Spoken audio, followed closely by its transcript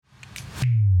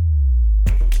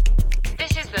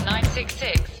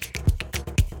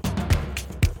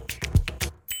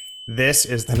This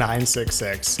is the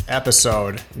 966,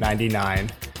 episode 99.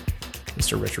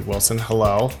 Mr. Richard Wilson,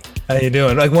 hello. How you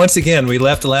doing? Like, once again, we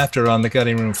left laughter on the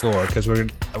cutting room floor because we're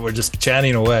just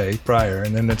chatting away prior,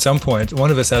 and then at some point,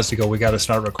 one of us has to go. We got to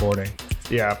start recording.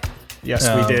 Yeah. Yes,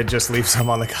 we did just leave some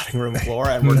on the cutting room floor,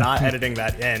 and we're not editing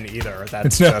that in either.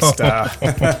 That's just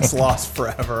it's lost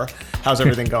forever. How's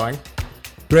everything going?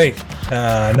 Great.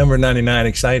 Number 99,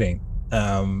 exciting.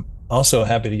 Also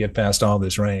happy to get past all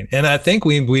this rain, and I think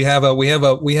we have a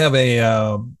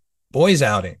boys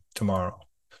outing tomorrow.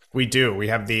 We do. We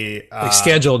have the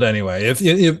scheduled anyway. If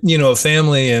you know,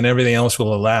 family and everything else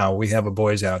will allow, we have a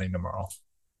boys outing tomorrow.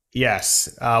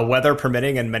 Yes, weather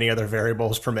permitting and many other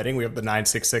variables permitting, we have the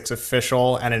 966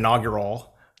 official and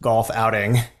inaugural golf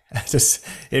outing. Just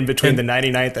in between the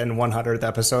 99th and 100th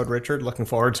episode. Richard, looking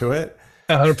forward to it.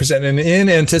 100%, and in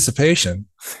anticipation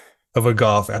of a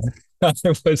golf outing.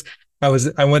 I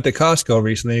went to Costco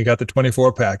recently and got the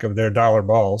 24 pack of their dollar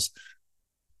balls.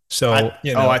 So, I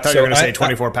thought you were going to say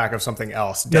 24 pack of something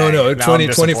else. Dang, no,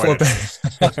 24 pack.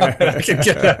 I can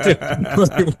get that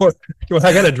too.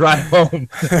 I got to drive home.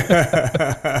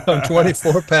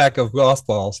 24 pack of golf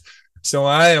balls. So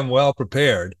I am well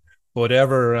prepared.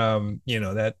 Whatever,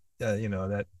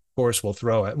 that course will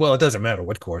throw at. Well, it doesn't matter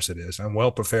what course it is. I'm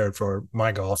well prepared for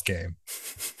my golf game.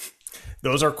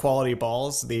 Those are quality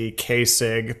balls. The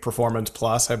K-Sig Performance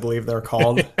Plus, I believe they're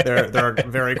called. They're a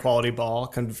very quality ball.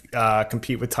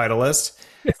 Compete with Titleist.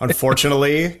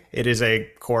 Unfortunately, it is a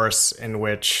course in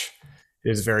which it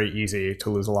is very easy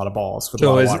to lose a lot of balls with a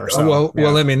lot of water.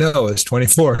 Well, let me know. It's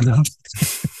 24 enough.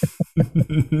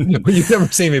 You've never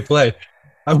seen me play.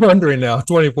 I'm wondering now.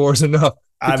 24 is enough.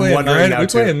 I'm wondering now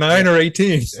too. We playing 9 or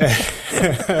 18.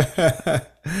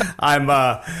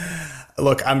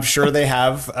 Look, I'm sure they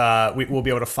have. We'll be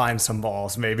able to find some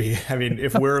balls, maybe. I mean,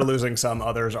 if we're losing some,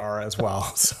 others are as well.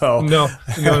 So no.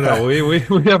 We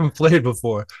haven't played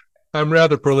before. I'm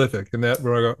rather prolific in that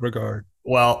regard.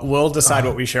 Well, we'll decide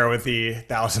what we share with the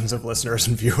thousands of listeners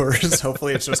and viewers.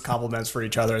 Hopefully, it's just compliments for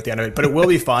each other at the end of it. But it will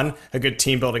be fun, a good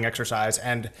team building exercise.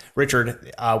 And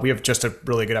Richard, we have just a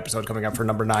really good episode coming up for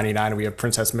number 99. We have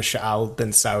Princess Mashael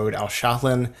bint Saud Al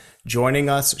Shalan joining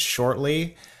us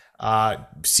shortly.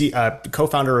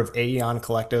 Co-founder of Aeon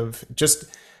Collective, just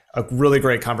a really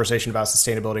great conversation about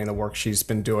sustainability and the work she's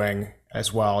been doing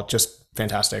as well. Just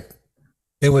fantastic.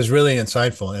 It was really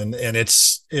insightful, and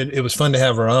it was fun to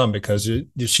have her on because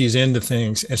she's into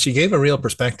things, and she gave a real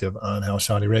perspective on how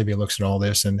Saudi Arabia looks at all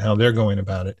this and how they're going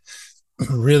about it.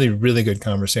 Really, really good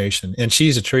conversation, and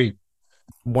she's a treat.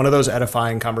 One of those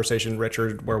edifying conversations,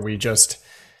 Richard, where we just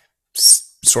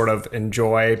sort of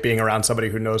enjoy being around somebody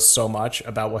who knows so much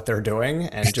about what they're doing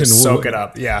and just soak it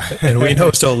up. Yeah. And we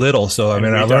know so little. So, I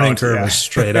mean, our learning curve is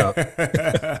straight up.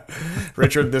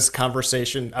 Richard, this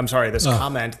comment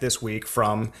this week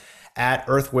from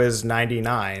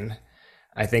 @EarthWiz99.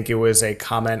 I think it was a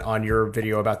comment on your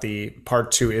video about the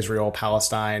part 2 Israel,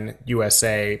 Palestine,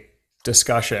 USA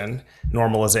discussion,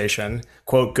 normalization.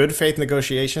 Quote, good faith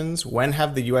negotiations. When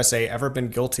have the USA ever been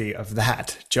guilty of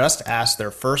that? Just ask their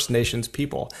First Nations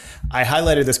people. I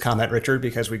highlighted this comment, Richard,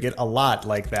 because we get a lot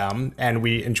like them, and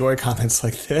we enjoy comments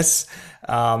like this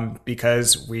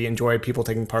because we enjoy people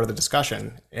taking part of the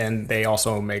discussion, and they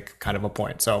also make kind of a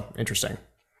point. So interesting.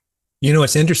 You know,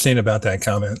 what's interesting about that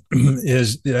comment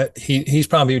is that he's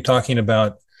probably talking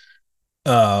about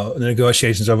the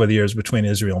negotiations over the years between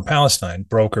Israel and Palestine,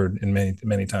 brokered in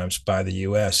many times by the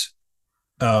U.S.,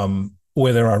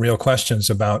 where there are real questions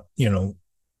about,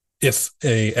 if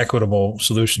a equitable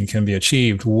solution can be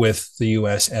achieved with the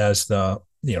U.S. as the,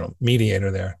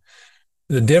 mediator there.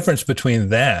 The difference between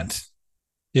that,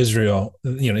 Israel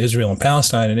and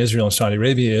Palestine, and Israel and Saudi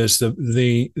Arabia, is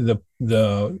the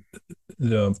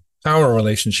power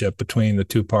relationship between the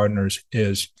two partners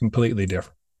is completely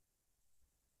different.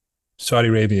 Saudi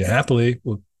Arabia happily,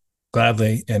 will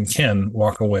gladly, and can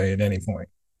walk away at any point.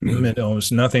 Mm-hmm. It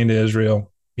owes nothing to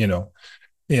Israel.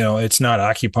 It's not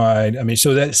occupied. I mean,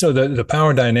 so the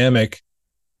power dynamic,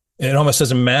 it almost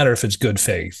doesn't matter if it's good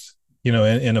faith.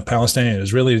 In a Palestinian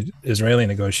Israeli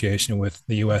negotiation with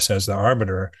the U.S. as the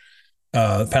arbiter,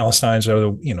 Palestinians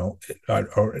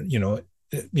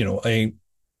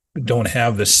don't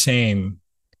have the same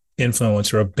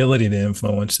influence or ability to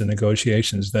influence the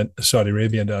negotiations that Saudi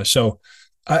Arabia does. So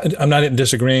I'm not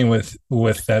disagreeing with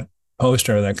that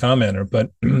poster or that commenter,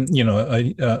 but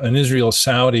an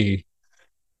Israel-Saudi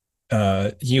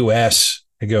U.S.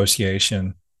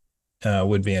 negotiation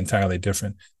would be entirely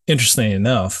different. Interestingly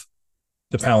enough,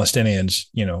 the Palestinians,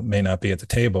 may not be at the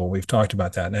table. We've talked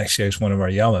about that. And actually, it's one of our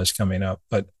yellows coming up.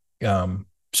 But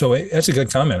so that's a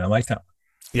good comment. I like that.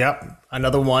 Yep.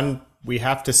 Another one we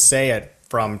have to say it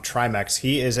from Trimex.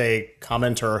 He is a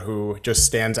commenter who just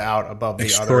stands out above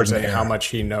the others and how much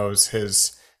he knows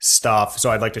his stuff.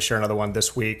 So I'd like to share another one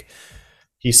this week.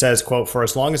 He says, quote, for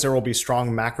as long as there will be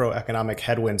strong macroeconomic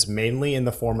headwinds, mainly in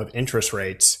the form of interest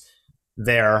rates,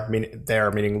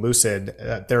 meaning Lucid,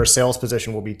 their sales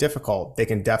position will be difficult. They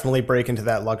can definitely break into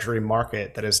that luxury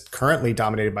market that is currently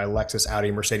dominated by Lexus,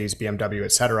 Audi, Mercedes, BMW,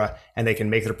 etc., and they can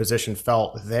make their position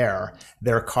felt there.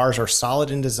 Their cars are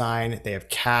solid in design. They have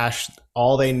cash.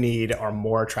 All they need are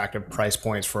more attractive price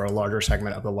points for a larger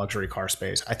segment of the luxury car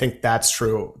space. I think that's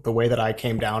true. The way that I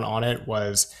came down on it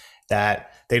was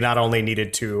that they not only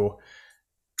needed to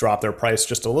drop their price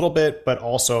just a little bit, but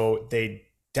also they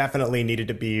definitely needed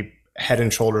to be head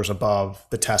and shoulders above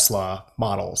the Tesla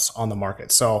models on the market.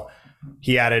 So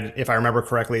he added, if I remember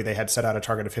correctly, they had set out a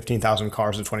target of 15,000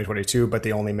 cars in 2022, but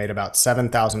they only made about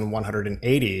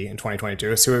 7,180 in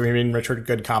 2022. So I mean, Richard,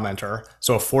 good commenter.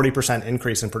 So a 40%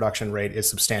 increase in production rate is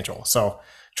substantial. So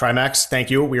Trimex, thank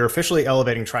you. We are officially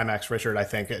elevating Trimex, Richard, I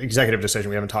think. Executive decision,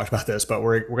 we haven't talked about this, but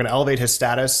we're going to elevate his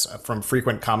status from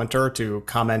frequent commenter to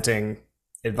commenting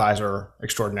advisor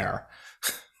extraordinaire.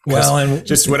 Well, and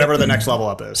just whatever the next level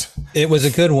up is. It was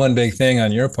a good one big thing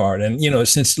on your part. And,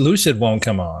 since Lucid won't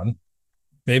come on,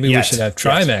 maybe we should have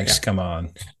Trimex come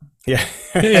on. Yeah.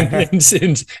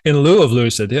 in lieu of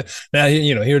Lucid. Yeah. Now,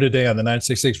 here today on the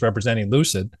 966 representing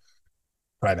Lucid,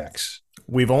 Trimex.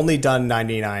 We've only done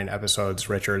 99 episodes,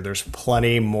 Richard. There's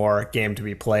plenty more game to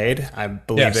be played. I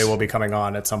believe they will be coming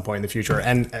on at some point in the future,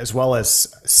 and as well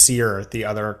as Sear, the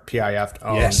other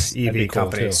PIF-owned EV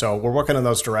company. Cool, so we're working in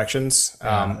those directions.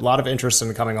 A lot of interest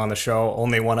in coming on the show.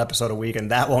 Only one episode a week,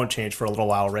 and that won't change for a little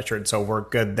while, Richard. So we're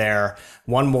good there.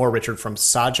 One more, Richard, from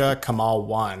Saja Kamal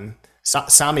 1.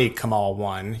 Sami Kamal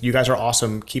 1. You guys are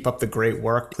awesome. Keep up the great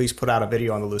work. Please put out a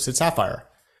video on the Lucid Sapphire.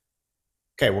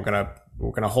 Okay, we're gonna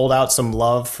hold out some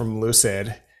love from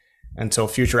Lucid until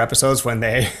future episodes when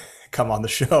they come on the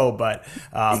show. But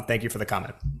thank you for the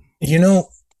comment.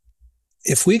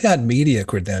 If we got media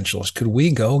credentials, could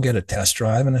we go get a test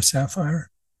drive in a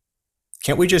Sapphire?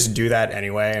 Can't we just do that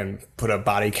anyway and put a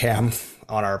body cam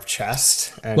on our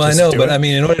chest? Well, I know, but I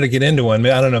mean, in order to get into one,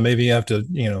 I don't know, maybe you have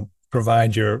to,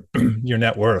 provide your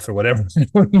net worth or whatever.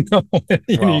 Well,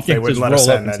 they wouldn't let us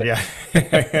in then, yeah.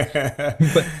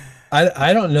 But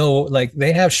I don't know, like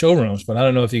they have showrooms, but I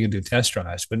don't know if you can do test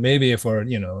drives. But maybe if we're,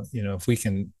 if we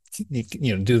can,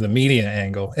 do the media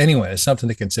angle. Anyway, it's something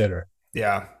to consider.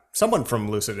 Yeah. Someone from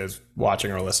Lucid is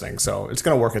watching or listening, so it's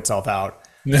going to work itself out.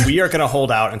 We are going to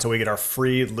hold out until we get our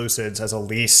free Lucids as a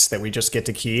lease that we just get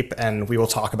to keep, and we will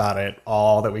talk about it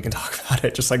all that we can talk about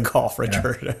it, just like golf,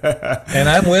 Richard. Yeah. And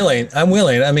I'm willing.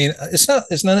 I mean,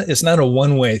 it's not a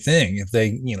one-way thing. If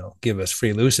they, give us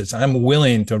free Lucids, I'm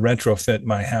willing to retrofit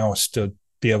my house to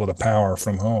be able to power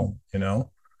from home,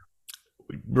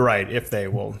 Right, if they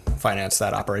will finance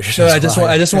that operation. So I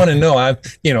just want to know,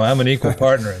 I'm an equal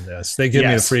partner in this. They give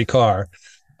me a free car,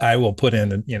 I will put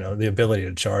in, the ability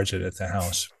to charge it at the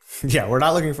house. Yeah, we're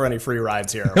not looking for any free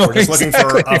rides here. We're just looking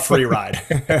for a free ride.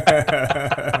 But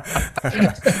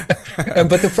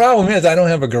the problem is I don't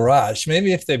have a garage.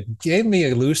 Maybe if they gave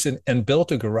me a Lucid and built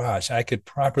a garage, I could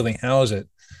properly house it.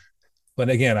 But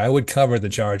again, I would cover the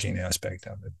charging aspect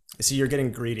of it. See, you're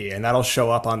getting greedy, and that'll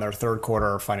show up on their third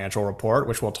quarter financial report,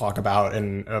 which we'll talk about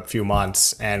in a few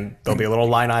months. And there'll be a little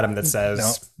line item that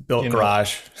says built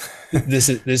garage. This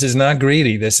is not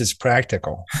greedy. This is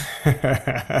practical.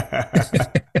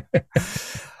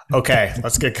 Okay,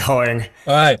 let's get going.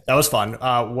 All right. That was fun.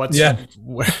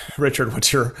 Richard,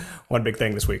 what's your one big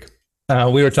thing this week?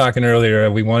 We were talking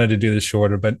earlier. We wanted to do this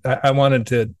shorter, but I wanted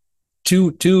to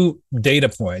two data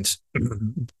points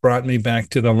brought me back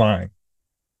to the line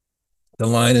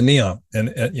and NEOM.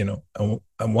 And,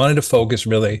 I wanted to focus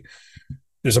really,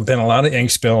 there's been a lot of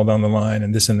ink spilled on the line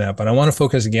and this and that, but I want to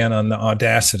focus again on the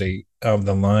audacity of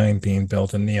the line being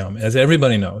built in NEOM. As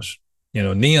everybody knows,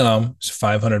 NEOM is a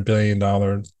 $500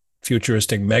 billion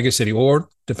futuristic megacity, or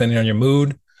depending on your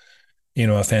mood,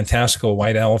 a fantastical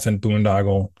white elephant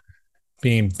boondoggle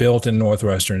being built in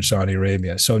northwestern Saudi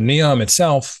Arabia. So NEOM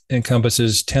itself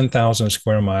encompasses 10,000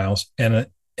 square miles, and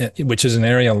which is an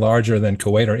area larger than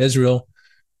Kuwait or Israel,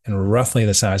 and roughly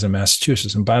the size of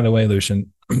Massachusetts. And by the way,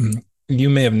 Lucian,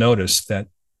 you may have noticed that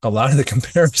a lot of the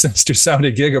comparisons to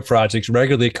Saudi Giga projects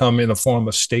regularly come in the form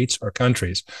of states or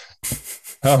countries.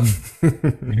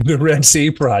 The Red Sea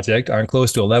project on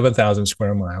close to 11,000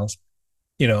 square miles,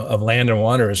 of land and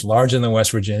water is larger than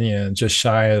West Virginia and just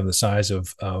shy of the size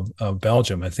of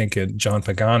Belgium. I think John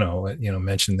Pagano,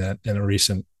 mentioned that in a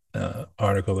recent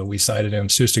article that we cited in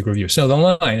Sustic Review. So the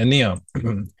line and NEOM,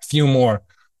 a few more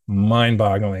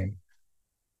mind-boggling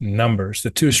numbers.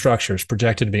 The two structures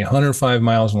projected to be 105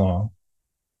 miles long,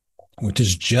 which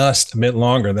is just a bit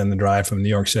longer than the drive from New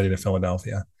York City to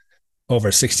Philadelphia, over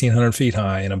 1,600 feet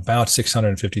high and about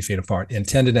 650 feet apart,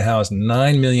 intended to house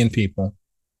 9 million people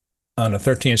on a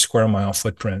 13 square mile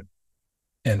footprint.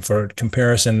 And for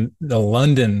comparison,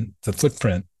 the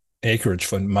footprint, acreage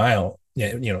foot mile,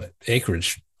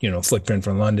 acreage, footprint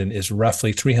for London is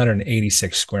roughly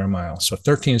 386 square miles. So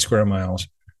 13 square miles,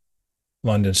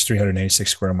 London's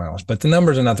 386 square miles. But the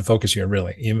numbers are not the focus here,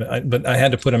 really. But I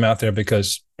had to put them out there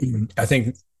because I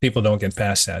think people don't get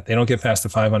past that. They don't get past the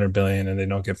 500 billion, and they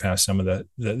don't get past some of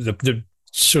the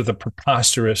sort of the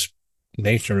preposterous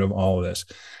nature of all of this.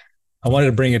 I wanted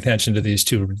to bring attention to these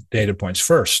two data points.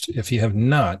 First, if you have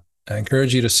not, I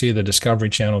encourage you to see the Discovery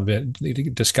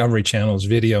Channel's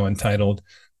video entitled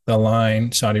 "The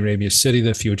Line: Saudi Arabia's City of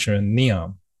the Future in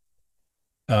NEOM."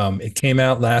 It came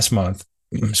out last month.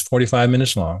 It was 45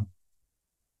 minutes long.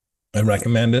 I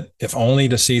recommend it, if only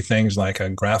to see things like a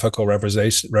graphical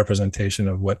representation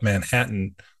of what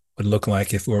Manhattan would look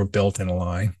like if we were built in a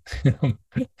line.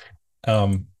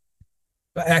 But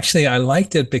actually, I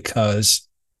liked it because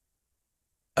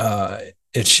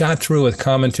it shot through with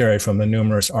commentary from the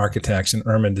numerous architects and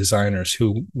urban designers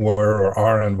who were or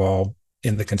are involved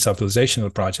in the conceptualization of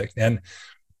the project. And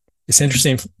it's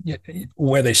interesting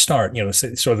where they start,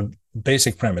 sort of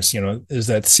basic premise, is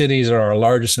that cities are our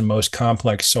largest and most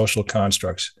complex social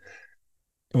constructs.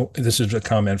 This is a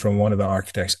comment from one of the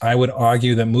architects. I would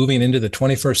argue that moving into the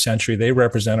 21st century, they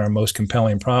represent our most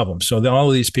compelling problems. So all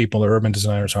of these people are urban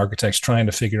designers, architects, trying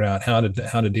to figure out how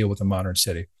to deal with a modern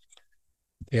city.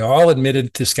 They all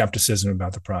admitted to skepticism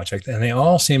about the project, and they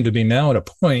all seem to be now at a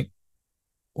point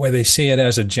where they see it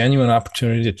as a genuine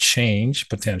opportunity to change,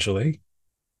 potentially,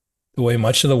 the way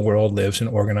much of the world lives and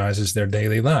organizes their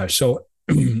daily lives. So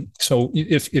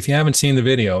if you haven't seen the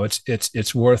video,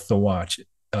 it's worth the watch.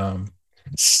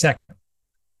 Second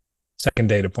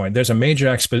data point, there's a major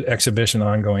exhibition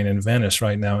ongoing in Venice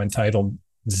right now entitled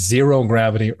Zero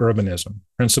Gravity Urbanism,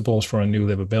 Principles for a New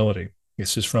Livability.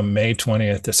 This is from May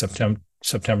 20th to September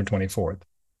 24th.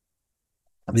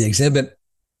 The exhibit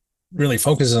really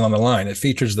focuses on the line. It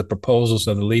features the proposals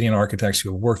of the leading architects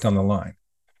who have worked on the line.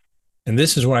 And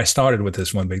this is where I started with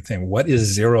this one big thing. What is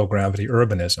zero gravity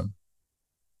urbanism?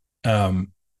 And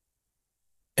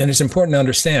it's important to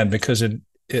understand because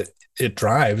it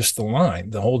drives the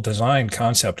line, the whole design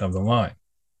concept of the line.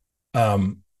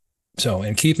 So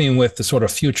in keeping with the sort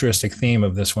of futuristic theme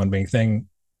of this one big thing,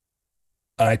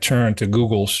 I turned to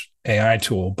Google's AI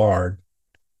tool, Bard,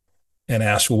 and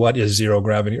asked, what is zero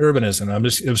gravity urbanism?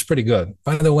 It was pretty good.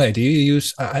 By the way, do you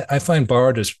use, I find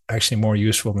Bard is actually more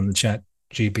useful than the chat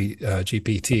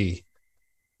GPT.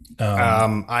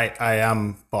 I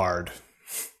am Bard.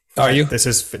 Are you? This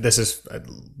is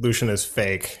Lucian is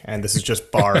fake, and this is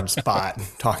just Bard's bot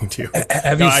talking to you.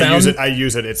 Have you found? I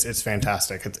use it. It's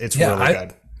fantastic. It's really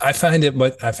good. I find it,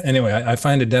 but I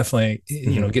find it definitely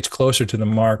gets closer to the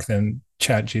mark than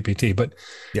chat GPT. But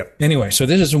anyway, so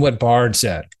this is what Bard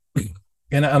said.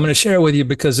 And I'm going to share it with you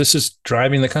because this is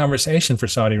driving the conversation for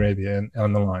Saudi Arabia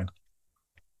on the line.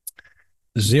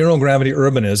 Zero gravity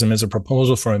urbanism is a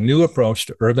proposal for a new approach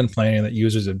to urban planning that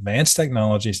uses advanced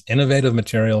technologies, innovative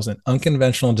materials, and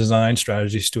unconventional design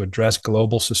strategies to address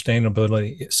global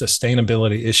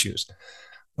sustainability issues.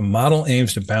 The model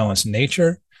aims to balance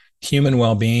nature, human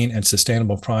well-being, and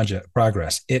sustainable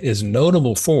progress. It is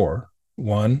notable for,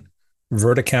 one,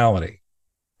 verticality.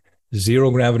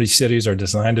 Zero gravity cities are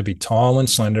designed to be tall and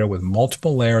slender with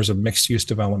multiple layers of mixed use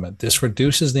development. This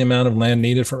reduces the amount of land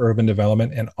needed for urban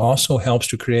development and also helps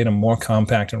to create a more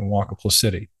compact and walkable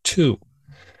city. Two,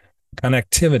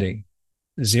 connectivity.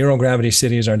 Zero gravity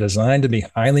cities are designed to be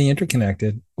highly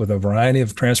interconnected with a variety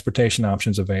of transportation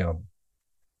options available.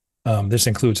 This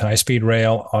includes high-speed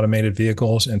rail, automated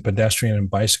vehicles, and pedestrian and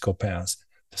bicycle paths.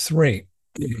 Three,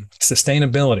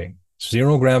 sustainability.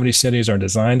 Zero gravity cities are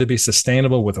designed to be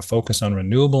sustainable with a focus on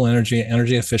renewable energy,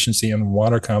 energy efficiency, and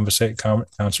water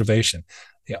conservation.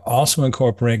 They also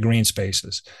incorporate green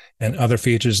spaces and other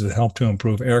features that help to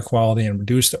improve air quality and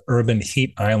reduce the urban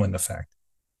heat island effect.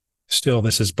 Still,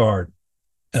 this is Bard.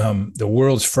 The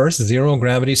world's first zero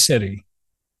gravity city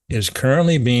is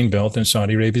currently being built in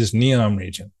Saudi Arabia's NEOM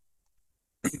region.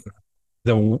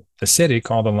 The city,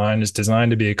 called The Line, is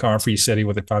designed to be a car-free city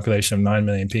with a population of 9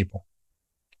 million people.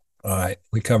 All right,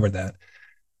 we covered that.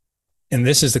 And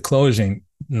this is the closing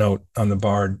note on the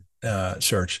Bard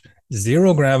search.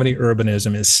 Zero gravity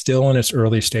urbanism is still in its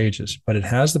early stages, but it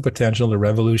has the potential to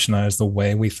revolutionize the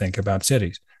way we think about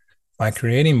cities. By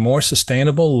creating more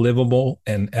sustainable, livable,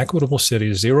 and equitable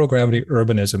cities, zero gravity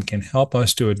urbanism can help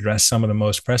us to address some of the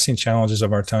most pressing challenges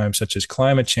of our time, such as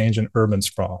climate change and urban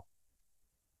sprawl.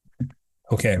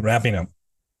 Okay, wrapping up.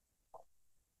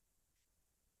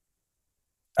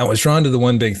 I was drawn to the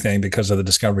one big thing because of the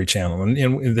Discovery Channel,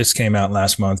 and this came out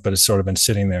last month, but it's sort of been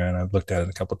sitting there, and I've looked at it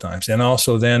a couple of times. And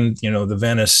also, then the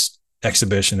Venice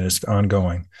exhibition is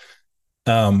ongoing.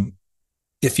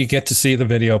 If you get to see the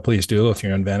video, please do. If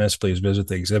you're in Venice, please visit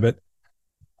the exhibit.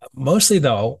 Mostly,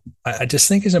 though, I just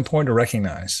think it's important to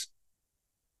recognize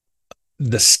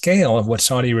the scale of what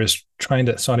Saudi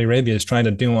Arabia is trying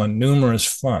to do on numerous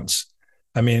fronts.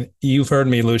 I mean, you've heard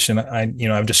me, Lucian.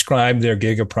 I've described their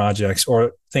giga projects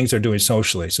or things they're doing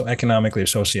socially. So economically or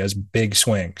socially as big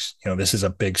swings. This is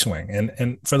a big swing.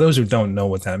 And for those who don't know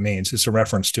what that means, it's a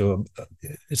reference to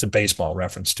it's a baseball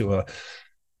reference to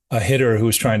a hitter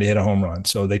who's trying to hit a home run.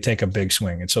 So they take a big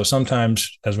swing. And so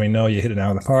sometimes, as we know, you hit it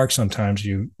out of the park. Sometimes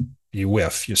you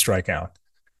whiff, you strike out.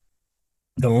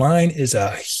 The line is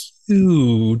a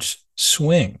huge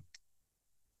swing.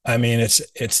 I mean,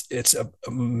 it's a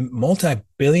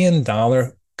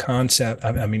multi-billion-dollar concept.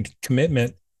 I mean,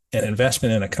 commitment and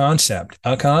investment in a concept.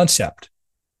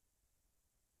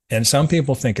 And some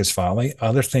people think it's folly.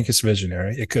 Others think it's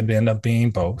visionary. It could end up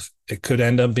being both. It could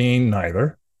end up being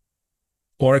neither,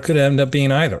 or it could end up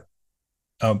being either.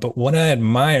 But what I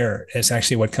admire is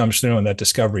actually what comes through in that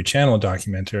Discovery Channel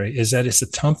documentary is that it's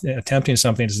attempting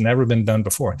something that's never been done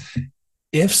before.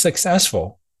 If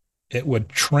successful, it would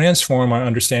transform our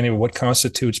understanding of what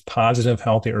constitutes positive,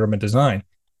 healthy urban design.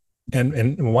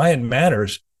 And why it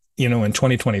matters, in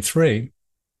 2023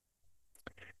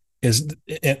 is,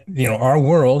 our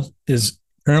world is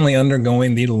currently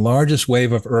undergoing the largest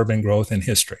wave of urban growth in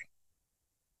history.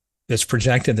 It's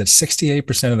projected that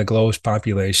 68% of the globe's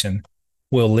population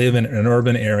will live in an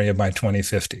urban area by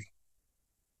 2050.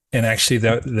 And actually,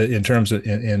 in terms of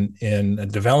in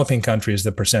developing countries,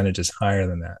 the percentage is higher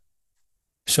than that.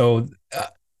 So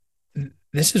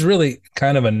this is really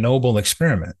kind of a noble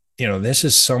experiment. This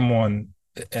is someone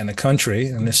in a country,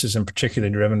 and this is in particular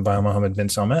driven by Mohammed bin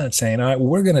Salman, saying, all right,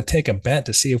 we're going to take a bet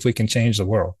to see if we can change the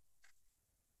world.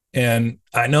 And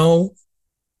I know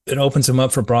it opens them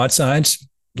up for broadsides,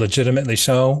 legitimately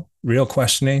so, real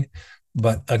questioning.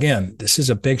 But again, this is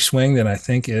a big swing that I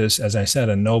think is, as I said,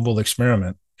 a noble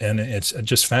experiment. And it's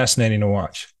just fascinating to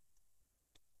watch.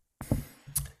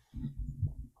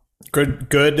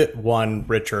 Good one,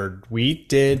 Richard. We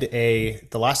did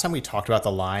the last time we talked about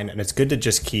the line, and it's good to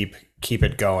just keep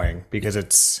it going because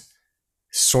it's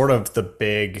sort of the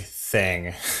big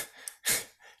thing.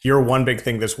 Your one big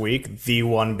thing this week, the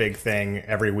one big thing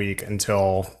every week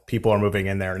until people are moving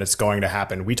in there, and it's going to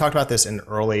happen. We talked about this in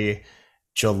early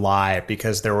July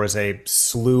because there was a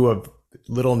slew of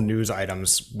little news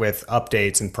items with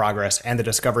updates and progress, and the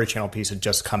Discovery Channel piece had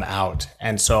just come out.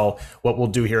 And so what we'll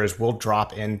do here is we'll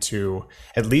drop into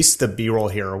at least the B-roll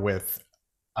here with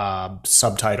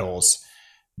subtitles,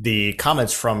 the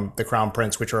comments from the Crown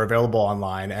Prince, which are available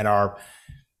online and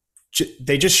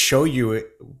they just show you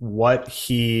what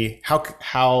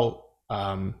how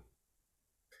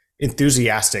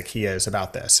enthusiastic he is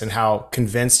about this and how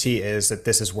convinced he is that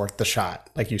this is worth the shot,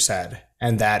 like you said,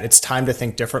 and that it's time to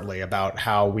think differently about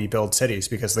how we build cities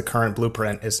because the current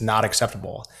blueprint is not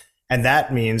acceptable. And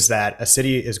that means that a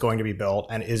city is going to be built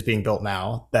and is being built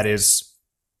now that is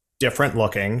different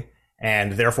looking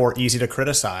and therefore easy to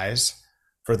criticize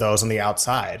for those on the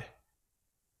outside.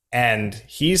 And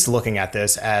he's looking at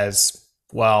this as,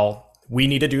 well, we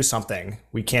need to do something.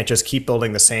 We can't just keep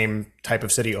building the same type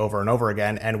of city over and over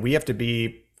again. And we have to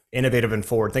be innovative and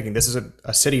forward thinking. This is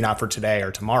a city not for today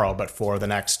or tomorrow, but for the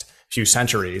next few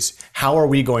centuries. How are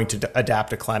we going to adapt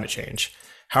to climate change?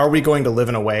 How are we going to live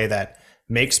in a way that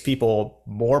makes people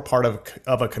more part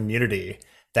of a community,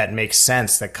 that makes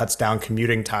sense, that cuts down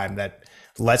commuting time, that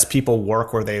lets people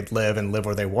work where they live and live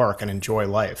where they work and enjoy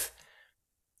life?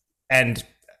 And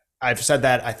I've said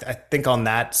that, I think, on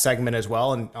that segment as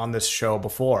well and on this show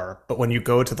before. But when you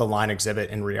go to the line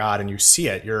exhibit in Riyadh and you see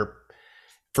it,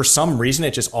 for some reason,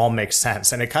 it just all makes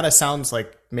sense. And it kind of sounds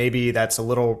like maybe that's a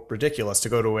little ridiculous to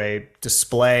go to a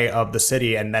display of the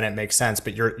city and then it makes sense.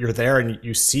 But you're there and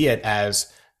you see it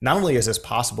as, not only is this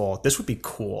possible, this would be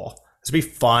cool. This would be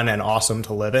fun and awesome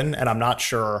to live in. And I'm not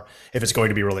sure if it's going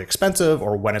to be really expensive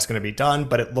or when it's going to be done,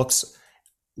 but it looks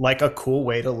like a cool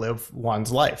way to live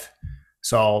one's life.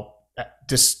 So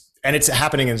and it's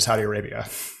happening in Saudi Arabia,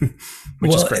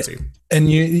 which is crazy. And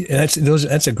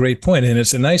that's a great point, and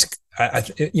it's a nice,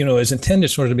 it's intended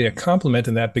sort of to be a compliment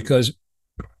in that, because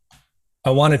I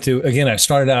wanted to, again, I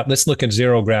started out, let's look at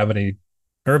zero gravity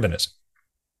urbanism.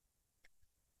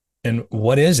 And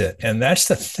what is it? And that's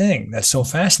the thing that's so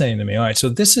fascinating to me. All right, so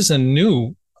this is a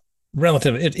new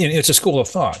relative. It's a school of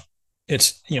thought.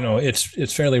 It's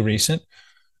fairly recent,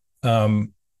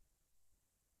 um,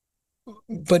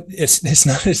 but it's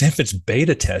not as if it's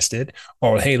beta tested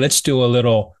or hey, let's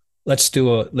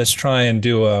try and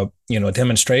do a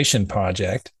demonstration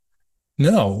project.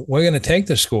 No, we're going to take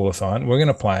the school of thought and we're going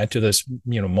to apply it to this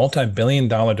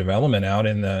multi-billion-dollar development out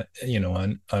in the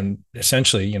on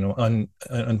essentially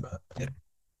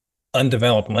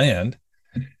undeveloped land.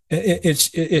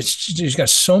 It's got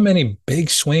so many big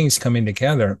swings coming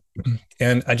together,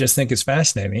 and I just think it's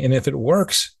fascinating. And if it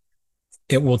works,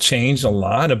 it will change a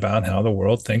lot about how the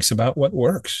world thinks about what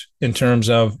works in terms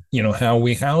of how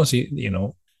we house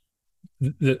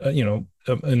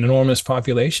enormous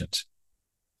populations.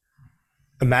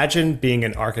 Imagine being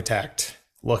an architect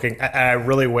looking. I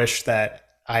really wish that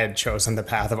I had chosen the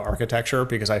path of architecture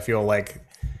because I feel like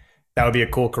that would be a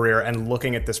cool career. And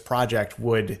looking at this project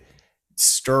would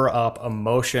stir up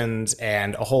emotions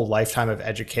and a whole lifetime of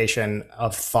education,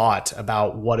 of thought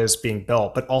about what is being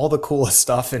built. But all the coolest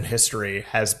stuff in history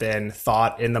has been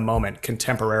thought in the moment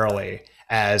contemporarily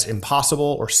as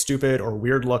impossible or stupid or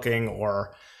weird looking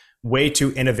or way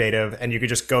too innovative. And you could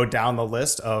just go down the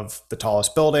list of the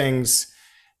tallest buildings,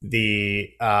 the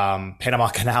Panama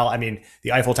Canal, I mean,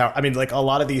 the Eiffel Tower. I mean, like a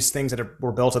lot of these things that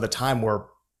were built at the time were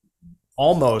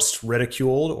almost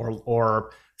ridiculed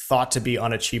or thought to be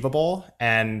unachievable,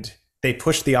 and they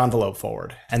pushed the envelope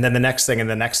forward. And then the next thing and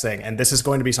the next thing. And this is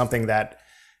going to be something that,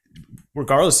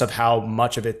 regardless of how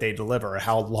much of it they deliver,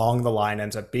 how long the line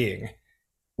ends up being,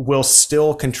 will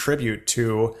still contribute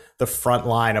to the front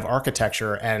line of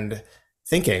architecture and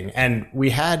thinking. And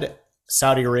we had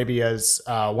Saudi Arabia's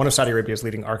one of Saudi Arabia's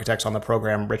leading architects on the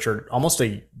program, Richard, almost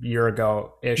a year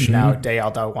ago ish now, Day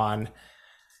Al Dawan,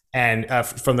 and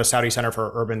from the Saudi Center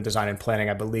for Urban Design and Planning,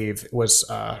 I believe was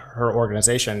her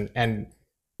organization. And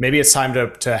maybe it's time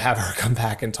to have her come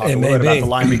back and talk a little bit about the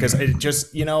line, because it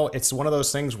just, it's one of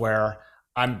those things where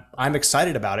I'm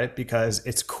excited about it because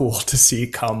it's cool to see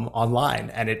come online,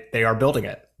 and they are building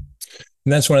it.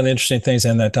 And that's one of the interesting things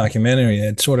in that documentary.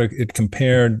 It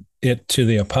compared it to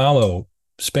the Apollo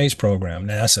space program,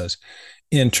 NASA's,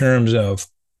 in terms of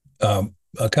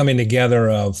coming together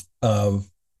of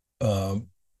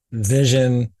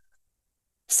vision,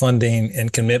 funding,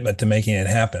 and commitment to making it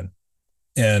happen.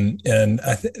 And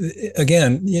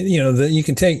again, you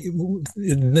can take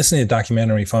listening to the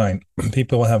documentary, fine.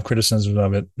 People will have criticisms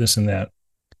of it, this and that.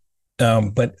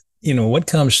 But what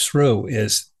comes through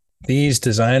is these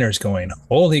designers going,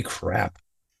 holy crap.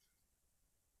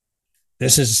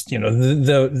 This is,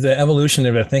 the evolution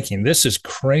of their thinking. This is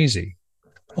crazy.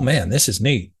 Oh man, this is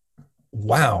neat.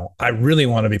 Wow, I really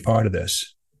want to be part of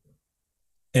this.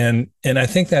 And I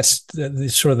think that's the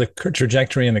sort of the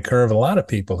trajectory and the curve a lot of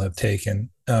people have taken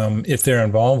if they're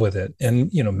involved with it. And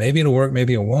maybe it'll work,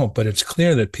 maybe it won't. But it's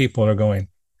clear that people are going,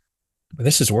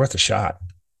 this is worth a shot.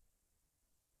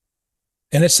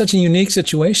 And it's such a unique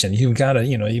situation. You've got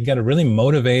a really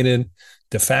motivated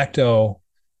de facto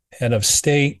head of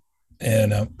state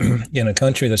and in a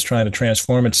country that's trying to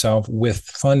transform itself with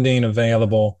funding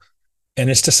available, and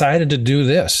it's decided to do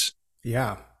this.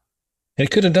 Yeah.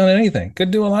 It could have done anything. Could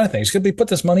do a lot of things. Could be put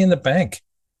this money in the bank.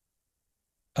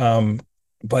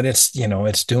 But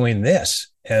it's doing this,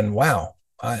 and wow.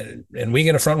 And we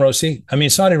get a front row seat. I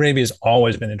mean, Saudi Arabia has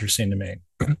always been interesting to me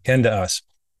and to us.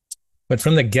 But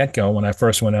from the get-go, when I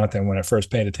first went out there, when I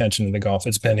first paid attention to the Gulf,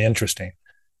 it's been interesting.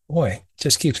 Boy, it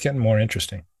just keeps getting more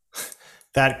interesting.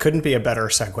 That couldn't be a better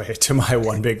segue to my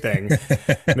one big thing,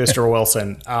 Mr.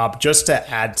 Wilson. Just to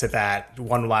add to that,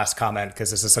 one last comment,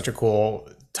 because this is such a cool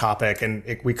topic, and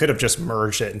we could have just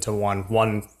merged it into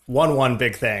one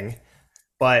big thing.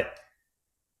 But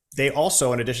they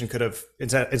also, in addition, could have,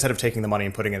 instead of taking the money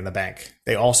and putting it in the bank,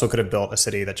 they also could have built a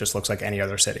city that just looks like any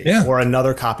other city, or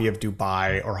another copy of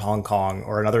Dubai or Hong Kong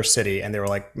or another city. And they were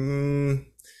like,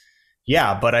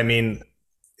 yeah, but I mean,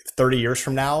 30 years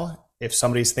from now, if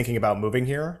somebody's thinking about moving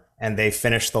here and they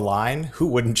finish the line, who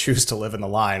wouldn't choose to live in the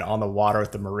line on the water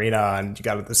at the marina? And you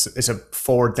got this, it's a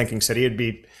forward thinking city. It'd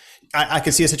be, I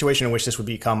could see a situation in which this would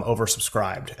become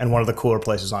oversubscribed and one of the cooler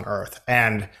places on earth.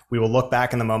 And we will look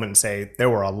back in the moment and say, there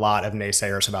were a lot of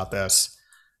naysayers about this.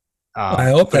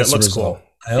 I hope that's the result. Cool.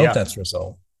 I hope that's the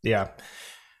result. Yeah.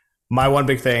 My one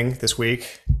big thing this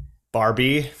week,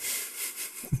 Barbie.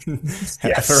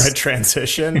 For a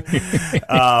transition.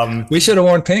 We should have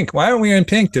worn pink. Why aren't we in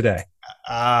pink today?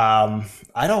 I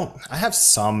have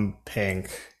some pink.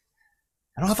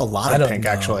 I don't have a lot I of don't pink,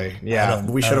 actually. know. Yeah,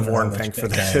 we I should don't have know how worn much pink for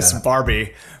pink I this. have.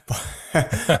 Barbie.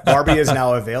 Barbie is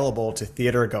now available to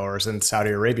theater goers in Saudi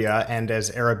Arabia, and as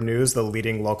Arab News, the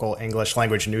leading local English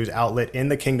language news outlet in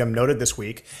the kingdom, noted this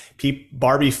week,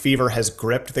 Barbie fever has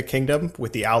gripped the kingdom,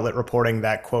 with the outlet reporting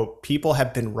that, quote, people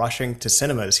have been rushing to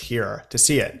cinemas here to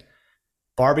see it.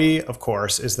 Barbie, of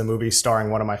course, is the movie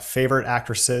starring one of my favorite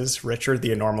actresses, Richard,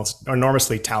 the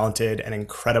enormously talented and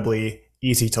incredibly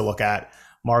easy to look at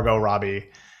Margot Robbie,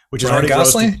 which has Ryan already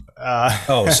grossed. Gosling?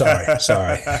 Oh,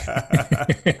 sorry.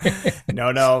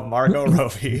 No, Margot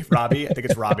Robbie. I think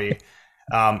it's Robbie.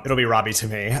 It'll be Robbie to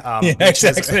me, Yeah,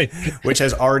 exactly. which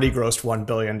has already grossed $1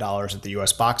 billion at the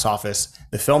U.S. box office.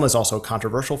 The film is also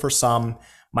controversial for some.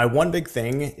 My one big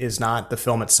thing is not the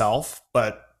film itself,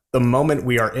 but the moment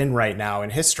we are in right now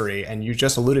in history, and you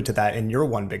just alluded to that in your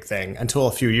one big thing. Until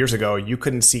a few years ago, you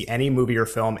couldn't see any movie or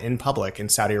film in public in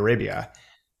Saudi Arabia.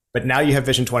 But now you have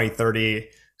Vision 2030,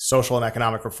 social and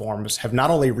economic reforms have not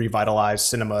only revitalized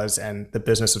cinemas and the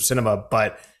business of cinema,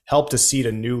 but helped to seed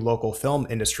a new local film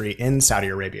industry in Saudi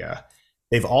Arabia.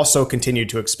 They've also continued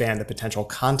to expand the potential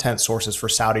content sources for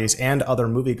Saudis and other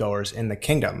moviegoers in the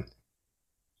kingdom.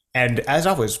 And as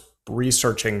I was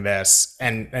researching this,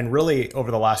 and really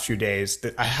over the last few days,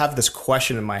 I have this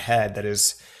question in my head that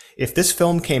is, if this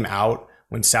film came out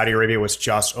when Saudi Arabia was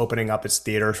just opening up its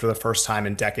theaters for the first time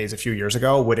in decades a few years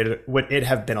ago, would it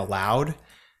have been allowed?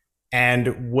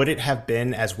 And would it have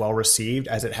been as well received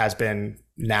as it has been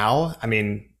now? I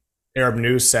mean, Arab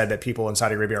News said that people in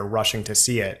Saudi Arabia are rushing to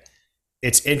see it.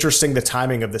 It's interesting the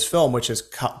timing of this film, which has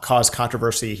caused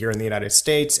controversy here in the United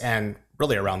States and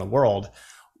really around the world.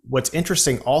 What's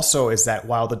interesting also is that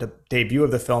while the debut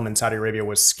of the film in Saudi Arabia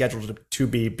was scheduled to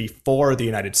be before the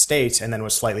United States and then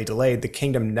was slightly delayed, the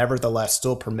kingdom nevertheless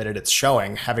still permitted its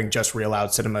showing, having just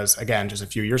reallowed cinemas again just a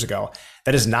few years ago.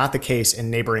 That is not the case in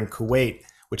neighboring Kuwait,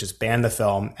 which has banned the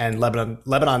film, and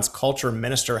Lebanon's culture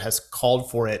minister has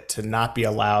called for it to not be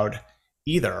allowed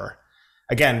either.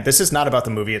 Again, this is not about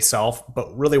the movie itself,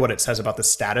 but really what it says about the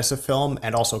status of film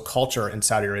and also culture in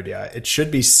Saudi Arabia. It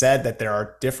should be said that there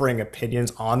are differing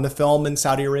opinions on the film in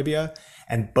Saudi Arabia,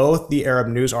 and both the Arab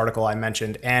News article I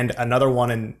mentioned and another one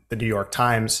in the New York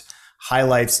Times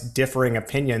highlights differing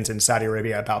opinions in Saudi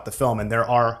Arabia about the film, and there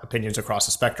are opinions across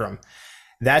the spectrum.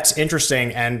 That's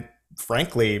interesting, and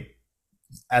frankly,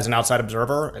 as an outside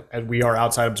observer, and we are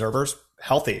outside observers,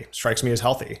 healthy, strikes me as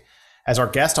healthy. As our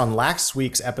guest on last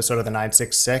week's episode of the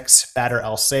 966, Badr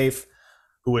El Saif,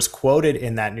 who was quoted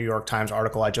in that New York Times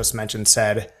article I just mentioned,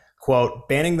 said, quote,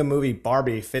 banning the movie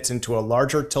Barbie fits into a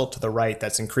larger tilt to the right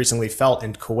that's increasingly felt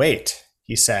in Kuwait,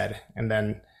 he said. And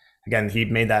then, again, he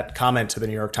made that comment to the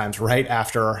New York Times right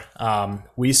after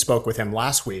we spoke with him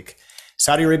last week.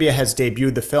 Saudi Arabia has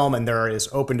debuted the film, and there is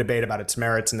open debate about its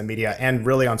merits in the media, and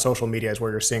really on social media is where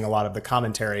you're seeing a lot of the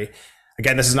commentary.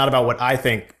 Again, this is not about what I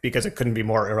think, because it couldn't be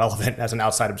more irrelevant as an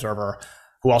outside observer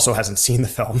who also hasn't seen the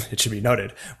film, it should be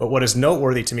noted. But what is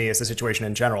noteworthy to me is the situation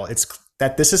in general. It's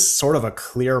that this is sort of a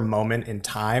clear moment in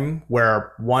time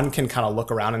where one can kind of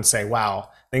look around and say, wow,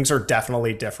 things are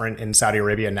definitely different in Saudi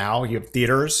Arabia now. You have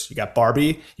theaters, you got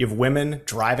Barbie, you have women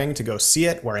driving to go see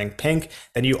it, wearing pink.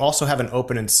 Then you also have an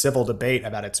open and civil debate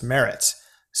about its merits.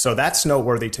 So that's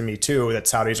noteworthy to me too, that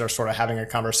Saudis are sort of having a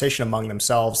conversation among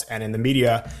themselves and in the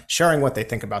media, sharing what they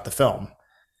think about the film.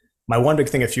 My one big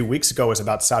thing a few weeks ago was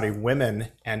about Saudi women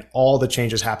and all the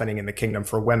changes happening in the kingdom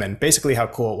for women, basically how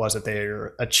cool it was that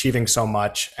they're achieving so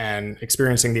much and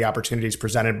experiencing the opportunities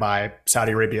presented by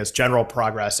Saudi Arabia's general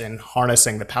progress in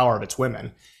harnessing the power of its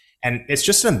women. And it's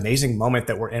just an amazing moment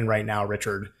that we're in right now,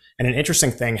 Richard, and an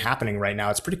interesting thing happening right now.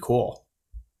 It's pretty cool.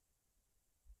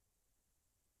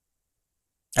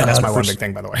 And that's my one big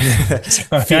thing, by the way.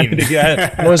 Fiend.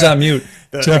 I was on mute.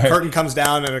 The curtain comes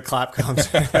down and a clap comes.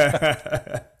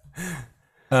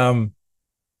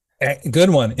 Good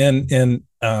one. And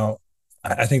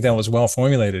I think that was well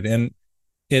formulated. And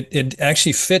it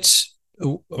actually fits.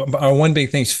 Our one big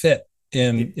things fit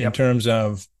in terms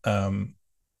of the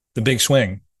big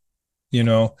swing. You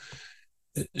know,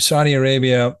 Saudi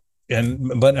Arabia.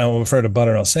 But I'll refer to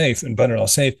Badr El Saif, and Badr El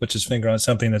Saif puts his finger on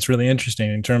something that's really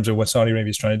interesting in terms of what Saudi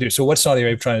Arabia is trying to do. So what's Saudi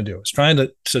Arabia trying to do? It's trying to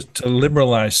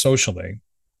liberalize socially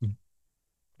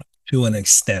to an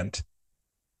extent.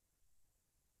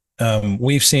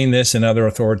 We've seen this in other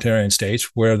authoritarian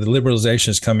states where the liberalization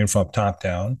is coming from top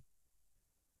down.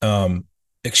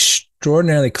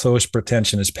 Extraordinarily close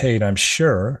attention is paid, I'm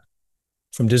sure,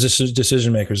 from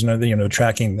decision makers. They're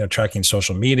tracking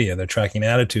social media, they're tracking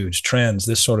attitudes, trends,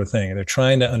 this sort of thing. They're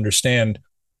trying to understand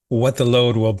what the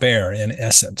load will bear in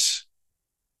essence.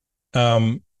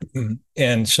 And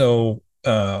so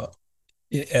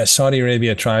as Saudi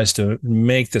Arabia tries to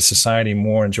make the society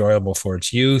more enjoyable for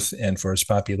its youth and for its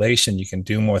population, you can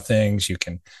do more things. You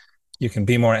can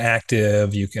be more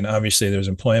active. You can obviously there's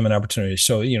employment opportunities.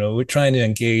 So we're trying to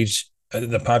engage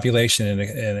the population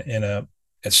in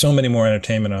so many more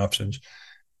entertainment options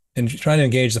and trying to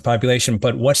engage the population.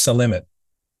 But what's the limit?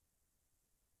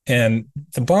 And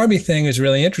the Barbie thing is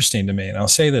really interesting to me. And I'll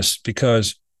say this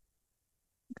because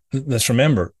let's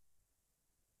remember,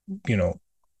 you know,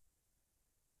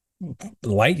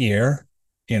 Lightyear,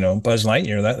 Buzz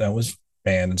Lightyear, that was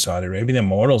banned in Saudi Arabia. The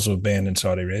Immortals was banned in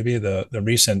Saudi Arabia. The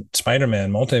recent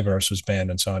Spider-Man multiverse was banned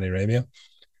in Saudi Arabia.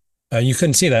 You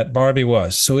couldn't see that. Barbie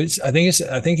was. So I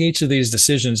think each of these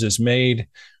decisions is made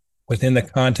within the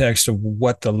context of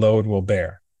what the load will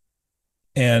bear.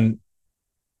 And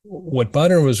what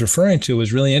Butter was referring to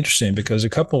was really interesting because the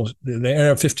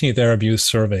 15th Arab Youth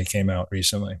Survey came out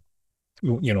recently.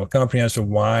 A comprehensive,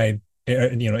 wide,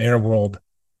 Arab world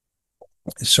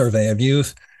survey of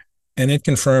youth, and it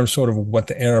confirms sort of what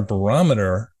the Arab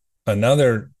Barometer,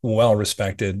 another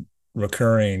well-respected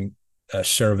recurring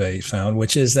survey, found,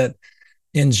 which is that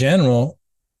in general,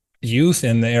 youth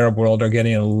in the Arab world are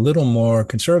getting a little more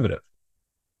conservative.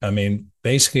 I mean,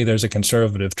 basically, there's a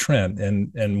conservative trend,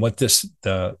 and what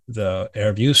the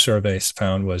Arab Youth Survey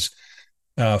found was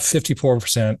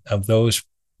 54% of those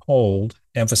polled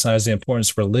emphasized the importance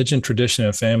of religion, tradition,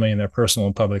 and family in their personal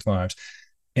and public lives.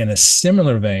 In a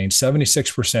similar vein,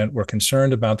 76% were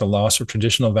concerned about the loss of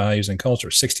traditional values and culture,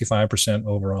 65%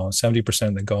 overall, and 70%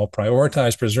 in the Gulf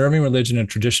prioritized preserving religion and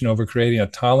tradition over creating a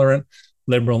tolerant,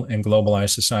 liberal, and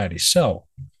globalized society. So,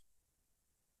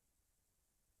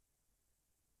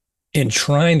 in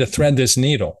trying to thread this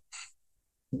needle,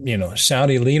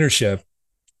 Saudi leadership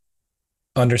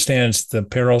understands the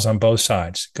perils on both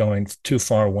sides, going too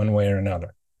far one way or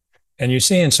another. And you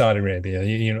see in Saudi Arabia,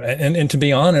 and to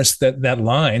be honest, that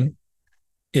line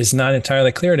is not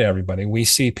entirely clear to everybody. We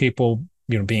see people,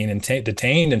 being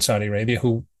detained in Saudi Arabia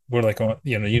who were like,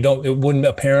 it wouldn't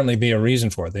apparently be a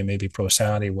reason for it. They may be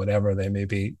pro-Saudi, whatever they may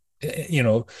be,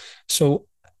 So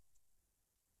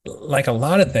like a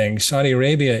lot of things, Saudi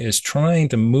Arabia is trying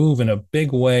to move in a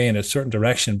big way in a certain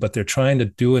direction, but they're trying to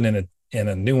do it in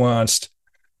a nuanced,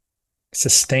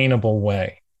 sustainable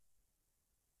way.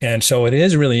 And so it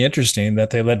is really interesting that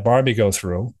they let Barbie go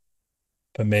through,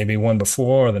 but maybe one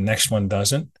before or the next one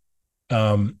doesn't.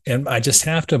 And I just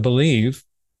have to believe,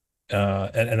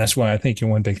 and that's why I think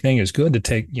your one big thing is good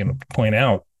to point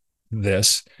out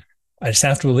this. I just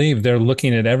have to believe they're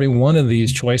looking at every one of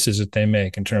these choices that they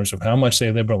make in terms of how much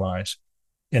they liberalize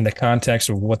in the context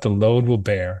of what the load will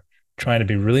bear, trying to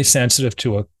be really sensitive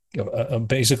to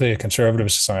basically a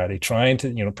conservative society, trying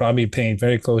to, probably paying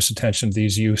very close attention to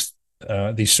these youth,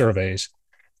 these surveys,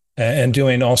 and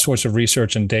doing all sorts of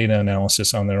research and data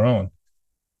analysis on their own.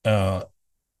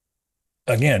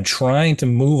 Again, trying to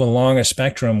move along a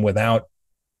spectrum without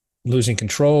losing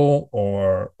control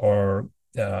or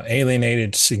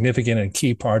alienated significant and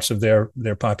key parts of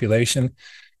their population.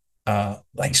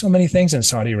 Like so many things in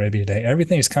Saudi Arabia today,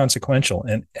 everything is consequential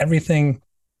and everything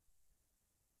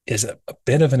is a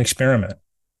bit of an experiment.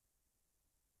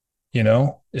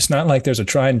 It's not like there's a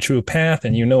tried and true path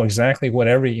and exactly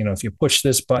if you push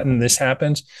this button, this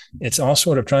happens. It's all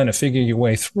sort of trying to figure your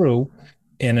way through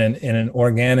in an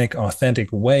organic, authentic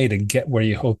way to get where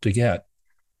you hope to get.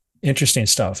 Interesting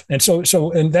stuff. And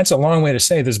and that's a long way to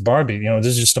say this Barbie, this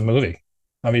is just a movie.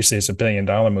 Obviously it's $1 billion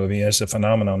movie. It's a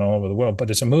phenomenon all over the world, but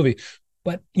it's a movie.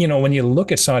 But, when you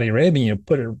look at Saudi Arabia,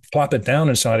 you plop it down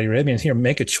in Saudi Arabia and here,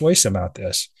 make a choice about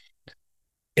this.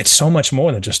 It's so much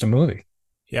more than just a movie.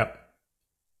 Yep.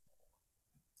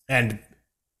 And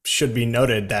should be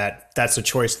noted that that's a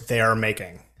choice that they are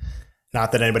making,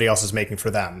 not that anybody else is making for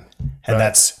them. And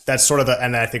right. that's sort of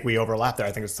and I think we overlap there.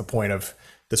 I think it's the point of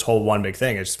this whole one big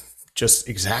thing is just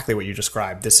exactly what you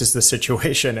described. This is the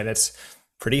situation and it's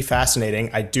pretty fascinating.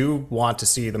 I do want to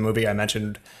see the movie. I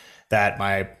mentioned that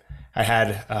I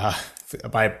had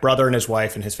my brother and his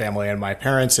wife and his family and my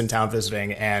parents in town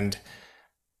visiting, and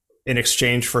in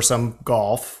exchange for some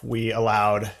golf, we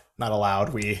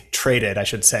traded, I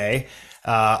should say,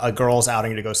 a girls'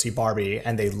 outing to go see Barbie,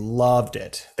 and they loved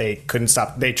it. They couldn't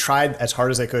stop. They tried as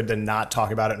hard as they could to not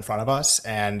talk about it in front of us,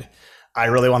 and I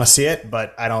really want to see it,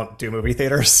 but I don't do movie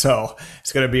theaters, so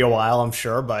it's going to be a while, I'm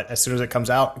sure. But as soon as it comes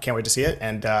out, I can't wait to see it,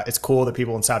 and it's cool that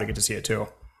people in Saudi get to see it too.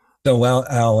 So, well,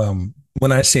 I'll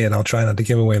when I see it, I'll try not to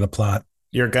give away the plot.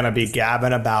 You're going to be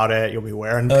gabbing about it. You'll be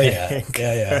wearing pink.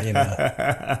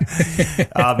 Yeah.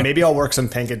 Maybe I'll work some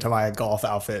pink into my golf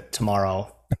outfit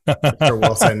tomorrow. Mr.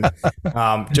 Wilson,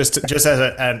 just as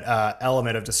an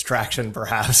element of distraction,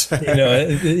 perhaps.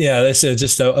 Yeah, this is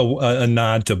just a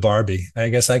nod to Barbie. I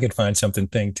guess I could find something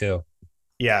thing too.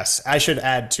 Yes, I should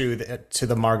add to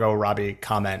the Margot Robbie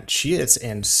comment. She is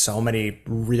in so many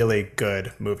really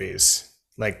good movies.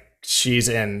 Like she's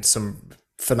in some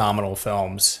phenomenal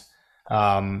films.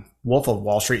 Wolf of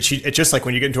Wall Street. It's just like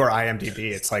when you get into her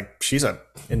IMDb, it's like she's a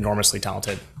enormously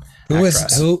talented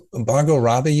actress. Margot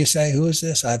Robbie? You say who is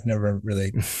this? I've never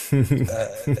really.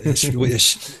 Is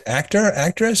she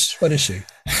actress? What is she?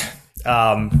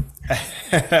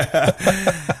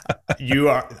 You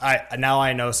are. Now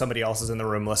I know somebody else is in the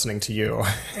room listening to you,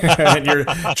 and you're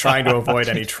trying to avoid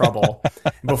any trouble.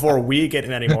 Before we get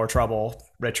in any more trouble,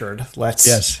 Richard,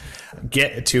 let's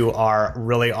get to our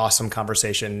really awesome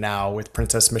conversation now with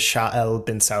Princess Mashael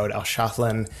bin Saud Al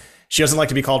Shalan. She doesn't like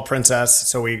to be called princess,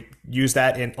 so we use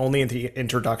that only in the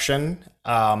introduction.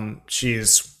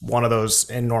 She's one of those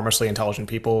enormously intelligent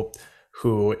people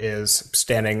who is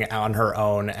standing on her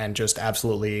own and just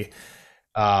absolutely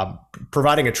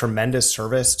providing a tremendous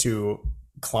service to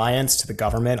clients, to the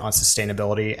government on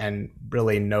sustainability, and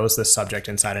really knows this subject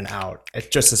inside and out.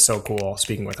 It just is so cool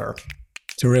speaking with her.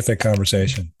 Terrific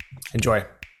conversation. Enjoy.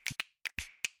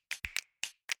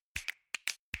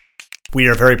 We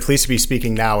are very pleased to be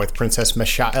speaking now with Princess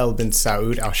Mashael bin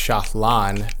Saud Al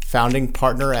Shalan, founding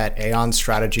partner at Aeon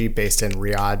Strategy based in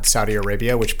Riyadh, Saudi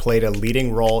Arabia, which played a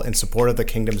leading role in support of the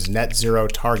kingdom's net zero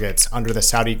targets under the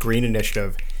Saudi Green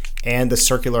Initiative and the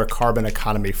Circular Carbon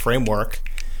Economy Framework.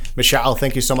 Mashael,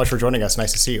 thank you so much for joining us.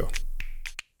 Nice to see you.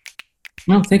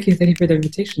 Well, thank you. Thank you for the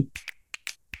invitation.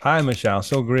 Hi, Mashael.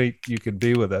 So great you could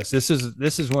be with us. This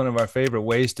is one of our favorite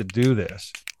ways to do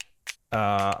this.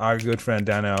 Our good friend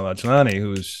Saud Al Shalan,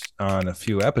 who's on a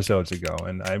few episodes ago,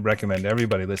 and I recommend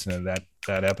everybody listen to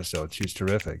that episode. She's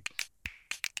terrific.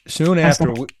 Soon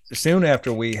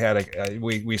after we had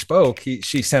we spoke,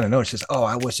 she sent a note. She says, "Oh,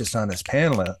 I was just on this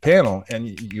panel,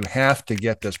 and you have to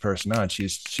get this person on.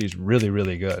 She's really,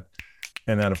 really good."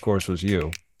 And that, of course, was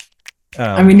you.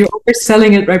 I mean, you're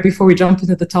overselling it right before we jump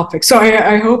into the topic. So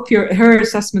I hope her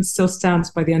assessment still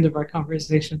stands by the end of our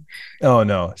conversation. Oh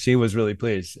no, she was really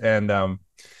pleased, and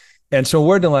so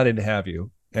we're delighted to have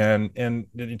you and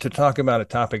to talk about a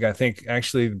topic I think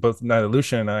actually both neither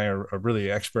Lucia and I are really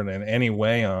expert in any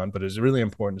way on, but is really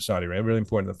important to Saudi Arabia, really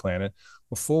important to the planet.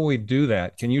 Before we do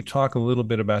that, can you talk a little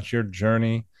bit about your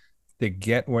journey to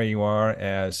get where you are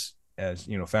as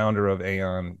founder of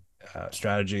Aeon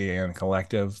Strategy and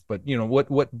Collective, but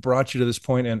what brought you to this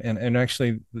point, and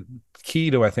actually the key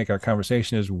to I think our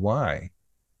conversation is why.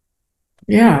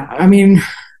 Yeah, I mean,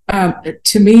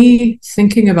 to me,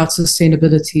 thinking about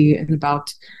sustainability and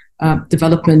about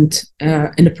development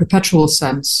in a perpetual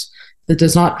sense that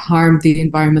does not harm the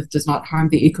environment, does not harm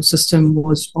the ecosystem,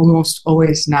 was almost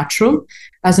always natural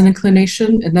as an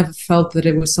inclination. It never felt that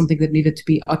it was something that needed to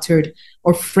be uttered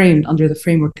or framed under the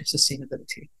framework of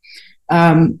sustainability.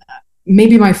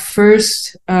 Maybe my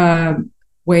first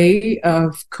way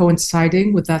of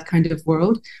coinciding with that kind of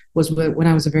world was when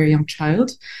I was a very young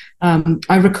child.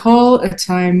 I recall a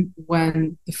time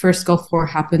when the first Gulf War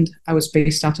happened. I was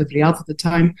based out of Riyadh at the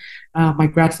time. My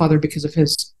grandfather, because of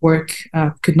his work,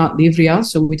 could not leave Riyadh,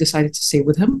 so we decided to stay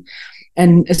with him.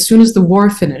 And as soon as the war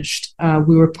finished,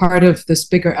 we were part of this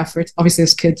bigger effort. Obviously,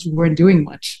 as kids, we weren't doing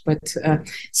much, but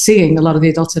seeing a lot of the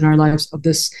adults in our lives of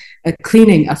this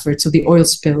cleaning efforts of the oil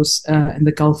spills in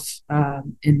the Gulf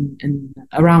in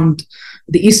around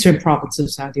the eastern province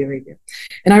of Saudi Arabia.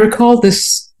 And I recall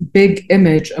this big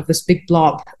image of this big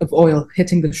blob of oil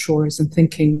hitting the shores and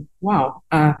thinking, wow,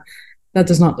 that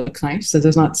does not look nice. That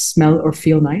does not smell or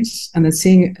feel nice. And then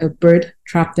seeing a bird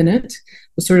trapped in it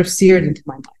was sort of seared into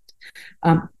my mind.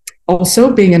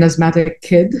 Also, being an asthmatic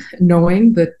kid,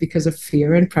 knowing that because of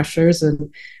fear and pressures,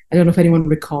 and I don't know if anyone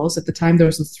recalls, at the time there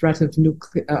was a threat of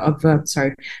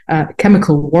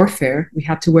chemical warfare. We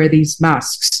had to wear these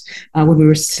masks when we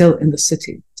were still in the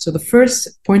city. So the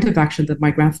first point of action that my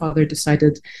grandfather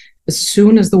decided as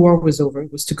soon as the war was over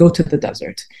was to go to the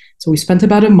desert. So we spent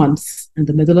about a month in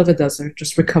the middle of a desert,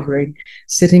 just recovering,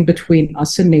 sitting between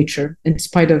us and nature, in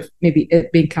spite of maybe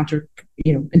it being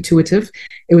intuitive.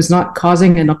 It was not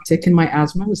causing an uptick in my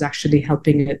asthma, it was actually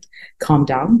helping it calm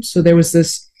down. So there was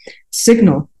this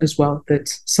signal as well that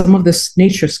some of this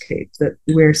naturescape that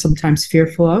we're sometimes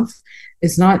fearful of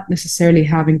is not necessarily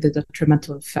having the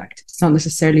detrimental effect. It's not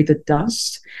necessarily the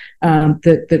dust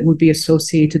that would be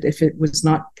associated if it was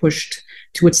not pushed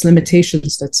to its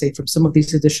limitations, let's say, from some of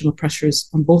these additional pressures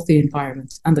on both the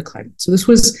environment and the climate. So this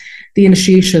was the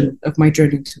initiation of my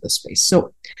journey into the space.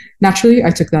 So naturally,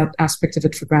 I took that aspect of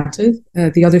it for granted.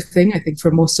 The other thing, I think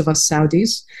for most of us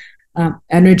Saudis,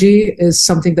 energy is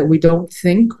something that we don't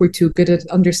think we're too good at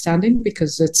understanding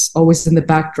because it's always in the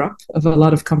backdrop of a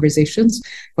lot of conversations,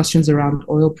 questions around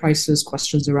oil prices,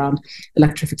 questions around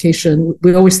electrification.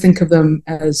 We always think of them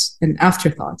as an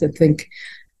afterthought and think,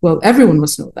 well, everyone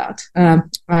must know that.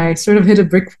 I sort of hit a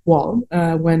brick wall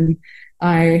when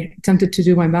I attempted to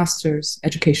do my master's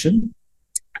education.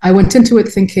 I went into it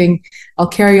thinking I'll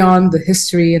carry on the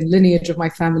history and lineage of my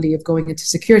family of going into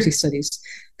security studies,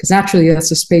 because naturally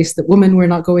that's a space that women were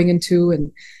not going into, and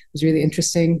it was really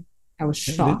interesting. I was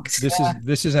shocked.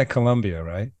 This is at Columbia,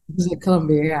 right? This is at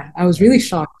Columbia, yeah. I was really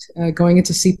shocked going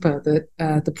into SEPA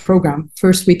that the program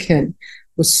first week in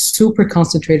was super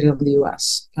concentrated on the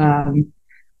US.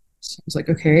 So I was like,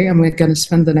 okay, I'm going to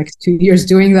spend the next 2 years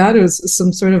doing that. It was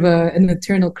some sort of an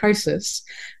internal crisis.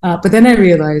 But then I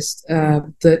realized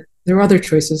that there are other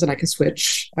choices and I can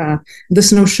switch.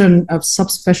 This notion of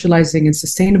subspecializing in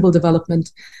sustainable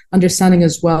development, understanding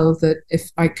as well that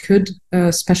if I could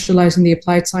specialize in the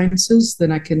applied sciences,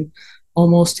 then I can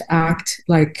almost act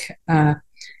like,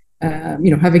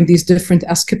 having these different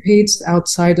escapades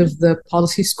outside of the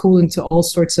policy school into all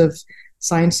sorts of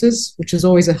sciences, which is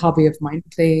always a hobby of mine,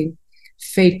 playing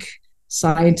fake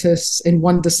scientists in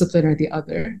one discipline or the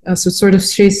other. So it sort of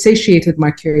satiated my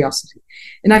curiosity.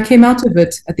 And I came out of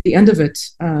it, at the end of it,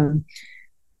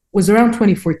 was around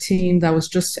 2014. That was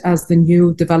just as the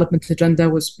new development agenda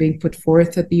was being put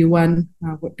forth at the UN,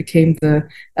 what became the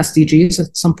SDGs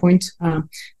at some point.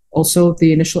 Also,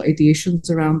 the initial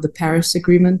ideations around the Paris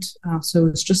Agreement. So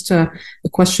it's just a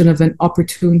question of an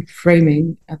opportune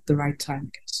framing at the right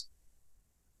time, I guess.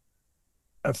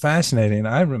 Fascinating.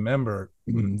 I remember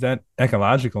that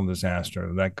ecological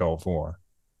disaster, that Gulf War,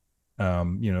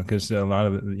 because a lot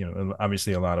of,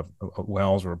 obviously a lot of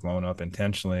wells were blown up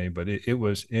intentionally, but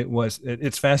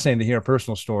it's fascinating to hear a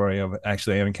personal story of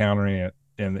actually encountering it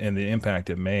and the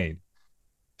impact it made.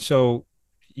 So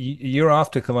you're off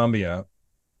to Columbia.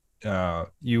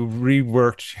 You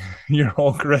reworked your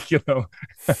whole curriculum.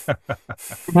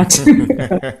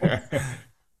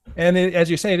 And as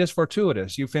you say, it is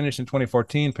fortuitous. You finished in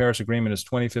 2014. Paris Agreement is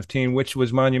 2015, which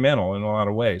was monumental in a lot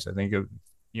of ways. I think,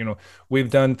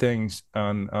 we've done things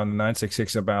on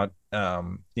 966 about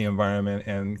the environment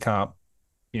and COP,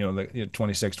 the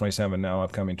 26, 27, now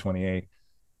upcoming 28.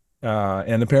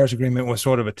 And the Paris Agreement was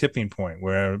sort of a tipping point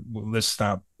where let's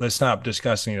stop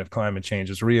discussing if climate change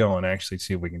is real and actually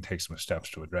see if we can take some steps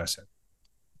to address it.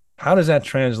 How does that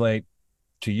translate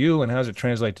to you, and how does it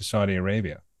translate to Saudi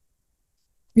Arabia?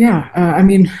 Yeah,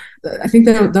 I think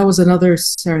that was another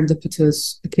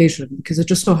serendipitous occasion, because it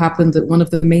just so happened that one of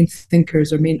the main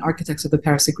thinkers or main architects of the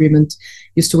Paris Agreement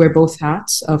used to wear both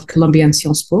hats of Columbia and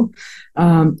Sciences Po.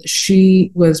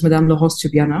 She was Madame Laurence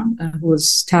Tubiana, who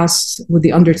was tasked with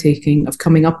the undertaking of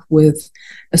coming up with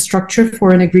a structure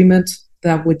for an agreement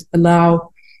that would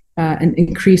allow an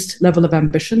increased level of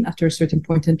ambition after a certain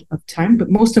point of time. But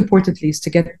most importantly is to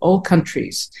get all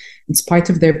countries, in spite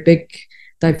of their big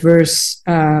diverse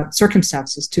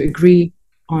circumstances, to agree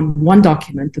on one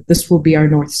document that this will be our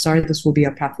North Star, this will be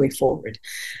our pathway forward.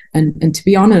 And to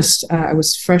be honest, I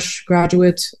was fresh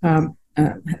graduate,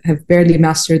 have barely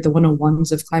mastered the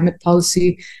 101s of climate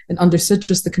policy and understood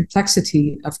just the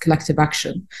complexity of collective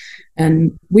action.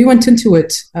 And we went into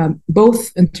it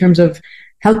both in terms of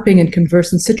helping and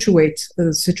converse and situate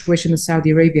the situation in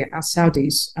Saudi Arabia as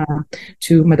Saudis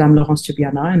to Madame Laurence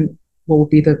Tubiana and what will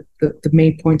be the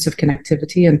main points of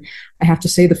connectivity. And I have to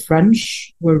say the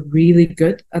French were really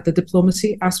good at the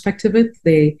diplomacy aspect of it.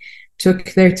 They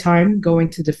took their time going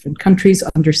to different countries,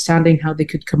 understanding how they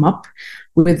could come up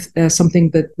with something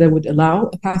that would allow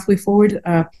a pathway forward.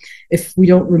 If we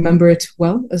don't remember it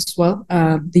well as well,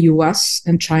 the US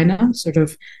and China sort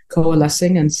of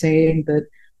coalescing and saying that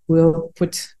we'll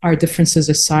put our differences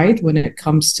aside when it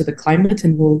comes to the climate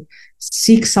and we'll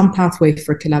seek some pathway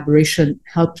for collaboration,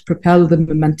 helped propel the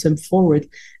momentum forward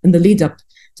in the lead up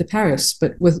to Paris.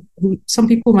 But with some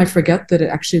people might forget that it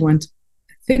actually went,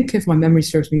 I think if my memory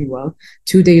serves me well,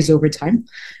 2 days over time.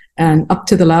 And up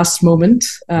to the last moment,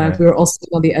 right, we were all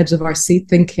sitting on the edge of our seat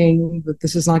thinking that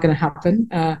this is not going to happen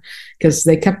because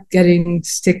they kept getting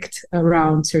sticked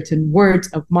around certain words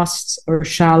of must or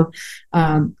shall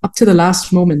up to the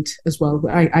last moment as well.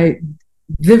 I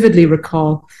vividly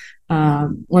recall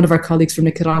one of our colleagues from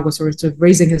Nicaragua sort of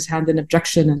raising his hand in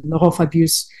objection, and Laurent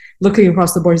Fabius looking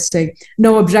across the board saying,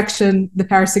 "No objection, the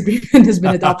Paris Agreement has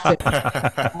been adopted."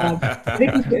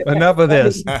 Enough of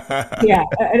this. Yeah,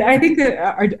 I think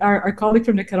that our colleague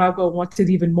from Nicaragua wanted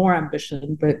even more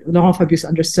ambition, but Laurent Fabius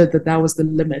understood that that was the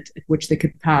limit at which they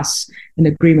could pass an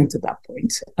agreement at that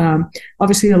point.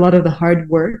 Obviously, a lot of the hard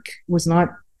work was not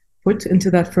put into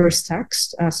that first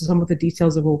text. So some of the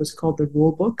details of what was called the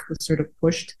rule book was sort of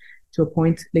pushed to a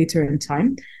point later in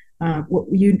time.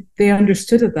 They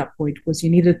understood at that point was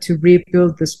you needed to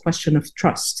rebuild this question of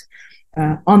trust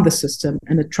on the system,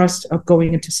 and a trust of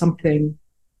going into something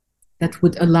that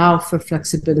would allow for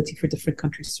flexibility for different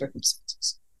countries'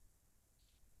 circumstances.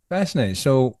 Fascinating.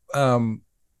 So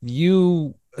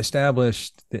you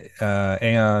established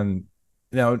Aon.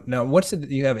 Now, what's it?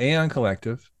 You have Aon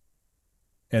Collective,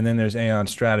 and then there's Aon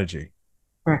Strategy.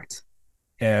 Correct.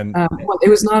 And well, it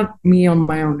was not me on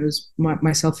my own. It was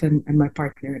myself and my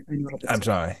partner. I'm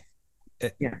sorry.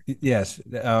 Yeah. Yes.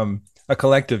 A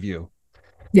collective you.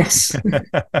 Yes. Can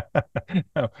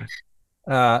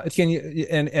you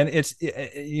and it's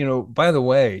by the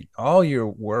way, all your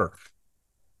work,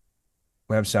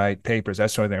 website, papers, that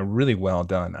sort of thing, are really well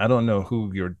done. I don't know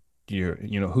who you're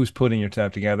who's putting your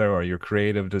stuff together, or your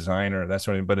creative designer, that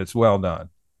sort of thing, but it's well done.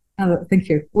 Thank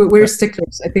you. We're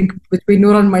sticklers. I think between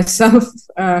Noura and myself,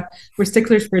 we're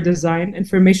sticklers for design.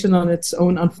 Information on its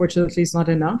own, unfortunately, is not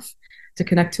enough to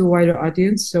connect to a wider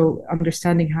audience. So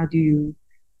understanding how do you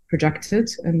project it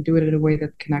and do it in a way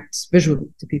that connects visually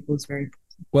to people is very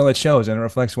important. Well, it shows and it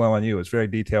reflects well on you. It's very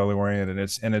detail oriented,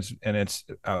 and it's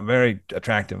very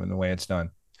attractive in the way it's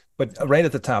done. But right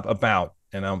at the top, about,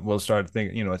 and we'll start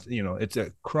thinking. It's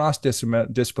a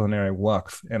cross-disciplinary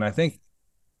waqf, and I think,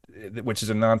 which is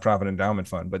a nonprofit endowment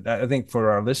fund. But I think for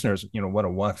our listeners, what a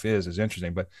waqf is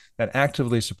interesting, but that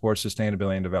actively supports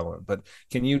sustainability and development. But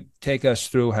can you take us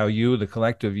through how you, the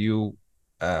collective,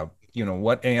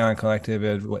 what Aon Collective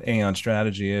is, what Aon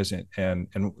Strategy is, and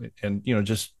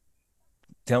just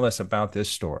tell us about this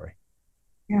story.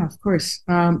 Yeah, of course.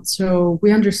 So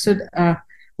we understood,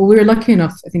 we were lucky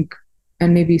enough, I think,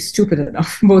 and maybe stupid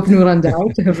enough, both Noura and I,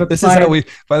 to have applied. This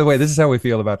is how we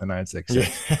feel about the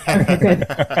 966. Okay, good.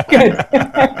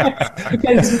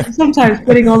 Because sometimes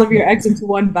putting all of your eggs into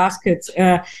one basket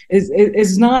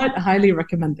is not highly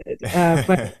recommended.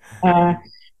 But I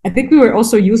think we were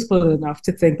also youthful enough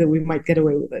to think that we might get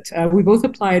away with it. We both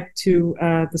applied to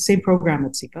the same program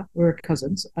at SICA. We were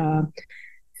cousins,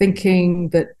 thinking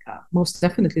that most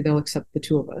definitely they'll accept the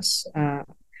two of us.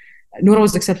 Noura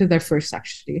was accepted there first,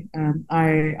 actually.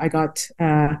 I got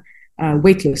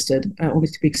waitlisted, only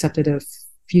to be accepted a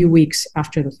few weeks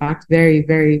after the fact. Very,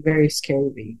 very, very scary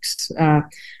weeks.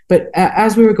 But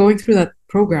as we were going through that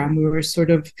program, we were sort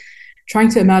of trying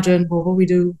to imagine, well, what we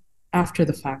do after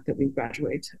the fact that we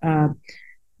graduate.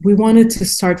 We wanted to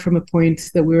start from a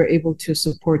point that we were able to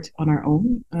support on our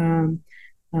own,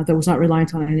 that was not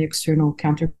reliant on any external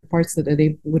counterparts,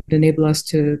 that would enable us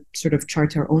to sort of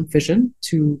chart our own vision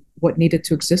to what needed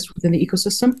to exist within the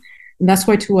ecosystem. And that's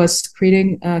why, to us,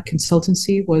 creating a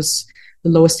consultancy was the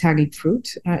lowest hanging fruit.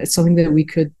 It's something that we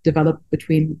could develop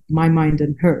between my mind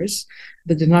and hers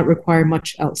that did not require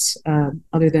much else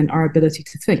other than our ability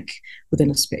to think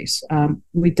within a space.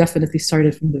 We definitely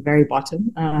started from the very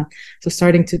bottom. So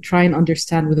starting to try and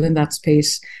understand within that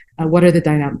space, what are the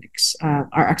dynamics?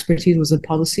 Our expertise was in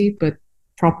policy, but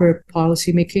proper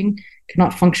policy making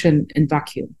cannot function in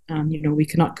vacuum. We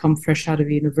cannot come fresh out of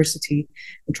university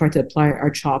and try to apply our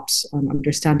chops on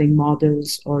understanding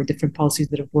models or different policies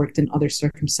that have worked in other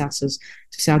circumstances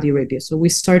to Saudi Arabia. So we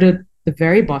started the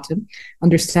very bottom,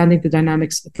 understanding the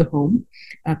dynamics of the home,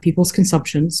 people's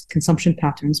consumption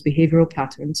patterns, behavioral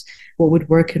patterns, what would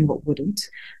work and what wouldn't.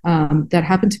 That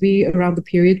happened to be around the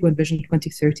period when Vision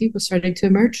 2030 was starting to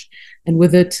emerge, and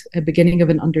with it, a beginning of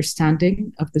an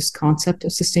understanding of this concept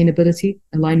of sustainability,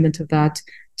 alignment of that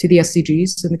to the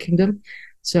SDGs in the kingdom.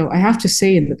 So I have to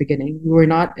say, in the beginning, we were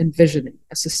not envisioning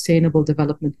a sustainable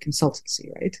development consultancy,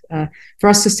 right? For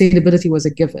us, sustainability was a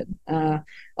given.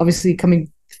 Obviously,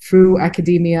 coming through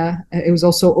academia, it was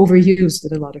also overused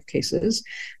in a lot of cases.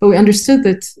 But we understood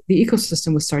that the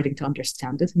ecosystem was starting to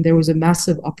understand it, and there was a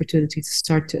massive opportunity to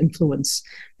start to influence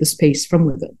the space from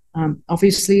within.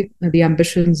 Obviously, the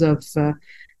ambitions of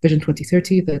Vision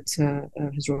 2030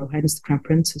 that His Royal Highness the Crown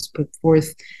Prince has put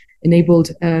forth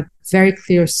enabled a very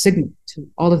clear signal to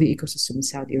all of the ecosystem in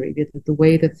Saudi Arabia that the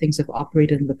way that things have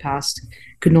operated in the past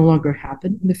could no longer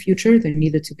happen in the future. There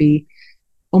needed to be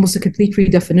almost a complete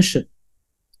redefinition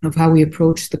of how we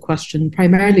approach the question,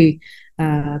 primarily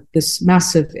this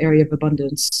massive area of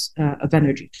abundance of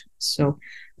energy. So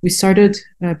We started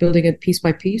building it piece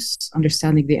by piece,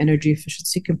 understanding the energy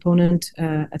efficiency component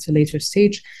at a later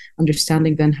stage,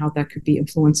 understanding then how that could be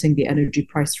influencing the energy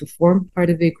price reform part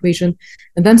of the equation,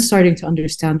 and then starting to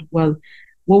understand, well,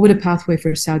 what would a pathway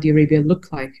for Saudi Arabia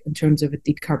look like in terms of a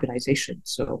decarbonization?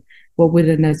 So what would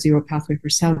a net zero pathway for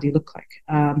Saudi look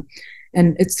like?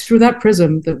 And it's through that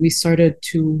prism that we started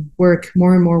to work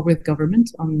more and more with government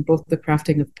on both the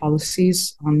crafting of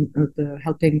policies, on the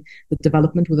helping the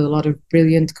development with a lot of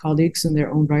brilliant colleagues in their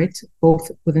own right,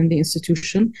 both within the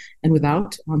institution and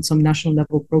without, on some national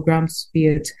level programs, be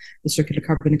it the Circular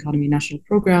Carbon Economy National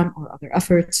Program or other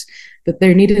efforts, that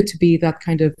there needed to be that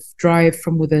kind of drive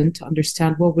from within to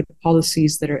understand what would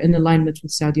policies that are in alignment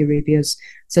with Saudi Arabia's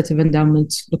set of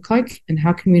endowments look like, and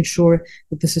how can we ensure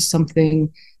that this is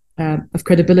something of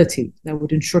credibility that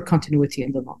would ensure continuity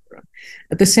in the long run.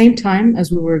 At the same time,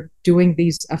 as we were doing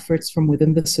these efforts from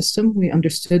within the system, we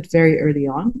understood very early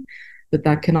on that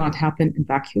that cannot happen in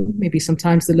vacuum. Maybe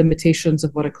sometimes the limitations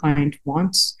of what a client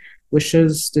wants,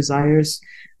 wishes, desires,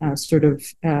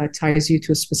 ties you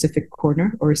to a specific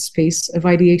corner or a space of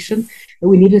ideation. But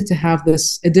we needed to have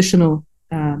this additional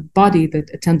body that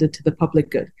attended to the public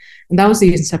good. And that was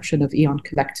the inception of Eon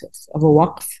Collective, of a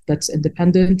waqf that's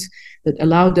independent, that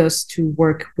allowed us to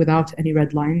work without any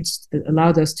red lines, that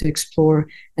allowed us to explore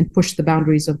and push the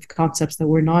boundaries of concepts that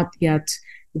were not yet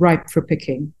ripe for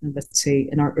picking, let's say,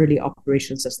 in our early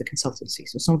operations as the consultancy.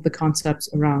 So some of the concepts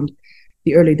around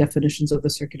the early definitions of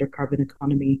the circular carbon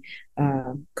economy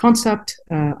concept,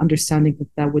 understanding that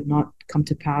that would not come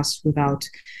to pass without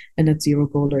a net zero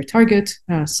goal or target,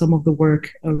 some of the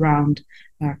work around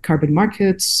carbon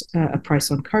markets, a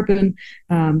price on carbon,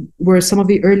 were some of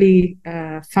the early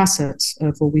facets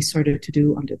of what we started to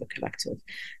do under the collective.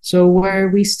 So where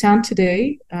we stand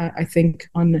today, I think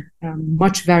on a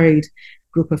much varied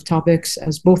group of topics,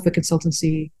 as both the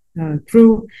consultancy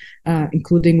grew,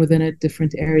 including within it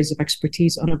different areas of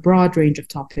expertise on a broad range of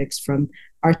topics, from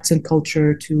arts and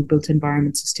culture to built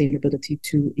environment sustainability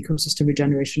to ecosystem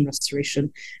regeneration restoration.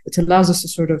 It allows us to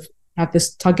sort of have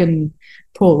this tug and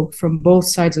pull from both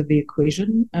sides of the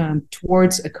equation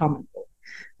towards a common goal.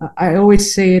 I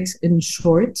always say it in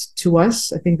short to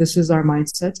us, I think this is our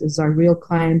mindset, is our real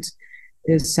client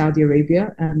is Saudi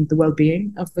Arabia and the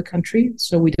well-being of the country.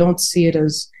 So we don't see it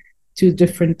as two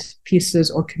different pieces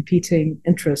or competing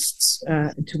interests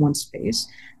into one space.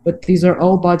 But these are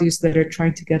all bodies that are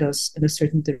trying to get us in a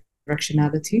certain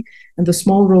directionality and the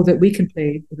small role that we can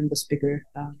play within this bigger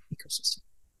ecosystem.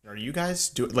 Are you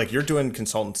guys you're doing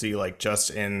consultancy just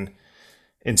in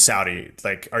Saudi?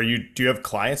 Do you have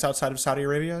clients outside of Saudi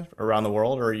Arabia around the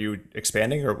world, or are you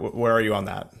expanding, or where are you on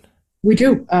that? We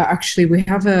do. Actually, we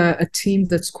have a team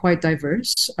that's quite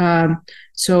diverse.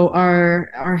 So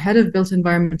our head of built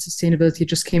environment sustainability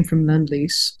just came from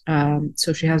Lend-Lease.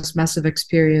 So she has massive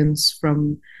experience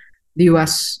from the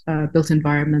US built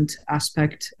environment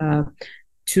aspect.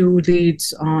 Two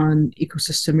leads on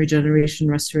ecosystem regeneration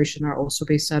restoration are also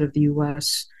based out of the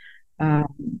US,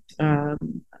 from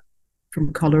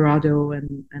Colorado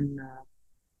and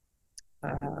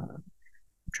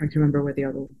trying to remember where the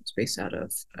other one was based out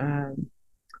of,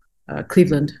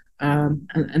 Cleveland,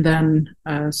 and then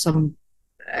some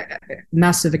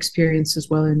massive experience as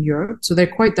well in Europe. So they're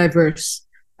quite diverse,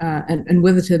 and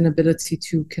with it an ability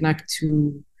to connect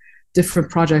to different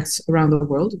projects around the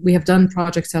world. We have done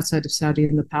projects outside of Saudi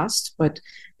in the past, but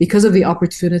because of the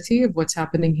opportunity of what's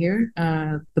happening here,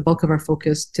 the bulk of our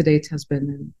focus to date has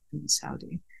been in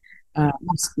Saudi,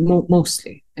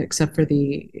 mostly, except for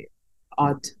the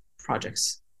odd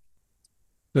projects.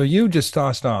 So you just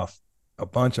tossed off a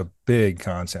bunch of big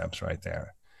concepts right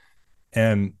there.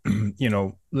 And,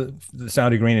 the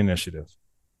Saudi Green Initiative,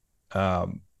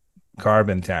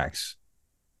 carbon tax,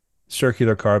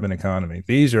 circular carbon economy.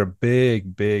 These are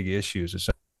big, big issues that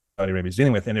Saudi Arabia is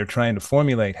dealing with, and they're trying to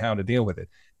formulate how to deal with it.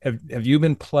 Have you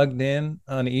been plugged in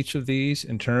on each of these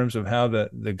in terms of how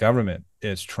the government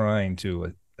is trying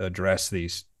to address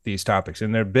these topics?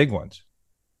 And they're big ones.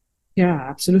 Yeah,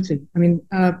 absolutely. I mean,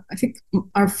 I think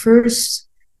our first,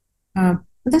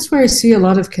 that's where I see a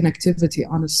lot of connectivity,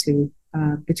 honestly,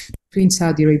 between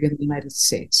Saudi Arabia and the United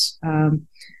States.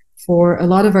 For a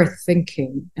lot of our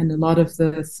thinking and a lot of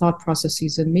the thought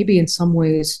processes, and maybe in some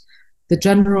ways, the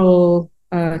general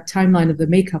timeline of the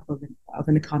makeup of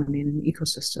an economy and an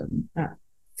ecosystem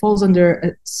falls under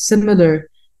a similar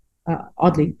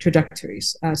oddly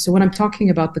trajectories. So when I'm talking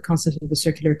about the concept of the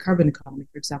circular carbon economy,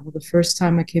 for example, the first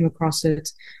time I came across it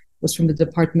was from the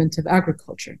Department of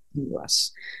Agriculture in the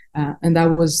US. And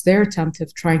that was their attempt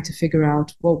of trying to figure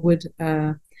out what would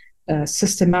a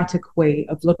systematic way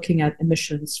of looking at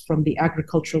emissions from the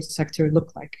agricultural sector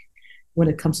look like. when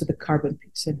it comes to the carbon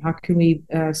piece, and how can we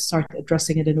start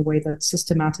addressing it in a way that's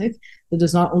systematic, that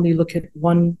does not only look at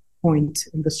one point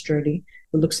in this journey,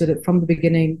 but looks at it from the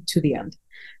beginning to the end.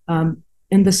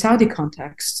 In the Saudi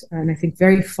context, and I think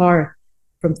very far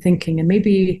from thinking, and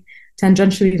maybe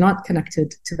tangentially not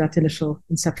connected to that initial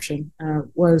inception,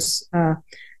 was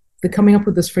the coming up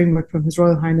with this framework from His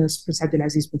Royal Highness Prince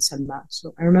Abdulaziz bin Salman.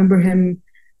 So I remember him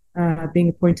being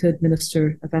appointed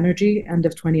Minister of Energy end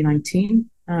of 2019.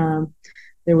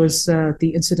 There was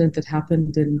the incident that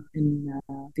happened in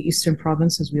the Eastern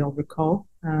Province, as we all recall,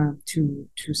 to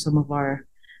some of our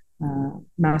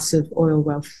massive oil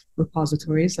wealth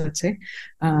repositories, let's say.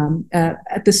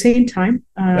 At the same time,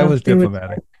 that was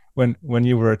diplomatic. When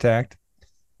you were attacked.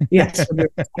 Yes.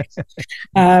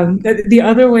 The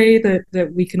other way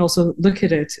that we can also look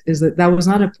at it is that was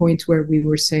not a point where we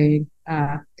were saying,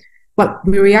 well,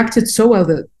 we reacted so well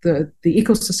that the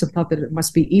ecosystem thought that it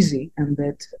must be easy and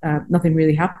that nothing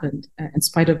really happened, in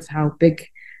spite of how big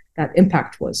that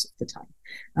impact was at the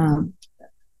time.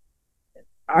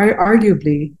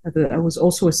 Arguably, that was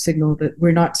also a signal that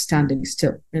we're not standing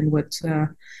still. And what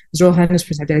His Royal Highness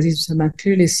Prince Abdulaziz bin Salman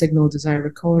clearly signaled, as I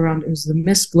recall, around it was the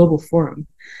MISC Global Forum,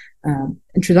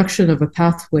 introduction of a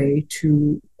pathway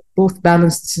to both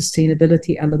balance the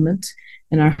sustainability element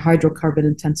in our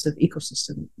hydrocarbon-intensive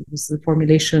ecosystem. It was the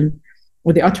formulation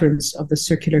or the utterance of the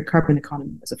circular carbon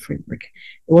economy as a framework.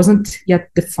 It wasn't yet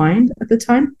defined at the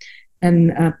time,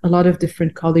 and a lot of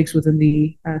different colleagues within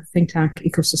the think tank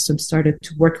ecosystem started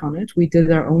to work on it. We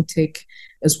did our own take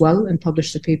as well and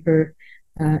published a paper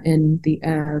in the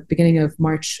beginning of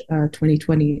March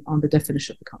 2020 on the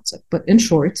definition of the concept. But in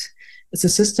short, it's a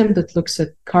system that looks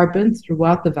at carbon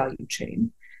throughout the value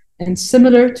chain. And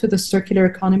similar to the circular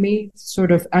economy,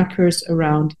 sort of anchors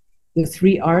around the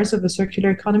 3 R's of the circular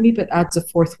economy, but adds a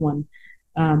fourth one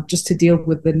just to deal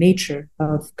with the nature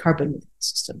of carbon within the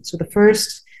system. So the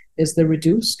first is the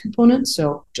reduce component,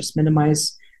 so just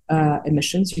minimize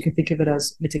emissions. You can think of it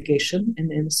as mitigation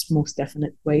in its most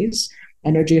definite ways.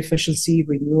 Energy efficiency,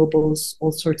 renewables,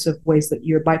 all sorts of ways that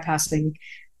you're bypassing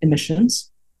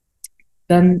emissions.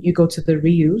 Then you go to the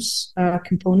reuse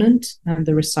component and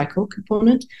the recycle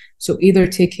component. So either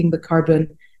taking the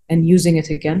carbon and using it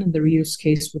again in the reuse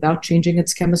case without changing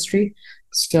its chemistry.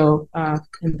 So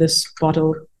in this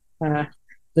bottle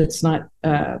that's not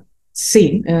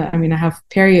seen, I have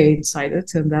Perrier inside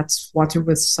it, and that's water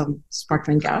with some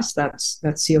sparkling gas. That's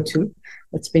CO2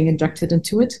 that's being injected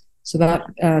into it. So that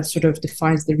sort of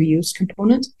defines the reuse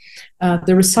component.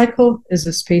 The recycle is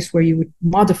a space where you would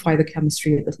modify the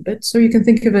chemistry a little bit. So you can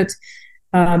think of it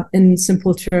in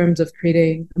simple terms of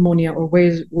creating ammonia or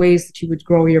ways that you would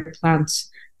grow your plants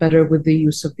better with the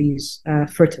use of these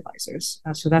fertilizers.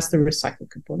 So that's the recycle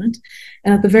component.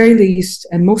 And at the very least,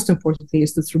 and most importantly,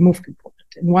 is this remove component.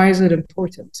 And why is it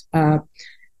important?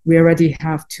 We already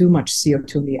have too much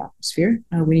CO2 in the atmosphere.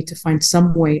 We need to find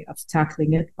some way of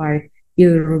tackling it by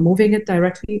either removing it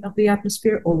directly of the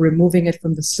atmosphere or removing it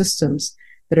from the systems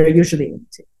that are usually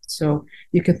emitting. So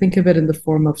you can think of it in the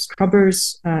form of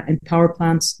scrubbers and power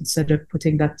plants. Instead of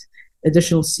putting that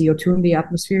additional CO2 in the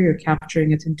atmosphere, you're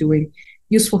capturing it and doing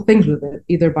useful things with it,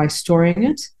 either by storing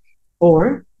it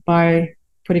or by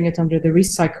putting it under the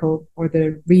recycle or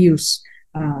the reuse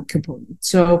component.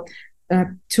 So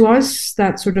to us,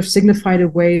 that sort of signified a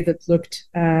way that looked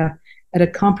at a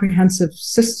comprehensive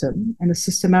system and a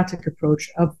systematic approach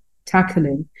of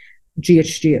tackling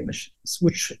GHG emissions,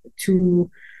 which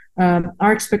to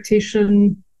our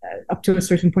expectation up to a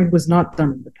certain point was not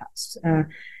done in the past.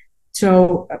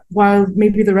 So while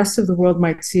maybe the rest of the world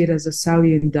might see it as a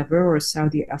Saudi endeavor or a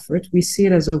Saudi effort, we see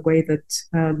it as a way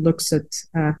that looks at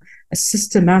a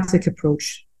systematic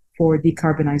approach for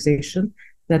decarbonization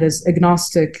that is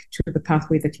agnostic to the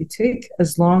pathway that you take,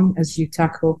 as long as you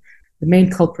tackle the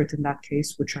main culprit in that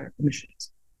case, which are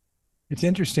emissions. It's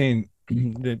interesting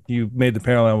that you made the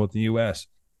parallel with the U.S.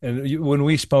 And when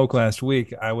we spoke last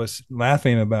week, I was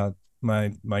laughing about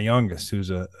my youngest, who's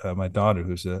my daughter,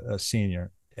 who's a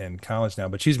senior in college now,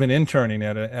 but she's been interning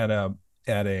at a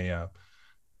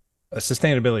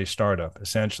sustainability startup,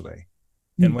 essentially.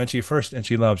 Mm-hmm. And when she first, and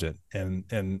she loves it, and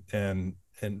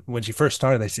when she first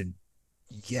started, I said,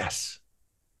 yes.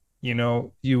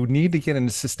 You need to get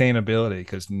into sustainability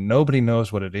because nobody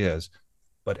knows what it is,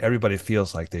 but everybody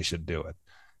feels like they should do it.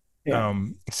 Yeah.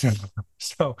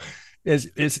 So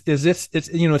is this, it's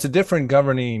a different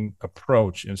governing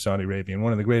approach in Saudi Arabia. And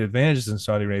one of the great advantages in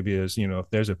Saudi Arabia is, if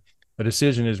there's a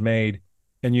decision is made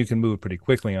and you can move pretty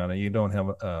quickly on it, you don't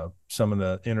have some of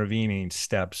the intervening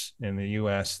steps in the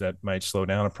US that might slow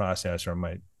down a process or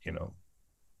might,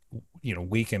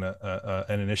 weaken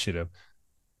an initiative.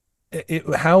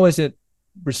 how is it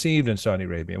received in Saudi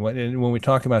Arabia? When we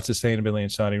talk about sustainability in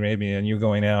Saudi Arabia, and you're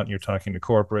going out and you're talking to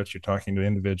corporates, you're talking to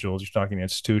individuals, you're talking to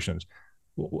institutions,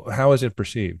 how is it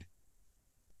perceived?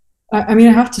 I mean,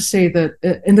 I have to say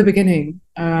that in the beginning,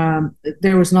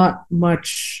 there was not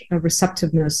much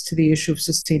receptiveness to the issue of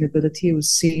sustainability. It was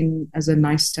seen as a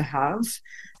nice to have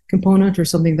component or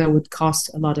something that would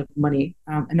cost a lot of money.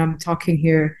 And I'm talking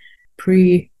here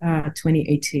pre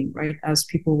 2018, right? As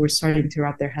people were starting to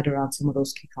wrap their head around some of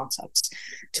those key concepts.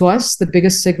 To us, the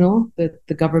biggest signal that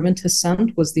the government has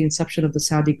sent was the inception of the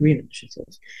Saudi Green Initiative.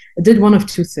 It did one of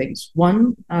two things.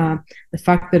 One, the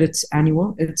fact that it's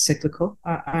annual, it's cyclical.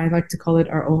 I like to call it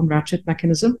our own ratchet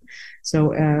mechanism.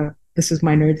 So this is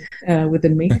my nerd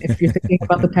within me. If you're thinking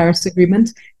about the Paris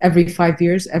Agreement, every 5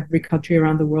 years, every country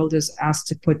around the world is asked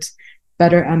to put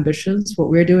better ambitions. What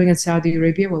we're doing in Saudi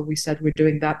Arabia, well, we said we're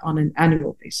doing that on an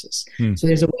annual basis. So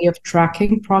there's a way of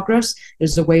tracking progress.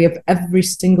 There's a way of every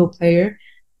single player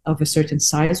of a certain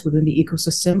size within the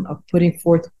ecosystem of putting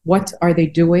forth what are they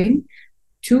doing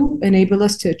to enable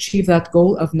us to achieve that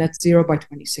goal of net zero by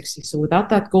 2060. So without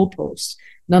that goalpost,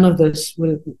 none of this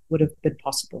would have been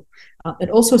possible. It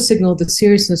also signaled the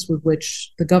seriousness with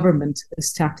which the government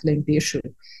is tackling the issue.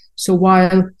 So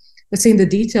while, let's say in the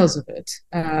details of it,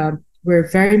 we're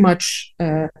very much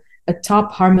a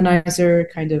top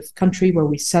harmonizer kind of country where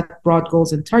we set broad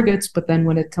goals and targets, but then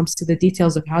when it comes to the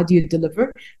details of how do you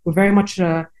deliver, we're very much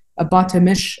a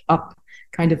bottom-ish up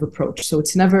kind of approach. So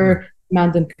it's never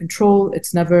command and control.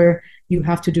 It's never you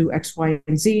have to do X, Y,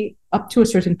 and Z up to a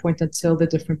certain point until the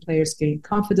different players gain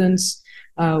confidence.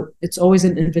 It's always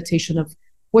an invitation of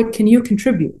what can you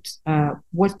contribute?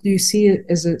 What do you see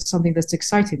as something that's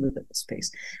exciting within the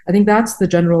space? I think that's the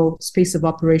general space of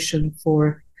operation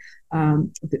for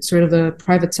sort of the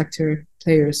private sector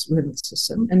players within the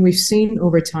system. And we've seen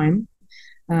over time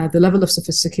the level of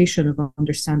sophistication of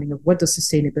understanding of what does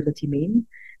sustainability mean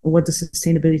and what does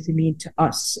sustainability mean to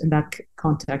us in that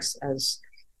context as,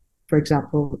 for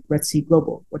example, Red Sea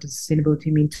Global. What does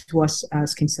sustainability mean to us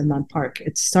as King Salman Park?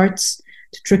 It starts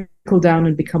to trickle down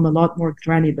and become a lot more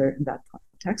granular in that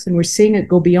context. And we're seeing it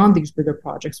go beyond these bigger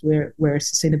projects where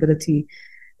sustainability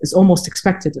is almost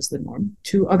expected as the norm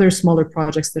to other smaller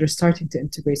projects that are starting to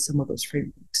integrate some of those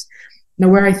frameworks. Now,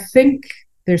 where I think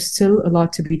there's still a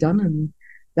lot to be done, and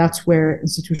that's where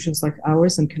institutions like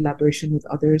ours in collaboration with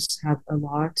others have a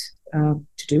lot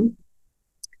to do,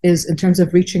 is in terms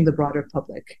of reaching the broader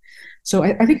public. So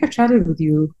I think I've chatted with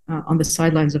you on the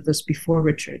sidelines of this before,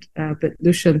 Richard. But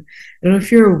Lucian, I don't know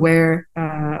if you're aware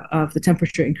of the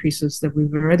temperature increases that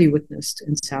we've already witnessed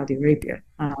in Saudi Arabia.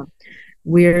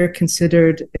 We're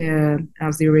considered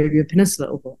as the Arabian Peninsula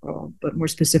overall, but more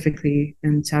specifically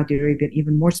in Saudi Arabia,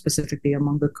 even more specifically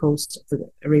among the coast of the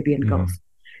Arabian Gulf,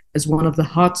 as one of the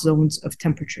hot zones of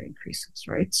temperature increases,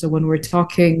 right? So when we're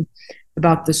talking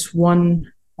about this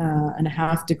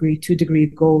 1.5 degree, 2 degree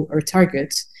goal or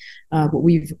target, what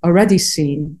we've already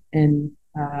seen in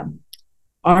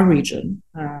our region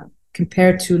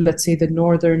compared to, let's say, the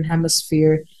Northern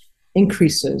Hemisphere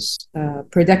increases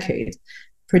per decade.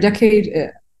 Per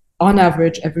decade, on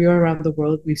average, everywhere around the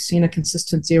world, we've seen a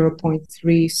consistent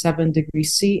 0.37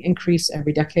 degrees C increase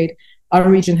every decade. Our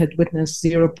region had witnessed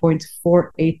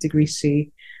 0.48 degrees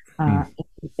C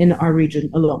in our region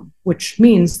alone, which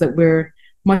means that we're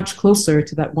much closer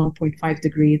to that 1.5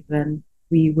 degree than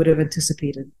we would have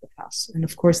anticipated in the past. And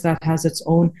of course, that has its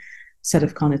own set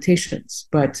of connotations.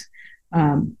 But,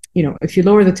 if you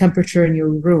lower the temperature in your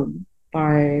room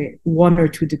by 1 or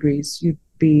 2 degrees, it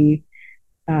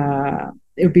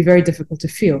would be very difficult to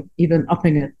feel. Even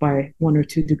upping it by 1 or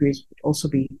 2 degrees would also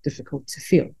be difficult to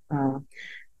feel.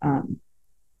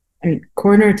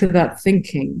 Corner to that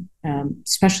thinking,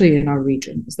 especially in our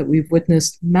region, is that we've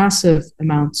witnessed massive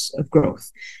amounts of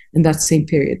growth in that same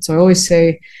period. So I always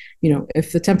say,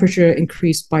 if the temperature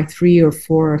increased by 3 or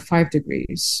 4 or 5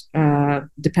 degrees,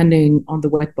 depending on the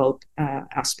wet bulb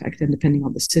aspect and depending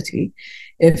on the city,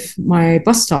 if my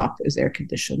bus stop is air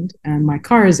conditioned and my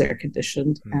car is air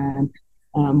conditioned and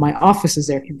my office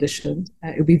is air conditioned,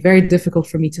 it would be very difficult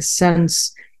for me to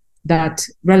sense that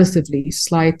relatively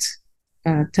slight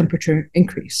temperature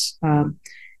increase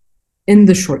in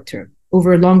the short term.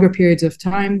 Over longer periods of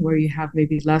time where you have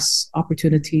maybe less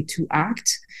opportunity to act,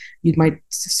 you might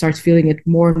start feeling it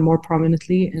more and more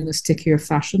prominently in a stickier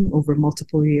fashion over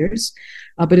multiple years.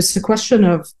 But it's a question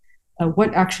of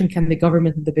what action can the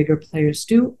government and the bigger players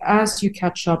do as you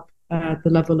catch up the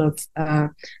level of,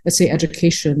 let's say,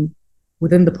 education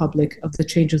within the public of the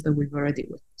changes that we've already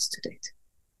witnessed to date.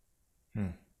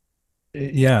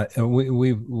 Yeah,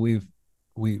 we've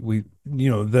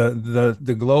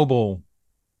the global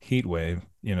heat wave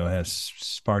has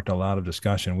sparked a lot of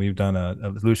discussion. We've done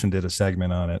Lucian did a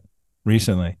segment on it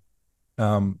recently.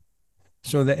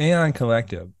 So the Aeon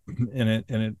Collective, and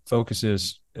it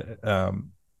focuses.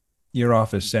 Your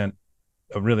office sent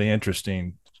a really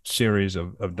interesting series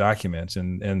of documents,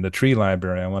 and the tree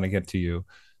library. I want to get to you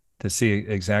to see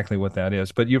exactly what that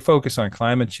is. But you focus on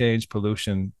climate change,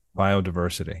 pollution,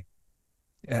 biodiversity.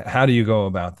 How do you go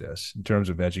about this in terms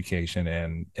of education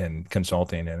and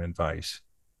consulting and advice?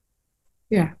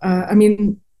 Yeah, I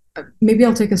mean, maybe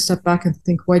I'll take a step back and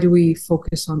think, why do we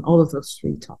focus on all of those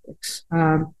three topics?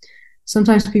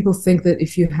 Sometimes people think that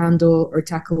if you handle or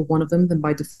tackle one of them, then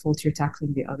by default you're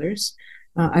tackling the others.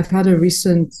 I've had a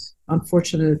recent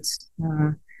unfortunate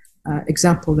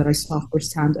example that I saw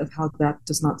firsthand of how that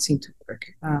does not seem to work.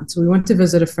 So we went to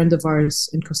visit a friend of ours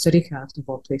in Costa Rica, of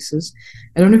all places.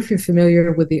 I don't know if you're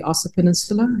familiar with the Asa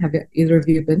Peninsula. Have either of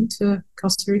you been to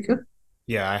Costa Rica?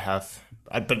 Yeah, I have,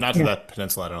 but not to that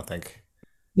peninsula, I don't think.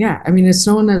 Yeah, I mean, it's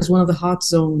known as one of the hot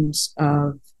zones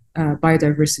of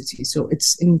biodiversity. So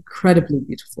it's incredibly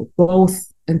beautiful,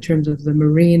 both in terms of the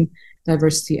marine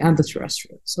diversity and the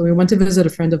terrestrial. So we went to visit a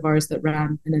friend of ours that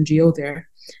ran an NGO there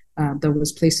that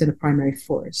was placed in a primary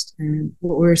forest. And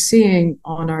what we were seeing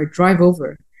on our drive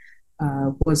over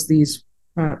was these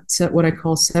what I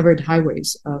call severed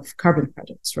highways of carbon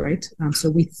credits, right? So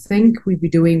we think we'd be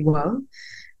doing well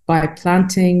by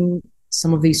planting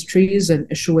some of these trees and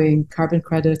issuing carbon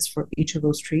credits for each of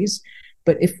those trees.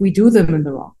 But if we do them in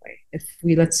the wrong way, if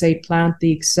we, let's say, plant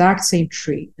the exact same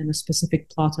tree in a specific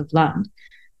plot of land,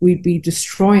 we'd be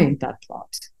destroying that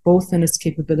plot, both in its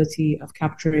capability of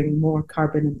capturing more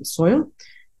carbon in the soil,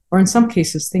 or in some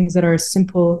cases, things that are as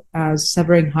simple as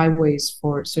severing highways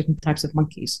for certain types of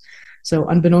monkeys. So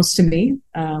unbeknownst to me,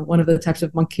 one of the types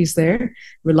of monkeys there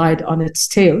relied on its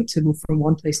tail to move from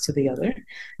one place to the other.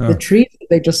 Oh. The tree that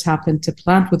they just happened to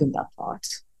plant within that plot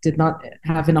did not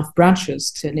have enough branches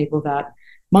to enable that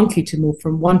monkey to move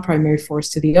from one primary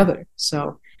forest to the other.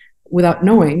 So without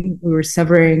knowing, we were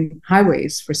severing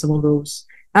highways for some of those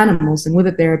animals, and with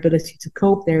it, their ability to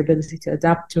cope, their ability to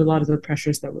adapt to a lot of the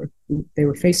pressures that they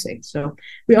were facing. So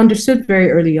we understood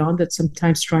very early on that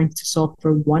sometimes trying to solve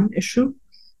for one issue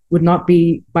would not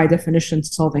be, by definition,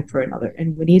 solving for another.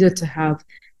 And we needed to have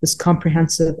this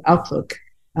comprehensive outlook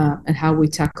and how we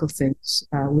tackle things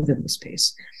within the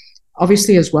space.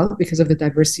 Obviously, as well, because of the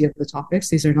diversity of the topics,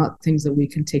 these are not things that we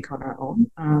can take on our own.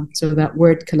 So that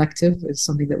word collective is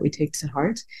something that we take to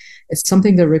heart. It's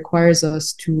something that requires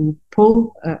us to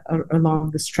pull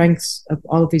along the strengths of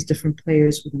all of these different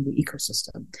players within the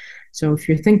ecosystem. So if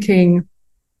you're thinking,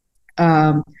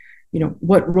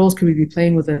 what roles could we be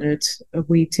playing within it?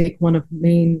 We take one of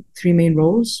three main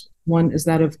roles. One is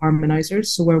that of harmonizers.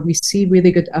 So where we see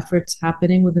really good efforts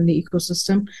happening within the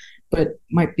ecosystem, but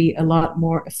might be a lot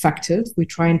more effective, we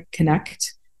try and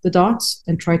connect the dots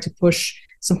and try to push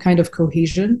some kind of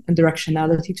cohesion and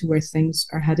directionality to where things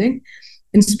are heading.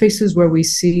 In spaces where we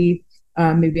see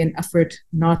maybe an effort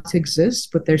not exist,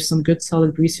 but there's some good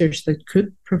solid research that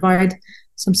could provide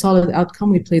some solid outcome,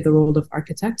 we play the role of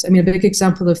architects. I mean, a big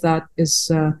example of that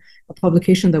is a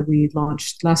publication that we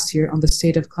launched last year on the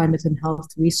state of climate and health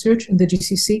research in the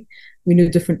GCC. We knew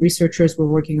different researchers were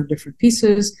working on different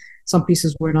pieces. Some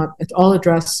pieces were not at all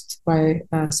addressed by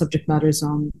subject matters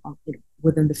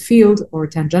within the field or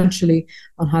tangentially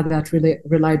on how that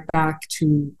relied back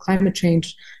to climate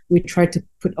change. We tried to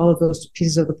put all of those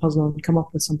pieces of the puzzle and come up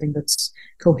with something that's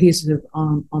cohesive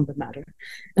on the matter.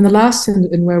 And the last,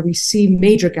 and where we see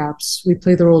major gaps, we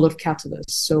play the role of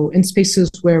catalysts. So in spaces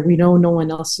where we know no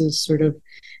one else is sort of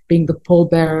being the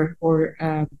pallbearer or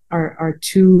are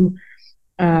too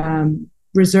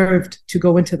reserved to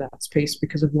go into that space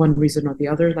because of one reason or the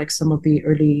other, like some of the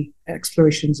early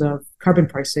explorations of carbon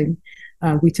pricing,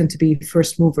 we tend to be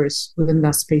first movers within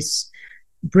that space,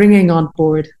 bringing on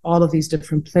board all of these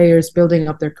different players, building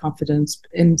up their confidence,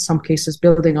 in some cases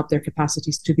building up their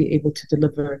capacities to be able to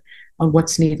deliver on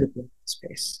what's needed in the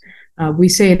space. We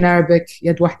say in Arabic,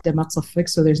 يد واحدة ما تصفق,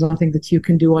 so there's nothing that you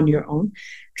can do on your own.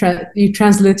 You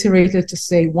transliterate it to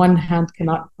say one hand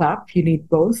cannot clap, you need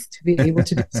both to be able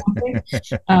to do something.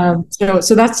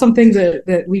 So that's something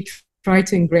that we try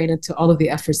to ingrain into all of the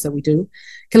efforts that we do.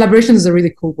 Collaboration is a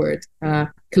really cool word.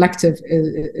 Collective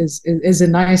has a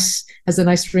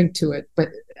nice ring to it, but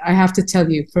I have to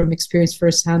tell you from experience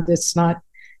firsthand, it's not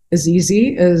as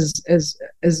easy as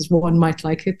one might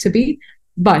like it to be,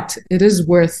 but it is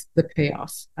worth the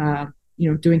payoff.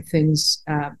 Doing things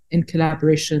in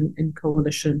collaboration, in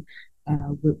coalition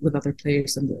with other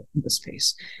players in the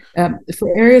space.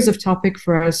 For areas of topic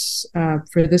for us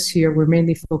for this year, we're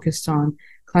mainly focused on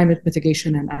climate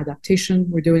mitigation and adaptation.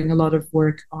 We're doing a lot of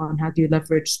work on how do you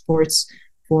leverage sports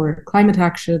for climate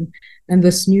action, and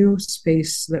this new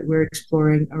space that we're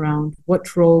exploring around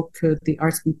what role could the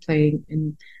arts be playing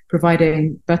in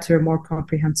providing better, more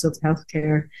comprehensive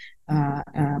healthcare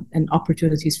and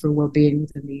opportunities for well-being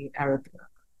within the Arab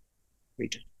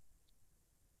region.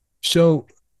 So,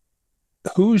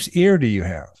 whose ear do you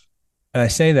have? And I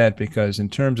say that because, in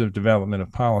terms of development of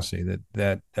policy,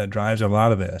 that drives a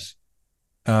lot of this.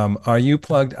 Are you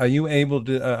plugged? Are you able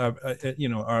to?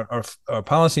 Are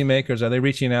policymakers, are they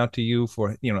reaching out to you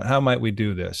for, how might we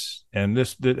do this? And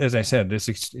this, as I said, this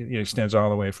extends all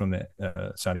the way from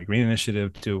the Saudi Green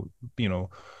Initiative to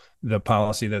the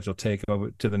policy that will take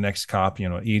over to the next COP,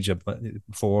 Egypt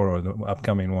 4 or the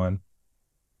upcoming one.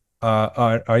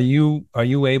 Are you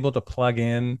able to plug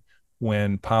in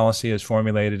when policy is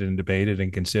formulated and debated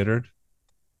and considered?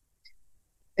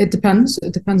 It depends.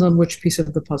 It depends on which piece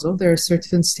of the puzzle. There are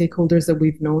certain stakeholders that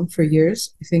we've known for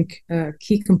years. I think a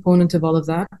key component of all of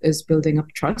that is building up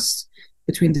trust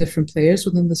between different players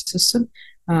within the system,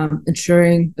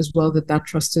 ensuring as well that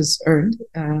trust is earned.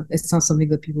 It's not something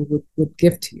that people would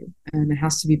give to you, and it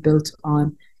has to be built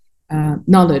on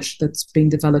knowledge that's being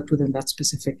developed within that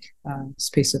specific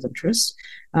space of interest.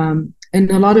 In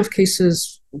a lot of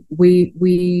cases,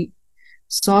 we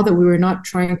saw that we were not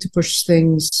trying to push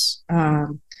things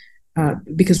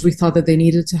because we thought that they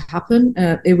needed to happen.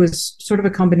 It was sort of a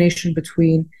combination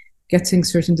between getting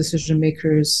certain decision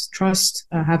makers trust,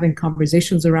 having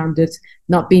conversations around it,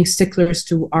 not being sticklers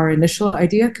to our initial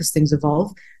idea because things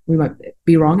evolve. We might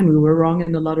be wrong, and we were wrong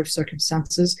in a lot of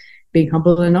circumstances. Being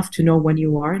humble enough to know when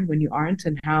you are and when you aren't,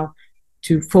 and how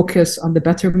to focus on the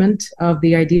betterment of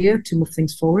the idea to move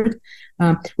things forward.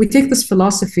 We take this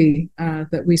philosophy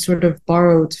that we sort of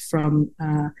borrowed from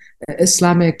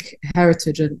Islamic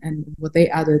heritage and what they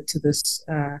added to this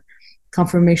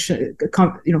confirmation,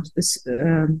 this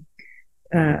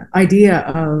idea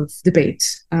of debate.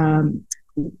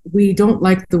 We don't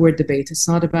like the word debate. It's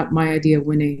not about my idea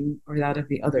winning or that of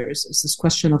the others. It's this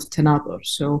question of tanadhur.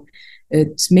 So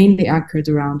it's mainly anchored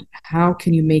around how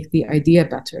can you make the idea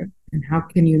better, and how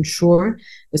can you ensure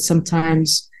that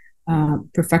sometimes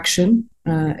perfection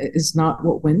is not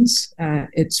what wins.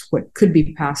 It's what could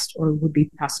be passed or would be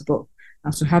passable.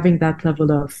 So having that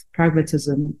level of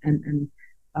pragmatism and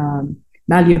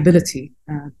malleability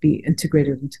be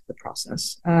integrated into the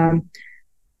process. I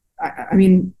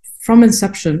mean, from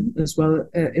inception as well,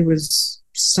 it was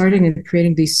starting and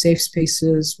creating these safe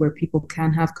spaces where people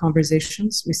can have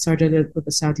conversations. We started it with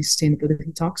the Saudi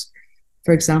sustainability talks,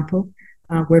 for example,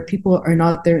 where people are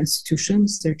not their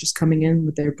institutions. They're just coming in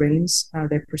with their brains,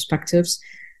 their perspectives,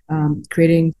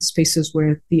 creating spaces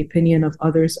where the opinion of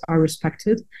others are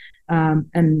respected,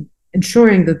 and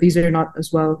ensuring that these are not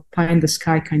as well pie in the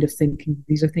sky kind of thinking.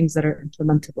 These are things that are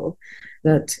implementable,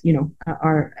 that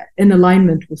are in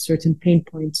alignment with certain pain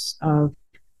points of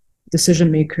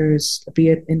decision makers, be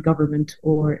it in government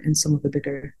or in some of the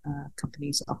bigger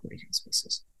companies operating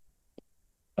spaces.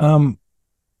 In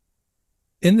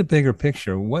the bigger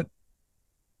picture, what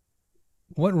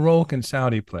role can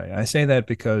Saudi play? I say that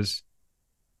because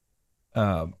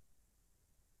they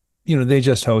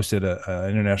just hosted an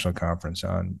international conference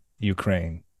on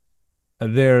Ukraine.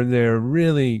 They're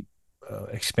really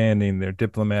expanding their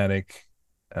diplomatic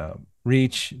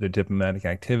reach, their diplomatic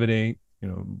activity.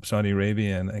 Saudi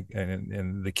Arabia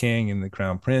and the king and the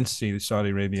crown prince see Saudi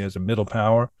Arabia as a middle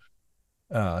power,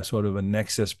 sort of a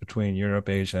nexus between Europe,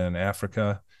 Asia, and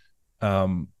Africa,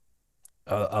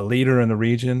 a leader in the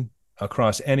region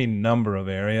across any number of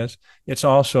areas. It's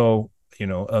also,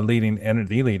 the leading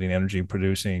energy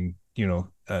producing,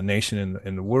 nation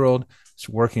in the world. It's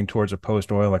working towards a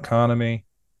post-oil economy.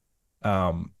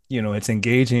 It's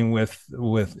engaging with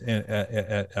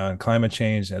on climate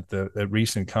change at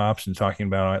recent COPs and talking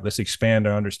about, all right, let's expand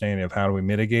our understanding of how do we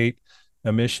mitigate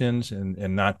emissions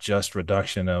and not just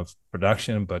reduction of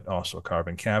production, but also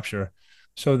carbon capture.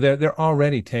 So they're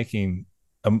already taking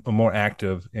a more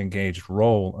active, engaged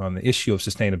role on the issue of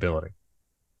sustainability.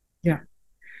 Yeah.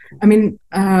 I mean,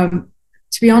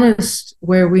 to be honest,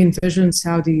 where we envision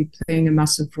Saudi playing a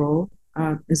massive role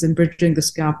is in bridging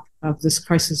this gap of this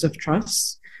crisis of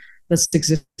trust that's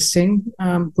existing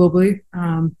globally.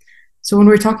 So when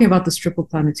we're talking about this triple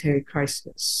planetary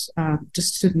crisis,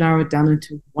 just to narrow it down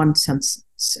into one sentence,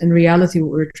 in reality,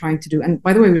 what we're trying to do, and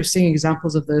by the way, we're seeing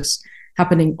examples of this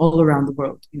happening all around the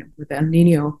world. With the El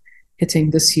Nino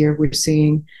hitting this year, we're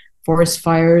seeing forest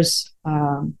fires,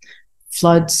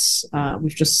 floods.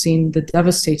 We've just seen the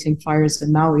devastating fires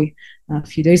in Maui a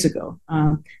few days ago.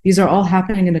 These are all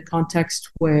happening in a context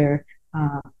where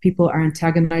People are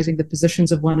antagonizing the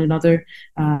positions of one another.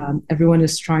 Everyone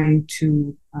is trying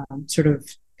to sort of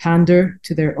pander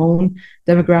to their own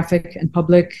demographic and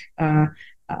public.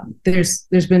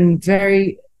 There's been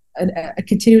a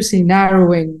continuously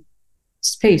narrowing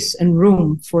space and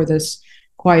room for this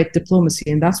quiet diplomacy,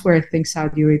 and that's where I think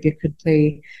Saudi Arabia could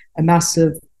play a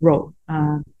massive role.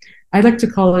 I like to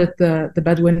call it the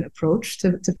Bedouin approach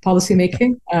to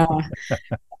policymaking.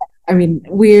 I mean,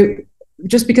 we're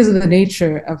just because of the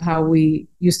nature of how we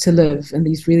used to live in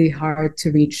these really hard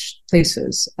to reach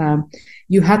places.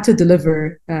 You had to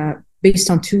deliver based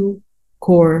on two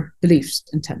core beliefs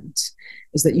and tenets: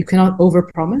 is that you cannot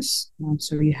overpromise,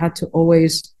 so you had to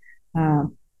always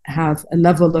have a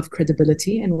level of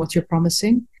credibility in what you're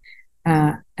promising.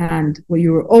 And what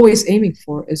you were always aiming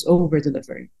for is over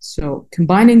delivery. So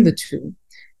combining the two,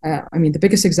 I mean, the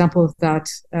biggest example of that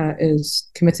is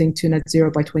committing to net zero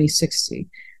by 2060.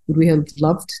 Would we have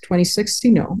loved 2060?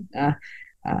 No.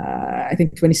 I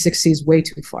think 2060 is way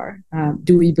too far.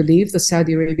 Do we believe that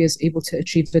Saudi Arabia is able to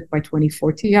achieve it by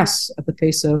 2040? Yes, at the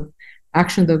pace of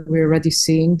action that we're already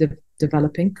seeing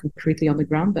developing concretely on the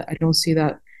ground, but I don't see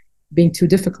that being too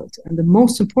difficult. And the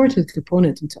most important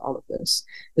component into all of this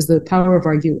is the power of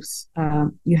our youth.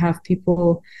 You have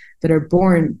people that are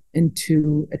born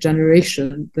into a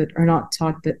generation that are not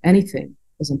taught that anything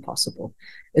is impossible.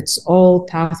 It's all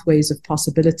pathways of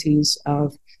possibilities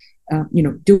of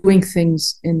doing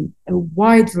things in a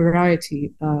wide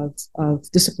variety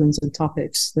of disciplines and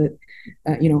topics that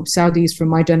Saudis from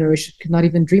my generation could not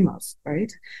even dream of,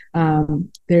 right?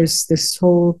 There's this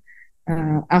whole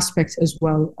aspect as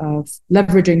well of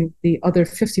leveraging the other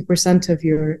 50% of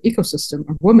your ecosystem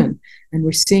of women. And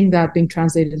we're seeing that being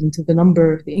translated into the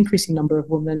increasing number of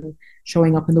women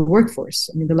showing up in the workforce.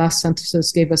 I mean, the last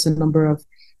census gave us a number of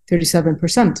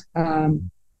 37%.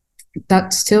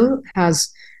 That still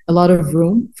has a lot of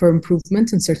room for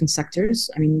improvement in certain sectors.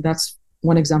 I mean, that's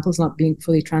one example. Is not being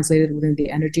fully translated within the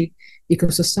energy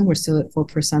ecosystem. We're still at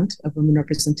 4% of women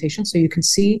representation. So you can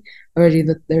see already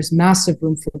that there's massive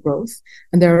room for growth.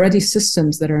 And there are already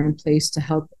systems that are in place to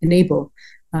help enable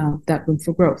that room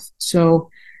for growth. So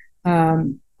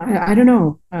I don't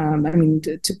know. I mean,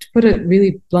 to put it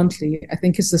really bluntly, I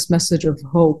think it's this message of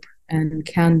hope and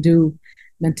can-do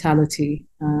mentality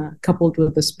coupled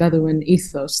with this Bedouin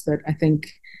ethos that I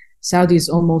think Saudi is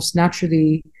almost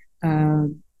naturally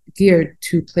geared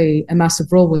to play a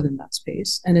massive role within that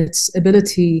space, and its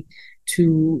ability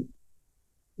to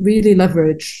really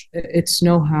leverage its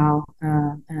know-how,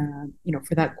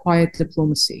 for that quiet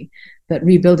diplomacy, that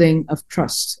rebuilding of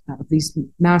trust, of these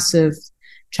massive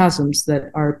chasms that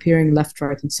are appearing left,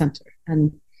 right, and center.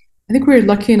 And I think we're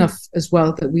lucky enough as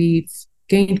well that we've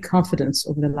gained confidence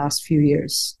over the last few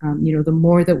years. The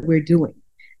more that we're doing,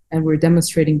 and we're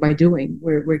demonstrating by doing,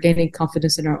 we're gaining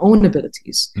confidence in our own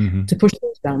abilities to push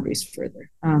those boundaries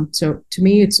further. So to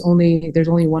me, there's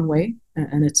only one way,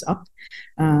 and it's up.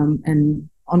 And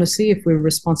honestly, if we're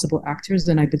responsible actors,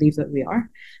 then I believe that we are,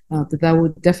 that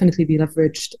would definitely be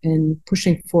leveraged in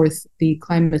pushing forth the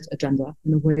climate agenda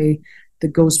in a way that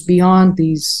goes beyond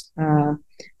these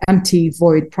empty,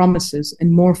 void promises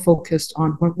and more focused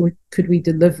on what could we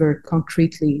deliver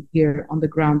concretely here on the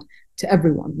ground to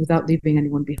everyone without leaving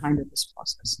anyone behind in this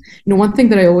process. One thing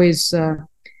that I always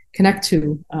connect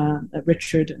to,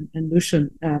 Richard and Lucian,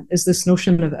 is this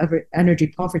notion of energy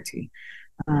poverty.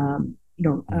 The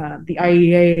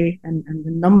IEA and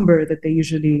the number that they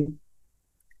usually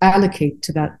allocate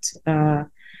to that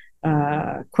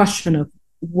question of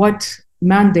what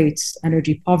mandates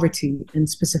energy poverty in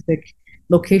specific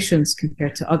locations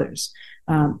compared to others.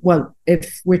 Well,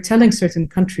 if we're telling certain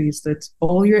countries that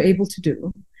all you're able to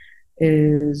do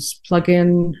is plug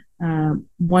in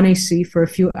one AC for a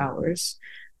few hours,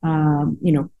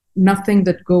 nothing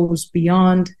that goes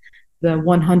beyond the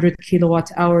 100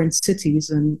 kilowatt hour in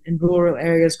cities and in rural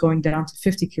areas going down to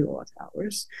 50 kilowatt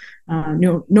hours,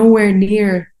 nowhere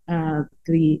near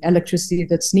the electricity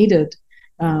that's needed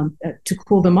to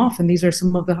cool them off. And these are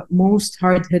some of the most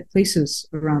hard-hit places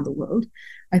around the world.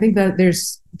 I think that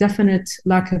there's definite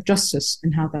lack of justice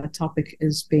in how that topic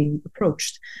is being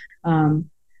approached.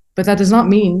 But that does not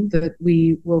mean that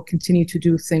we will continue to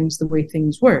do things the way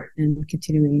things were and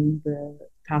continuing the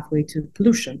pathway to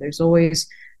pollution. There's always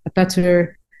a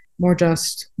better, more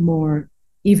just, more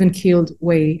even-keeled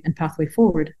way and pathway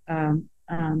forward.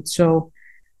 So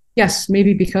yes,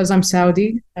 maybe because I'm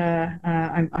Saudi,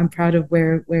 I'm proud of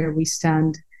where we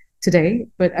stand today.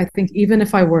 But I think even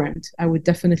if I weren't, I would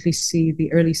definitely see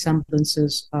the early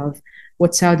semblances of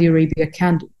what Saudi Arabia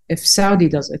can do. If Saudi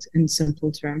does it in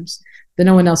simple terms, then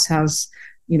no one else has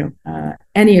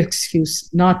any excuse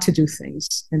not to do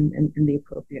things in the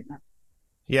appropriate manner.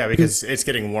 Yeah, because it's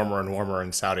getting warmer and warmer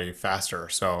in Saudi faster.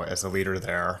 So as a leader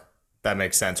there, that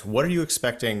makes sense. What are you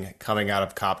expecting coming out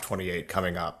of COP28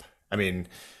 coming up? I mean,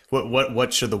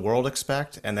 what should the world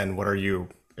expect, and then what are you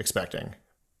expecting?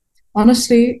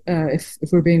 Honestly, if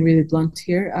we're being really blunt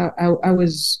here,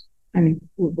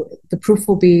 the proof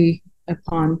will be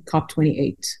upon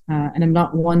COP28, and I'm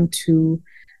not one to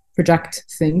project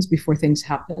things before things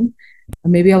happen.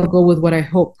 Maybe I'll go with what I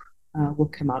hope will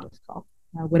come out of COP.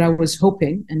 What I was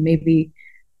hoping, and maybe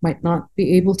might not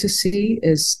be able to see,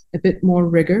 is a bit more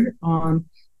rigor on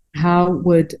how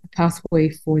would a pathway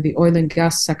for the oil and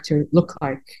gas sector look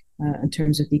like in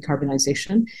terms of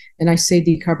decarbonization. And I say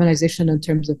decarbonization in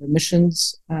terms of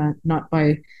emissions, not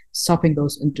by stopping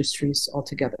those industries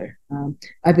altogether.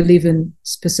 I believe in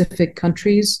specific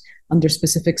countries, under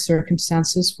specific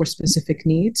circumstances, for specific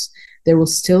needs, there will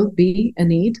still be a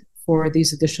need for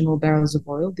these additional barrels of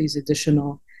oil, these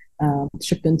additional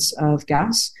shipments of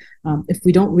gas. If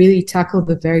we don't really tackle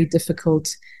the very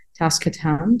difficult task at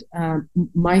hand,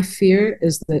 my fear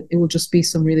is that it will just be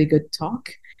some really good talk.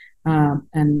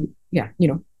 And yeah,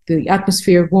 the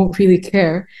atmosphere won't really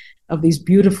care of these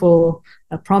beautiful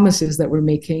promises that we're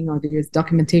making or the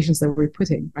documentations that we're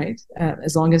putting, right?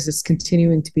 As long as it's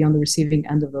continuing to be on the receiving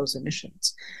end of those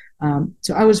emissions.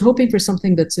 So I was hoping for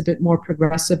something that's a bit more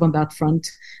progressive on that front,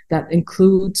 that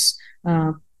includes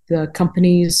the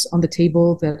companies on the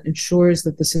table, that ensures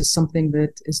that this is something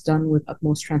that is done with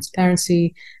utmost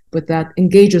transparency, but that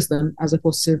engages them as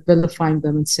opposed to vilifying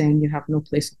them and saying you have no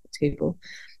place at the table.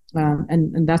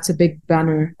 And that's a big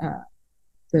banner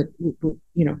that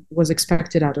was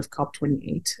expected out of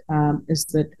COP28, is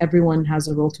that everyone has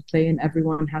a role to play and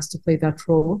everyone has to play that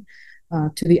role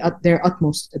to their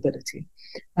utmost ability.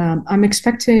 I'm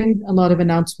expecting a lot of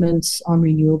announcements on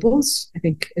renewables. I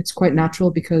think it's quite natural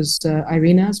because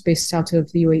IRENA is based out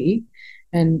of the UAE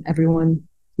and everyone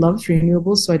loves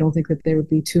renewables, so I don't think that there would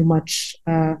be too much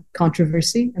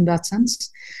controversy in that sense.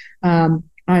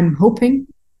 I'm hoping,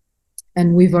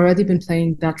 and we've already been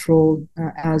playing that role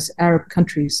as Arab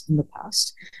countries in the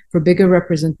past, for bigger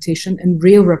representation and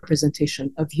real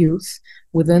representation of youth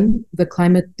within the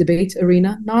climate debate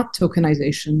arena, not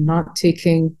tokenization, not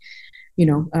taking,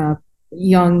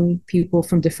 young people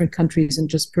from different countries and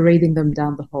just parading them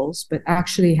down the halls, but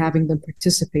actually having them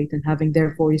participate and having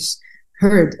their voice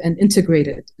heard and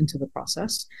integrated into the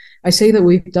process. I say that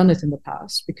we've done it in the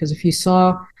past because if you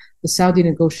saw the Saudi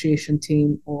negotiation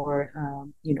team or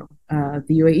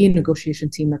the UAE negotiation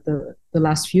team at the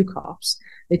last few COPs,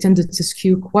 they tended to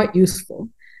skew quite youthful.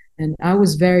 And I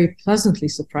was very pleasantly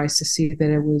surprised to see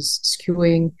that it was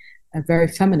skewing very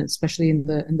feminine, especially in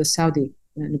the Saudi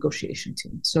negotiation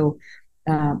team. So,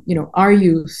 our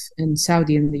youth in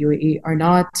Saudi and the UAE are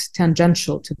not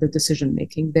tangential to the decision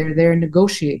making. They're there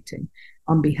negotiating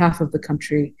on behalf of the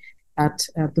country at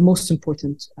the most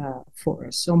important for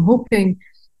us. So I'm hoping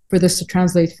for this to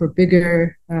translate for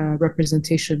bigger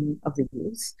representation of the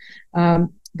youth.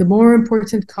 The more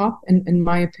important COP, in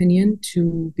my opinion,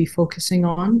 to be focusing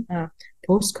on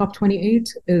post COP28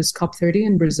 is COP30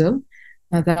 in Brazil.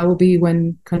 That will be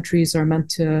when countries are meant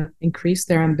to increase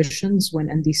their ambitions, when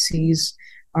NDCs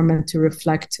are meant to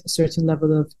reflect a certain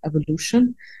level of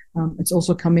evolution. It's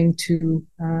also coming to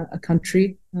a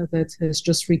country that has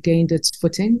just regained its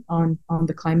footing on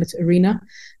the climate arena,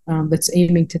 that's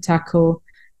aiming to tackle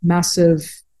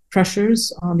massive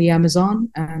pressures on the Amazon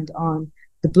and on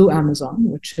the Blue Amazon,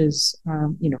 which is,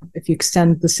 if you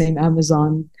extend the same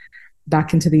Amazon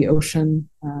back into the ocean,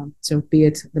 so be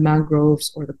it the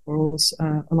mangroves or the corals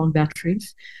along that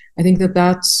reef, I think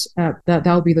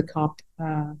that'll be the COP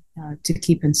to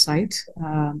keep in sight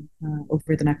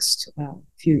over the next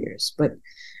few years. But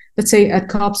let's say at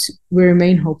COPs, we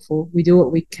remain hopeful. We do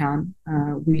what we can.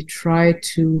 We try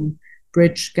to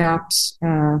bridge gaps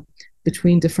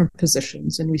between different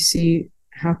positions, and we see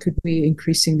how could we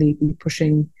increasingly be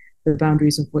pushing the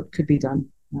boundaries of what could be done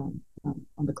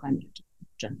on the climate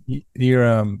agenda.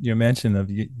 Your mention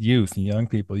of youth and young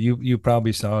people, you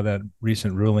probably saw that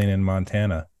recent ruling in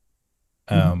Montana,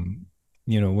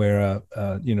 where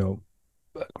a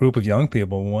group of young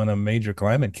people won a major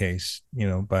climate case,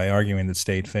 by arguing that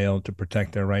state failed to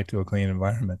protect their right to a clean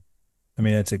environment. I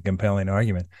mean, it's a compelling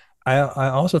argument. I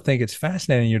also think it's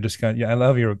fascinating your discussion. Yeah, I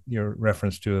love your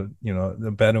reference to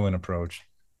the Bedouin approach.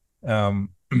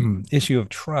 Issue of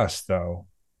trust, though,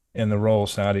 and the role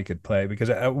Saudi could play, because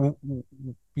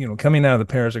coming out of the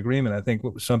Paris Agreement, I think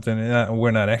something, we're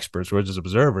not experts, we're just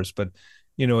observers, but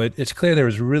it's clear there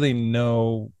was really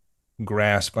no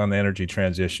grasp on the energy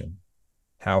transition.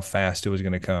 how fast it was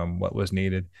going to come, what was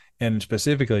needed. And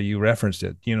specifically, you referenced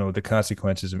it, the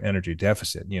consequences of energy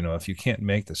deficit. If you can't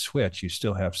make the switch, you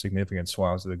still have significant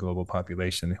swaths of the global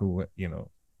population who,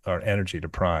 are energy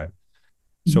deprived.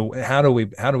 So how do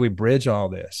we bridge all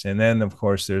this? And then, of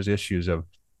course, there's issues of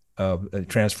a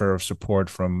transfer of support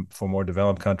from more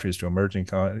developed countries to emerging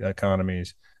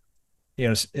economies.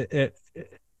 It's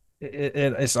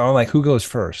all like, who goes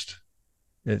first?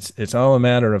 It's all a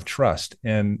matter of trust.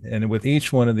 And with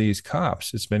each one of these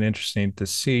COPs, it's been interesting to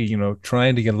see,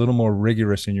 trying to get a little more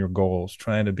rigorous in your goals,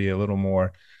 trying to be a little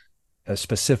more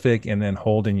specific, and then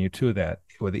holding you to that.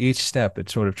 With each step,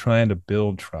 it's sort of trying to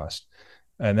build trust.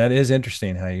 And that is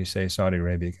interesting how you say Saudi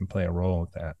Arabia can play a role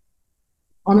with that.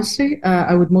 Honestly,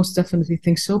 I would most definitely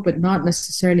think so, but not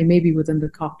necessarily maybe within the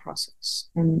COP process.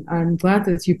 And I'm glad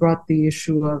that you brought the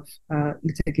issue of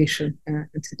litigation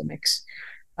into the mix.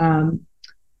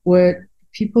 What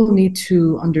people need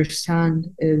to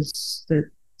understand is that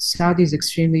Saudi is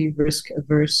extremely risk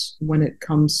averse when it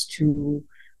comes to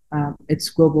its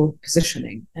global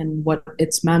positioning and what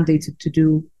it's mandated to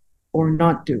do or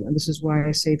not do. And this is why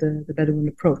I say the Bedouin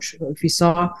approach. If you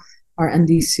saw our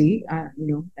NDC,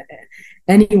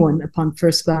 anyone upon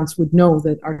first glance would know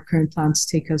that our current plans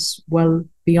take us well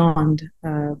beyond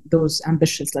those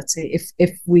ambitions. Let's say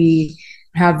if we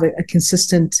have a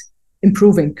consistent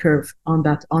improving curve on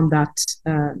that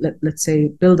let's say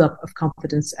buildup of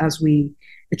confidence as we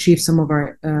achieve some of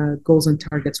our goals and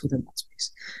targets within that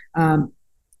space.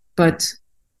 But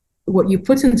what you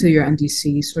put into your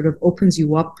NDC sort of opens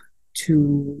you up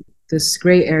to this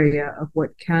gray area of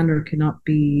what can or cannot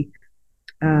be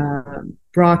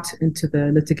brought into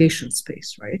the litigation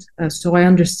space, right? So I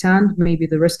understand maybe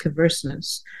the risk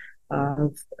averseness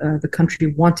of the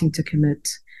country wanting to commit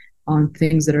on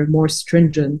things that are more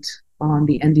stringent on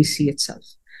the NDC itself.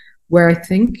 Where I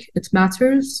think it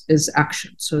matters is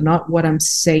action. So not what I'm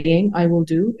saying I will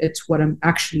do, it's what I'm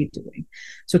actually doing.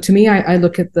 So to me, I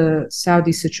look at the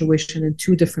Saudi situation in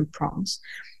two different prongs.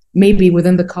 Maybe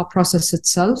within the COP process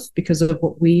itself, because of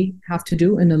what we have to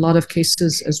do in a lot of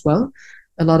cases as well.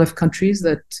 A lot of countries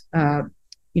that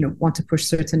want to push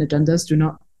certain agendas do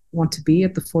not want to be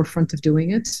at the forefront of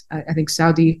doing it. I think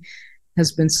Saudi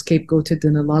has been scapegoated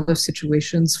in a lot of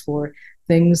situations for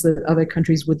things that other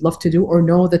countries would love to do or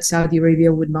know that Saudi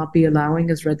Arabia would not be allowing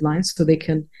as red lines, so they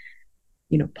can,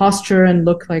 posture and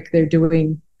look like they're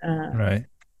doing, right,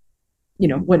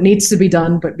 what needs to be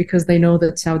done, but because they know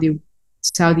that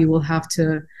Saudi will have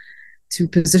to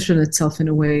position itself in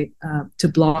a way to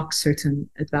block certain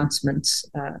advancements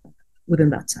within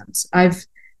that sense. I've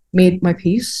made my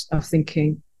peace of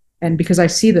thinking, and because I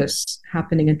see this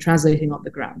happening and translating on the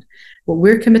ground, what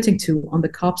we're committing to on the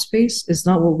COP space is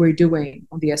not what we're doing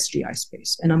on the SGI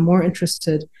space. And I'm more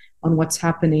interested on what's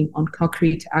happening on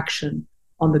concrete action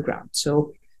on the ground.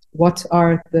 So what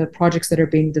are the projects that are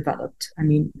being developed? I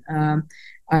mean,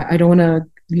 I don't want to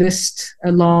list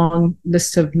a long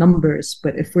list of numbers,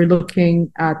 but if we're looking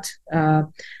at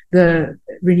the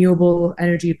renewable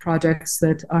energy projects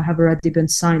that have already been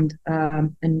signed,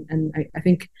 and I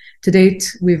think to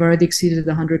date we've already exceeded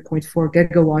 100.4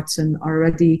 gigawatts and are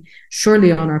already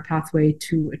surely on our pathway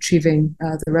to achieving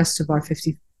the rest of our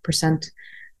 50%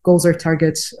 goals or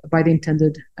targets by the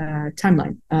intended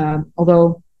timeline.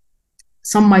 Although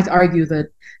some might argue that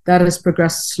that has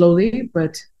progressed slowly,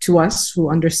 but to us who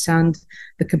understand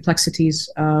the complexities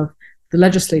of the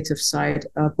legislative side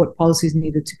of what policies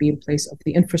needed to be in place, of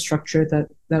the infrastructure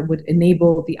that would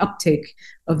enable the uptake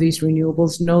of these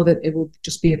renewables, know that it will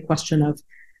just be a question of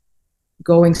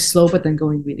going slow, but then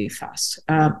going really fast.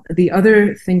 The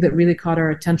other thing that really caught our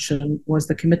attention was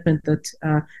the commitment that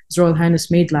His Royal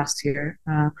Highness made last year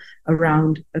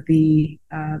around the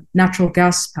natural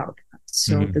gas power plants.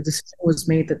 So the decision was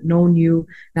made that no new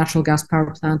natural gas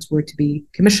power plants were to be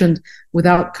commissioned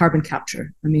without carbon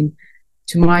capture. I mean,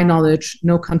 to my knowledge,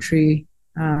 no country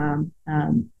of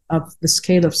the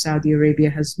scale of Saudi Arabia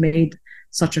has made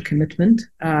such a commitment.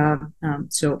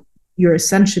 So you're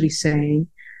essentially saying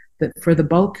that for the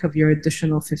bulk of your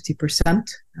additional 50%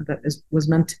 was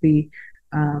meant to be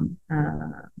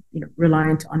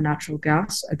reliant on natural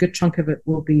gas, a good chunk of it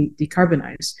will be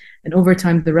decarbonized, and over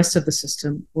time the rest of the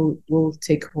system will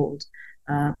take hold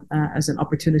as an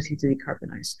opportunity to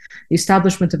decarbonize. The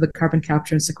establishment of the carbon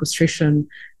capture and sequestration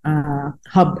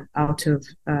hub out of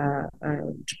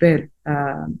Jubail.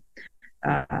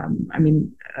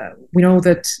 We know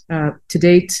that to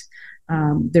date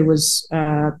there was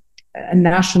a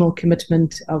national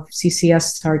commitment of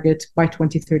CCS target by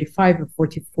 2035 of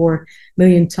 44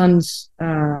 million tons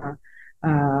per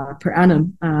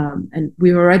annum. And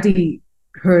we've already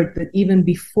heard that even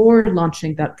before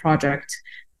launching that project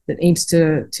that aims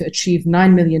to achieve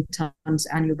 9 million tons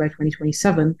annually by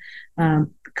 2027,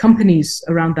 companies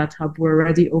around that hub were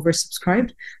already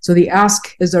oversubscribed. So the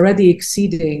ask is already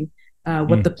exceeding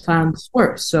what the plans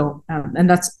were. So, and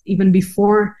that's even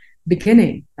before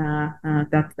beginning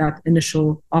that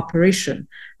initial operation.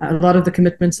 A lot of the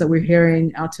commitments that we're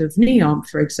hearing out of NEOM,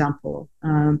 for example,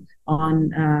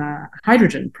 on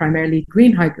hydrogen, primarily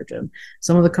green hydrogen,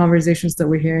 some of the conversations that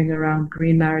we're hearing around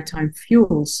green maritime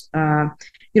fuels,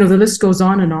 the list goes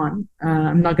on and on.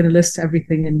 I'm not going to list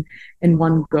everything in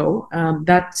one go.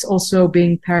 That's also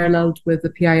being paralleled with the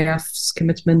PIF's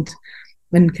commitment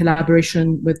in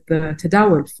collaboration with the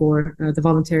Tadawul for the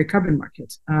voluntary carbon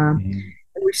market.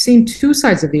 And we've seen two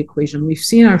sides of the equation. We've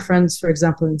seen our friends, for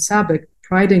example, in SABIC,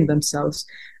 priding themselves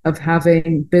of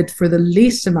having bid for the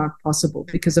least amount possible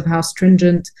because of how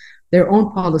stringent their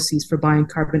own policies for buying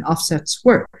carbon offsets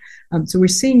were. So we're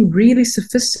seeing really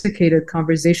sophisticated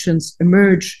conversations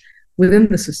emerge within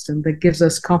the system that gives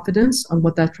us confidence on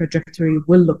what that trajectory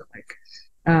will look like.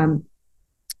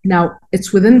 Now,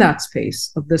 it's within that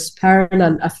space of this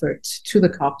parallel effort to the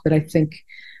COP that I think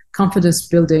confidence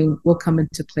building will come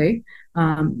into play.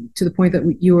 To the point that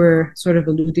you were sort of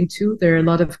alluding to, there are a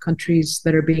lot of countries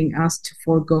that are being asked to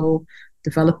forego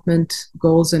development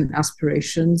goals and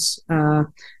aspirations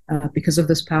because of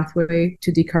this pathway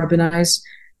to decarbonize.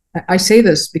 I say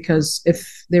this because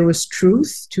if there was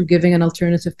truth to giving an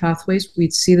alternative pathways,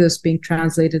 we'd see this being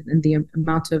translated in the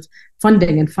amount of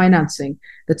funding and financing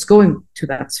that's going to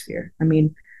that sphere. I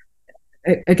mean,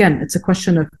 again, it's a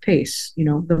question of pace.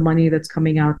 The money that's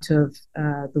coming out of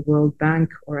the World Bank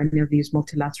or any of these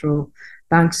multilateral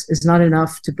banks is not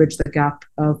enough to bridge the gap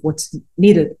of what's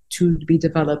needed to be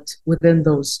developed within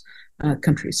those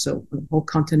countries. So the whole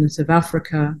continent of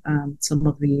Africa, some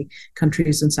of the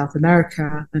countries in South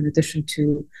America, in addition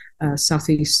to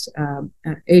Southeast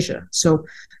Asia. So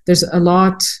there's a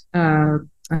lot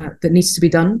that needs to be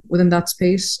done within that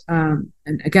space.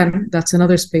 And again, that's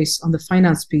another space on the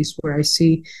finance piece where I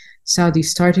see Saudi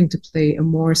starting to play a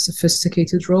more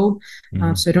sophisticated role.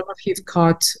 So I don't know if you've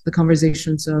caught the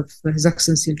conversations of His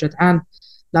Excellency Al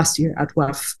last year at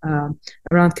WEF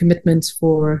around commitments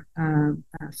for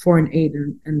foreign aid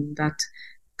and that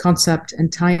concept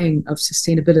and tying of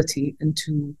sustainability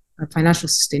into financial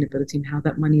sustainability and how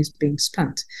that money is being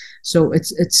spent. So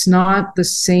it's not the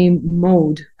same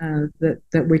mode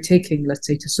that we're taking, let's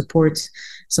say, to support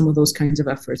some of those kinds of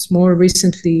efforts. More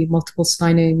recently, multiple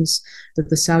signings that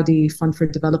the Saudi Fund for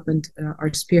Development are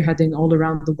spearheading all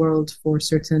around the world for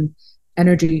certain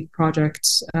energy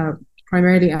projects,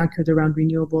 primarily anchored around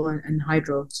renewable and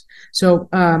hydros. So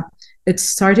it's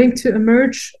starting to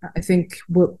emerge. I think,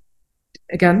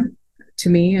 again, to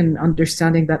me, and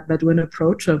understanding that Bedouin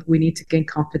approach of we need to gain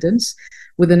confidence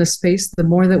within a space. The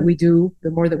more that we do, the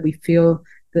more that we feel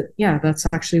that, that's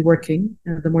actually working,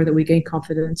 the more that we gain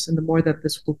confidence and the more that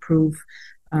this will prove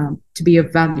to be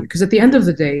of value. Because at the end of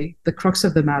the day, the crux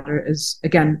of the matter is,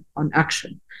 again, on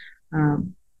action.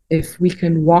 If we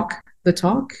can walk the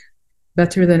talk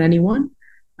better than anyone,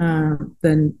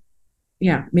 then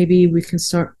maybe we can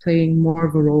start playing more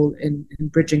of a role in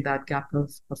bridging that gap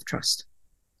of trust.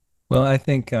 Well, I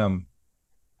think,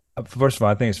 first of all,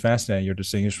 I think it's fascinating your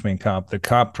distinction between the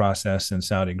COP process and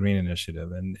Saudi Green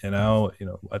Initiative. And how,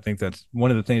 I think that's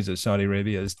one of the things that Saudi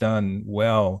Arabia has done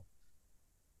well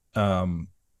over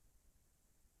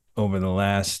the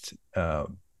last,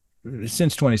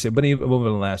 since 2016, but even over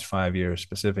the last 5 years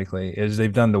specifically, is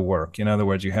they've done the work. In other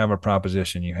words, you have a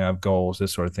proposition, you have goals,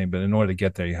 this sort of thing, but in order to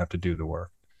get there, you have to do the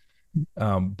work.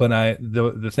 But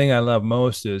the thing I love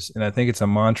most is, and I think it's a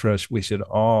mantra we should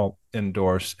all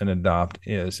endorse and adopt,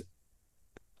 is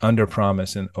under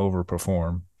promise and over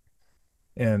perform,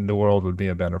 and the world would be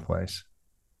a better place.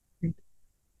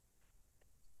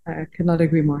 I could not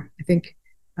agree more. I think,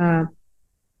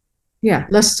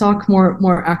 let's talk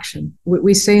more action.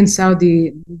 We say in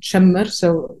Saudi, "Shammar,"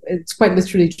 so it's quite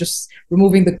literally just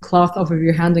removing the cloth off of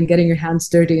your hand and getting your hands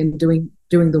dirty and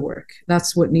doing the work.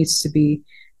 That's what needs to be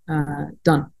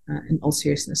done in all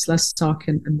seriousness. Less talk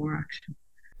and more action.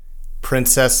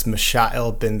 Princess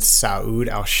Mashael bint Saud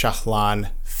Al Shalan,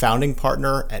 founding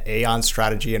partner at Aon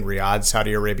Strategy in Riyadh,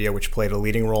 Saudi Arabia, which played a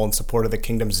leading role in support of the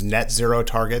kingdom's net zero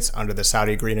targets under the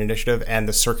Saudi Green Initiative and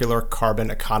the Circular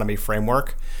Carbon Economy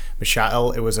Framework.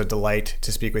 Mashael, it was a delight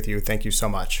to speak with you. Thank you so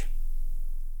much.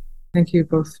 Thank you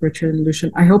both, Richard and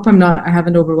Lucian. I hope I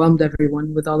haven't overwhelmed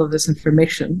everyone with all of this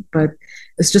information, but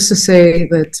it's just to say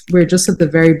that we're just at the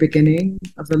very beginning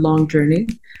of a long journey,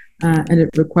 and it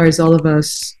requires all of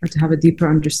us to have a deeper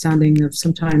understanding of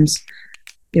sometimes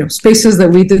spaces that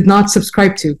we did not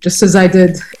subscribe to, just as I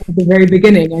did at the very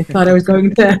beginning. I thought I was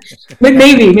going to, but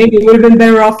maybe it would have been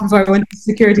better off if I went to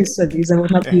security studies. I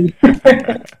would not be.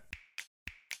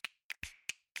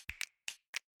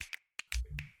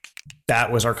 That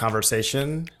was our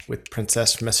conversation with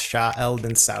Princess Mashael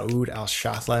bin Saud Al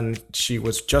Shalan. She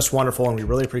was just wonderful, and we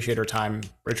really appreciate her time.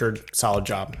 Richard, solid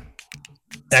job.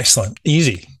 Excellent.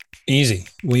 Easy.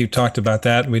 We talked about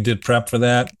that. We did prep for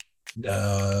that.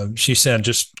 She said,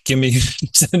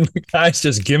 guys,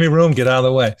 just give me room, get out of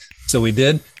the way. So we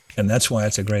did. And that's why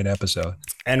it's a great episode.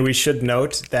 And we should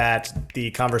note that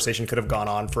the conversation could have gone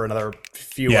on for another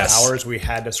few hours. We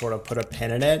had to sort of put a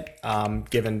pin in it,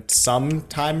 given some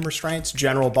time restraints,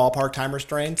 general ballpark time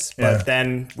restraints. But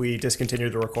then we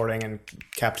discontinued the recording and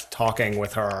kept talking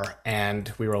with her.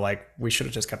 And we were like, we should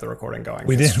have just kept the recording going.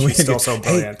 We did. She's still so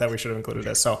brilliant that we should have included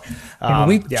this. So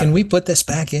can we put this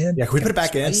back in? Yeah, can we put it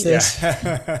back in?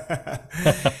 Yeah.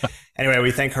 Anyway,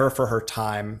 we thank her for her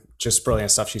time. Just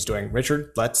brilliant stuff she's doing.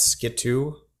 Richard, let's get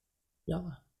to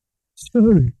Yalla.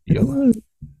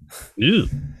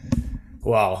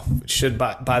 Well, should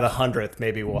by the 100th,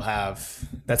 maybe we'll have,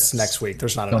 that's next week.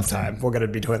 There's not enough time. We're going to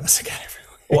be doing this again every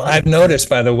week. Well, I've noticed,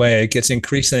 by the way, it gets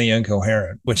increasingly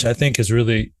incoherent, which I think is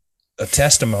really a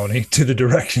testimony to the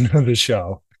direction of the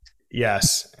show.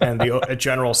 Yes, and the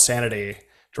general sanity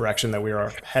direction that we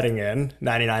are heading in,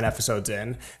 99 episodes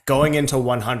in, going into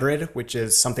 100, which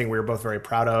is something we're both very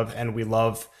proud of. And we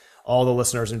love all the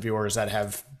listeners and viewers that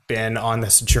have been on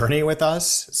this journey with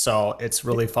us. So it's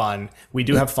really fun. We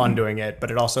do have fun doing it, but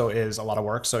it also is a lot of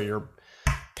work. So your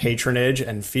patronage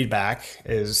and feedback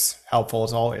is helpful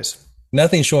as always.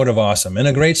 Nothing short of awesome, and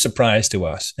a great surprise to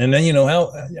us. And then,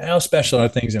 how special are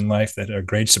things in life that are a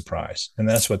great surprise? And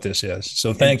that's what this is.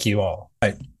 So thank you all.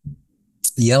 Right.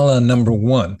 Yalla number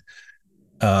one,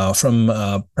 from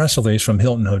a press release from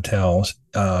Hilton Hotels,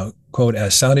 quote,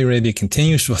 as Saudi Arabia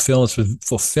continues to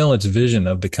fulfill its vision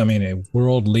of becoming a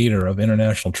world leader of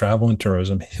international travel and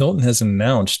tourism, Hilton has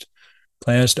announced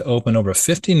plans to open over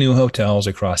 50 new hotels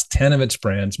across 10 of its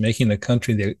brands, making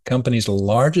the company's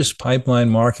largest pipeline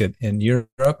market in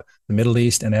Europe, the Middle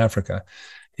East, and Africa.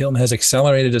 Hilton has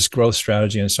accelerated its growth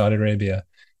strategy in Saudi Arabia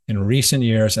in recent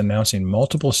years, announcing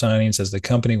multiple signings as the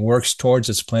company works towards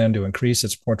its plan to increase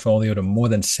its portfolio to more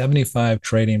than 75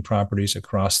 trading properties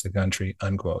across the country,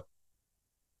 unquote.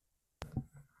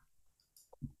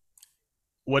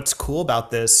 What's cool about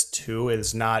this, too,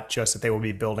 is not just that they will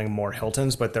be building more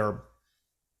Hiltons, but they're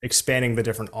expanding the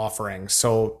different offerings.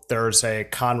 So there's a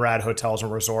Conrad Hotels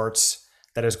and Resorts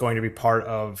that is going to be part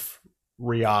of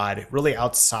Riyadh, really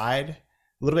outside,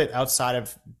 a little bit outside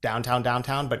of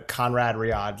downtown, but Conrad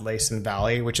Riyadh, Laysan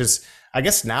Valley, which is, I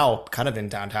guess, now kind of in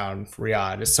downtown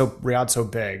Riyadh. Riyadh's so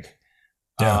big.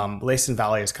 Yeah. Laysan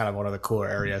Valley is kind of one of the cooler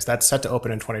areas. That's set to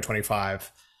open in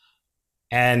 2025.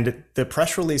 And the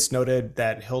press release noted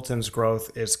that Hilton's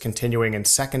growth is continuing in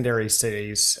secondary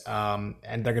cities, and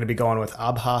they're going to be going with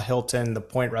Abha Hilton, the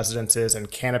Point Residences, and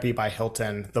Canopy by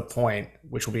Hilton, the Point,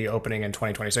 which will be opening in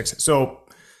 2026. So,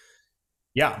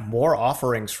 yeah, more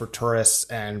offerings for tourists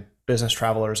and business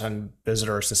travelers and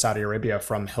visitors to Saudi Arabia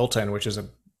from Hilton, which is,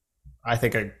 I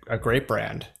think, a great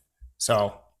brand.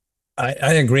 So.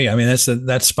 I agree. I mean,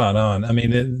 that's spot on. I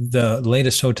mean, the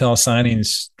latest hotel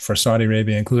signings for Saudi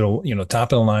Arabia include,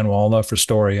 top of the line Waldorf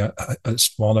Astoria,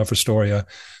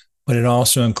 but it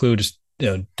also includes,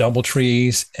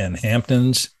 DoubleTrees and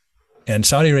Hamptons. And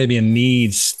Saudi Arabia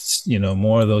needs,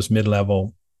 more of those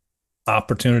mid-level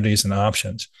opportunities and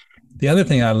options. The other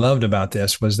thing I loved about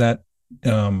this was that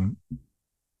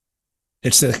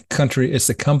it's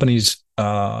the company's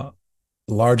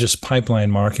largest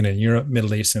pipeline market in Europe,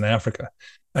 Middle East, and Africa.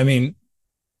 I mean,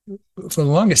 for the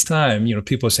longest time,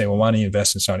 people say, well, why don't you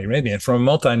invest in Saudi Arabia? And from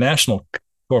a multinational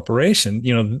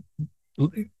corporation,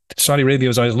 Saudi Arabia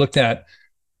was always looked at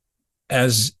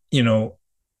as, what's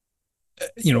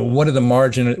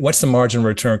the margin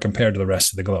return compared to the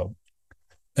rest of the globe?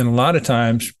 And a lot of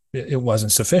times it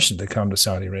wasn't sufficient to come to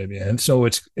Saudi Arabia. And so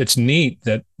it's neat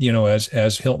that,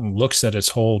 as Hilton looks at its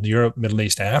whole Europe, Middle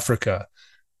East, Africa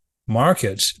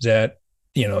markets, that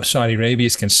Saudi Arabia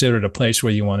is considered a place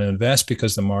where you want to invest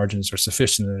because the margins are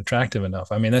sufficient and attractive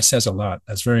enough. I mean, that says a lot.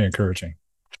 That's very encouraging.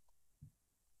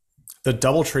 The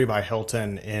DoubleTree by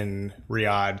Hilton in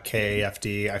Riyadh,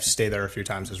 KAFD, I've stayed there a few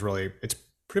times, it's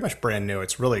pretty much brand new.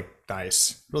 It's really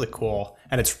nice, really cool.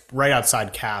 And it's right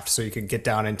outside CAF, so you can get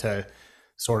down into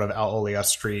sort of Al Olia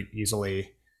Street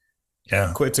easily.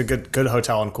 Yeah. It's a good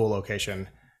hotel and cool location.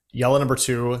 Yalla number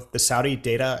 2, the Saudi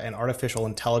Data and Artificial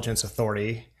Intelligence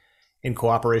Authority in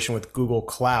cooperation with Google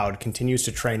Cloud, continues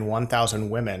to train 1,000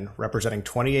 women representing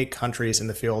 28 countries in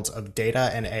the fields of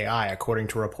data and AI, according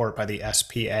to a report by the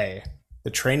SPA. The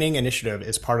training initiative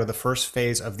is part of the first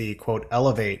phase of the, quote,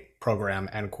 Elevate program,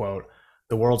 end quote,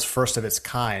 the world's first of its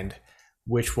kind,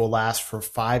 which will last for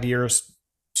 5 years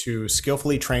to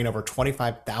skillfully train over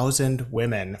 25,000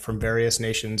 women from various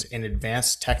nations in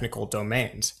advanced technical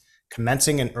domains.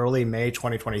 Commencing in early May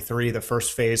 2023, the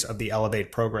first phase of the Elevate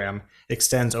program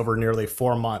extends over nearly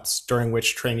 4 months, during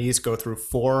which trainees go through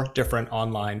 4 different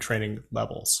online training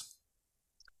levels.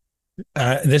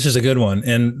 This is a good one.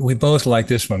 And we both like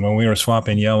this one when we were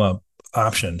swapping yellow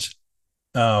options.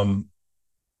 I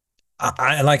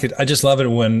like it. I just love it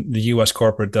when the U.S.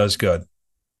 corporate does good.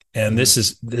 And this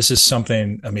is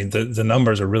something, I mean, the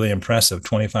numbers are really impressive,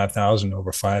 25,000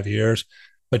 over 5 years.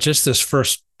 But just this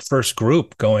first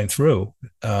group going through,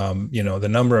 the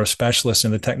number of specialists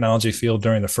in the technology field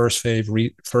during the first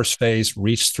phase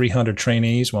reached 300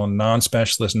 trainees, while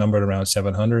non-specialists numbered around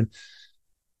 700.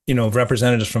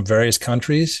 Representatives from various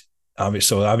countries,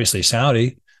 obviously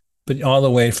Saudi, but all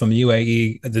the way from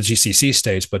UAE, the GCC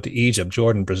states, but to Egypt,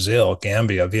 Jordan, Brazil,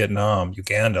 Gambia, Vietnam,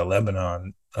 Uganda,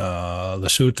 Lebanon,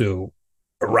 Lesotho,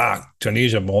 Iraq,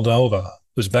 Tunisia, Moldova,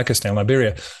 Uzbekistan,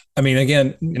 Liberia. I mean,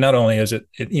 again, not only is it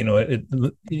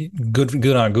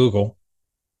good on Google,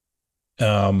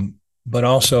 but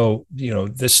also,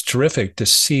 this terrific to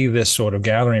see this sort of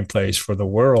gathering place for the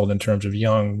world in terms of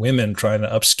young women trying to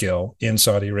upskill in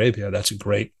Saudi Arabia. That's a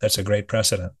great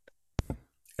precedent.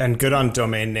 And good on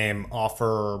domain name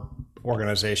offer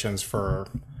organizations for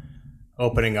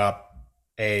opening up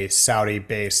a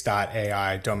Saudi-based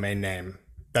 .ai domain name.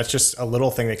 That's just a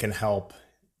little thing that can help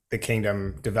the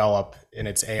kingdom develop in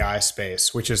its AI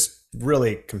space, which is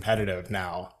really competitive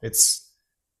now. It's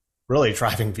really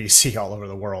driving VC all over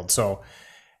the world. So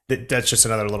that's just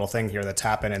another little thing here that's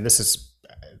happened. And this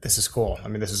is cool. I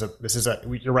mean,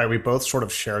 you're right. We both sort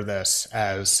of share this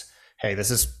as, hey,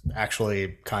 this is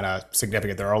actually kind of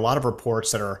significant. There are a lot of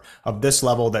reports that are of this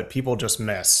level that people just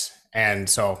miss. And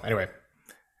so anyway,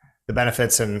 the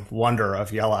benefits and wonder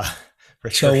of Yella.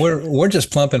 So we're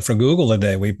just plumping for Google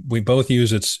today. We both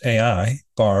use its AI,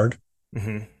 Bard,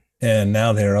 and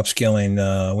now they're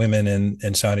upskilling women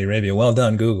in Saudi Arabia. Well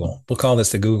done, Google. We'll call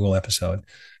this the Google episode.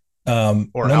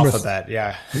 Or Alphabet,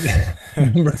 yeah.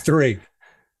 Number 3,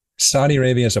 Saudi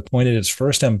Arabia has appointed its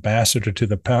first ambassador to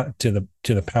the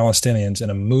Palestinians in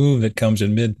a move that comes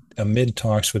amid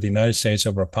talks with the United States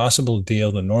over a possible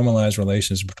deal to normalize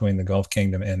relations between the Gulf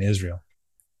Kingdom and Israel.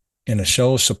 In a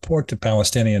show of support to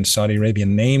Palestinians, Saudi Arabia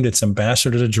named its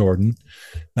ambassador to Jordan,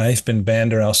 Naif bin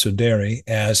Bandar al-Sudairi,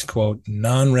 as, quote,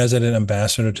 non-resident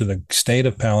ambassador to the state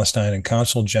of Palestine and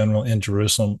consul general in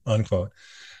Jerusalem, unquote.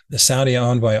 The Saudi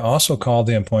envoy also called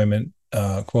the appointment,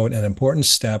 quote, an important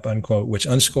step, unquote, which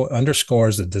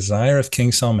underscores the desire of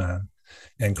King Salman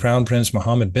and Crown Prince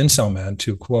Mohammed bin Salman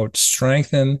to, quote,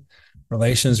 strengthen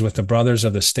relations with the brothers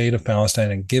of the state of Palestine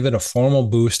and give it a formal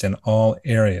boost in all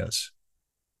areas,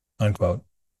 unquote.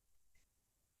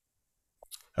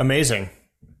 Amazing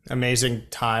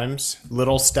times,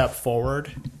 little step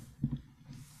forward.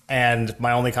 And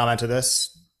my only comment to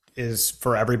this is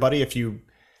for everybody, if you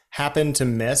happen to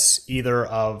miss either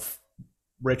of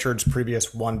Richard's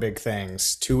previous One Big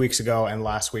Things 2 weeks ago and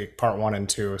last week, part 1 and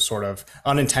 2, sort of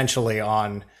unintentionally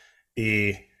on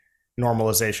the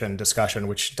normalization discussion,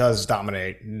 which does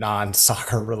dominate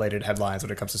non-soccer related headlines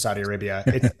when it comes to Saudi Arabia.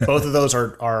 Both of those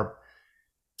are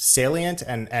salient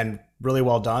and really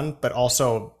well done, but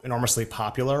also enormously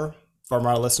popular from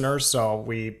our listeners.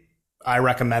 So I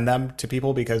recommend them to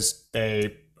people because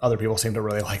other people seem to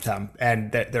really like them,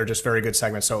 and they're just very good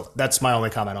segments. So that's my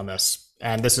only comment on this.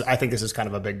 And I think this is kind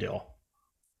of a big deal.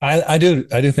 I do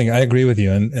think I agree with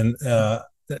you, and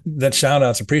that shout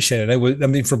out's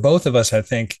appreciated. For both of us, I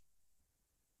think,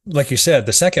 like you said,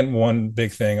 the second One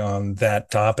Big Thing on that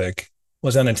topic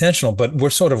was unintentional, but we're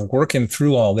sort of working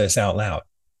through all this out loud.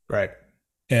 Right.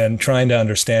 And trying to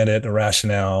understand it, the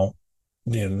rationale,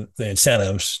 the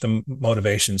incentives, the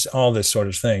motivations, all this sort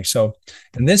of thing. So,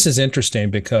 and this is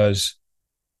interesting because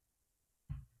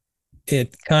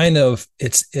it kind of,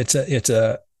 it's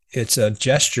a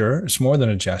gesture. It's more than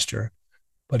a gesture,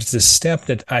 but it's a step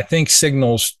that I think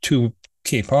signals two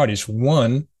key parties.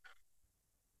 One,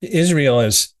 Israel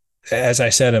is, as I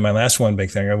said in my last One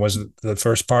Big Thing, it was the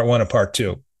first part 1 and part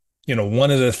 2.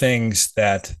 One of the things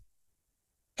that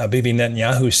Bibi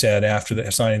Netanyahu said after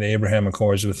signing the Abraham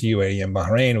Accords with UAE and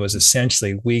Bahrain was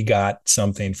essentially, we got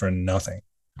something for nothing.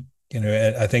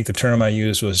 I think the term I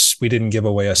used was, we didn't give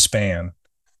away a span.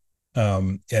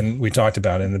 And we talked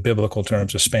about, in the biblical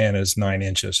terms, a span is 9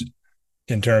 inches.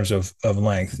 in terms of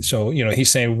length. So,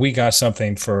 he's saying we got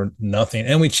something for nothing,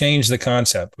 and we changed the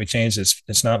concept. We changed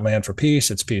it's not land for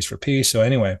peace, it's peace for peace. So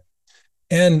anyway,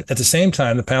 and at the same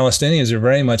time, the Palestinians are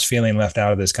very much feeling left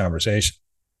out of this conversation.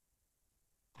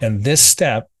 And this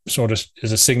step sort of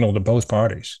is a signal to both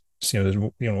parties.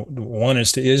 So, one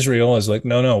is to Israel is like,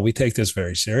 no, we take this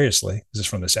very seriously. This is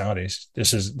from the Saudis.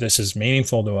 This is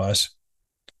meaningful to us.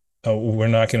 We're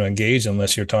not going to engage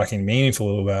unless you're talking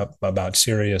meaningful about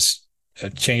serious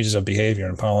changes of behavior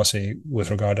and policy with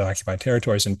regard to occupied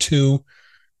territories. And two,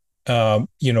 we're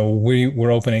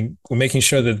making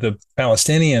sure that the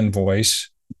Palestinian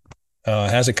voice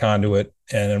has a conduit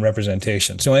and a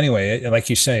representation. So anyway, like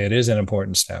you say, it is an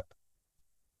important step.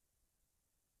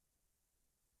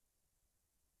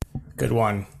 Good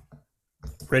one.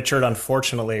 Richard,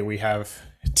 unfortunately, we have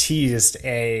teased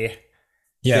a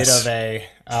bit of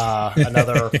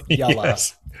another yalla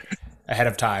yes. ahead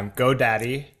of time.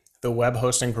 GoDaddy, the web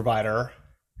hosting provider,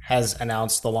 has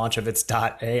announced the launch of its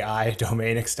 .ai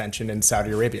domain extension in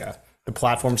Saudi Arabia. The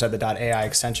platform said the .ai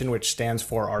extension, which stands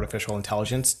for artificial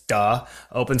intelligence,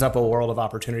 opens up a world of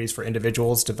opportunities for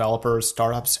individuals, developers,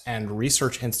 startups, and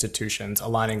research institutions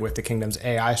aligning with the kingdom's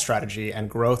AI strategy and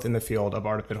growth in the field of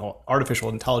artificial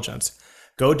intelligence.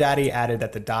 GoDaddy added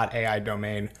that the .ai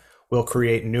domain will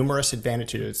create numerous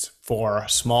advantages for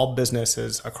small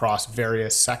businesses across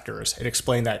various sectors. It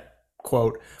explained that,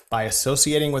 quote, by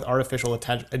associating with artificial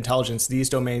intelligence, these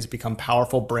domains become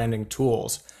powerful branding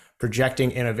tools,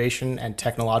 projecting innovation and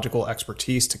technological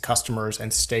expertise to customers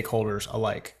and stakeholders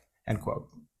alike, end quote.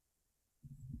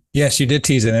 Yes, you did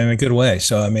tease it in a good way.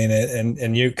 So, I mean,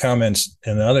 and your comments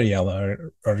and the other yellow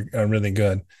are really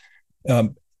good.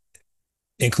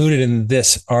 Included in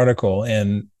this article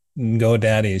and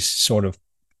GoDaddy's sort of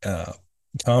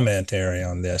commentary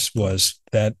on this was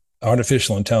that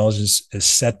artificial intelligence is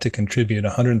set to contribute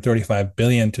 135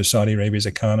 billion to Saudi Arabia's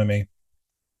economy,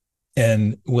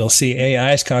 and we'll see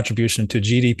AI's contribution to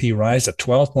GDP rise to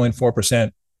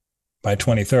 12.4% by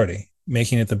 2030,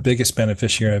 making it the biggest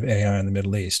beneficiary of AI in the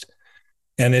Middle East.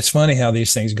 And it's funny how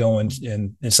these things go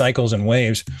in cycles and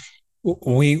waves.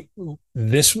 We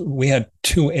had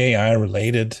two AI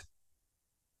related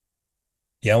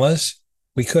yellas.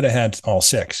 We could have had all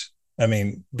six. I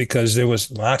mean, because there was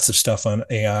lots of stuff on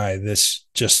AI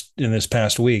just in this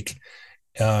past week,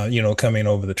 coming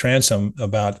over the transom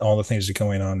about all the things that are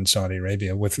going on in Saudi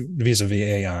Arabia with vis-a-vis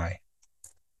AI.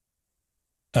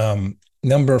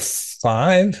 Number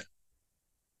 5,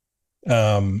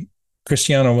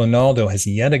 Cristiano Ronaldo has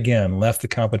yet again left the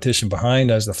competition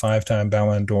behind as the 5-time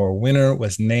Ballon d'Or winner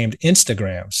was named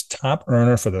Instagram's top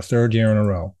earner for the third year in a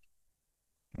row.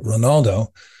 Ronaldo,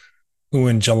 who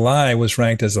in July was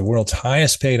ranked as the world's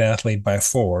highest paid athlete by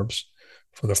Forbes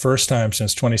for the first time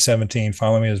since 2017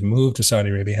 following his move to Saudi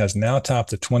Arabia, has now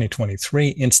topped the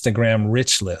 2023 Instagram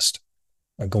Rich List,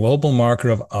 a global marker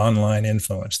of online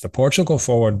influence. The Portugal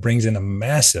forward brings in a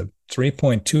massive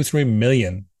 $3.23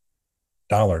 million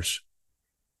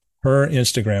per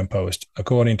Instagram post,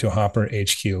 according to Hopper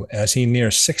HQ, as he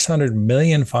nears 600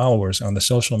 million followers on the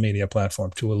social media platform.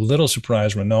 To a little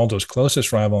surprise, Ronaldo's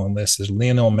closest rival on this is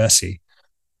Lionel Messi,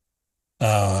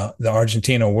 the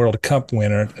Argentina World Cup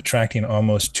winner, attracting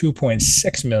almost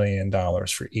 $2.6 million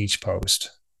for each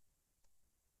post.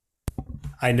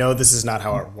 I know this is not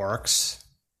how it works,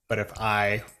 but if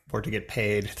I were to get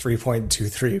paid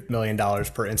 $3.23 million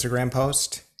per Instagram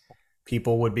post,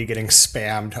 people would be getting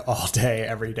spammed all day,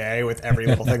 every day with every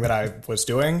little thing that I was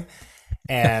doing.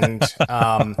 And,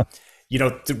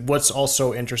 what's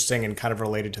also interesting and kind of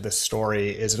related to this story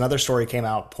is another story came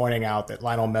out pointing out that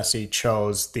Lionel Messi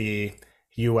chose the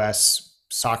U.S.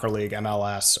 Soccer League,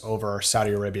 MLS, over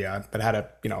Saudi Arabia, but had a,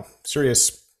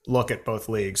 serious look at both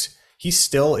leagues. He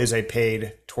still is a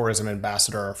paid tourism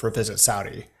ambassador for Visit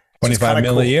Saudi. 25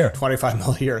 mil a year. 25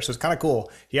 mil a year. So it's kind of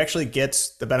cool. He actually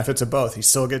gets the benefits of both. He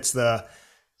still gets the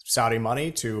Saudi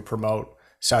money to promote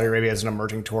Saudi Arabia as an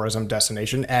emerging tourism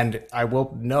destination. And I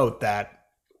will note that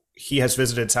he has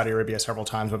visited Saudi Arabia several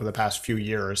times over the past few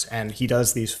years, and he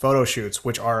does these photo shoots,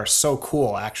 which are so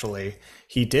cool, actually.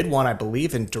 He did one, I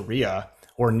believe, in Diriyah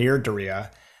or near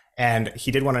Diriyah, and he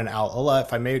did one in Al Ula.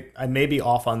 If I may be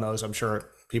off on those, I'm sure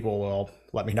people will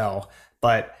let me know.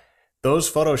 But those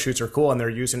photo shoots are cool, and they're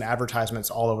used in advertisements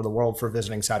all over the world for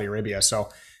visiting Saudi Arabia. So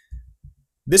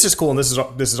this is cool, and this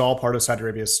is all part of Saudi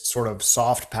Arabia's sort of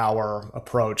soft power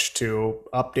approach to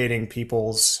updating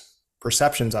people's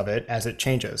perceptions of it as it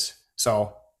changes.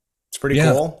 So it's pretty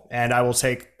cool, and I will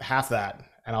take half that,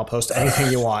 and I'll post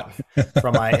anything you want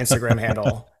from my Instagram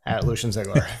handle at Lucian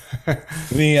Ziegler.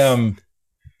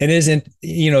 It isn't,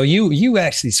 you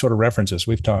actually sort of reference this.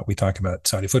 We talk about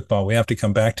Saudi football. We have to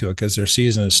come back to it because their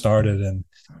season has started,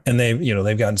 and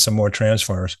they've gotten some more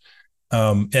transfers.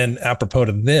 And apropos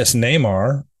to this,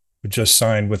 Neymar, who just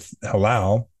signed with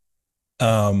Halal,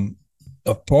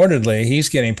 reportedly he's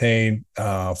getting paid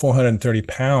 430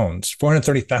 pounds,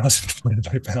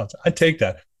 430,000 pounds. I take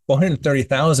that,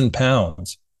 430,000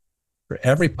 pounds for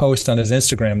every post on his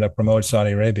Instagram that promotes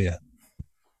Saudi Arabia.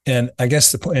 And I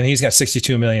guess and he's got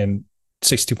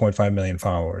 62.5 million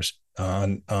followers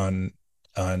on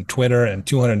Twitter and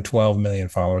 212 million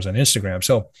followers on Instagram.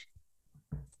 So,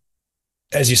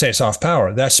 as you say, soft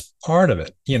power, that's part of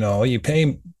it. You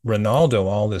pay Ronaldo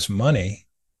all this money,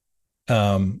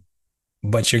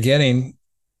 but you're getting,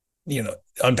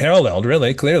 unparalleled,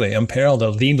 really, clearly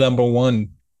unparalleled, the number one,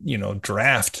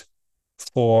 draft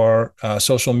for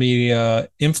social media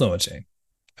influencing.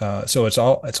 So it's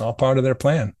all part of their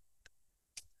plan.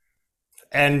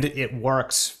 And it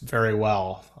works very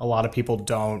well. A lot of people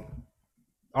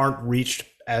aren't reached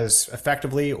as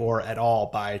effectively or at all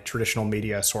by traditional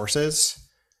media sources.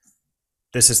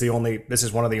 This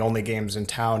is one of the only games in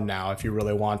town now, if you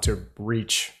really want to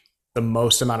reach the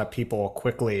most amount of people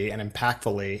quickly and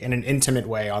impactfully in an intimate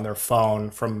way on their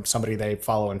phone from somebody they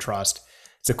follow and trust.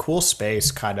 It's a cool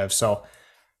space, kind of. So,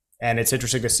 and it's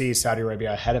interesting to see Saudi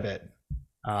Arabia ahead of it,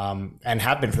 and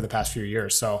have been for the past few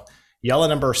years. So, yellow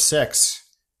number 6,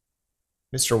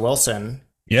 Mr. Wilson.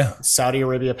 Yeah. Saudi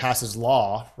Arabia passes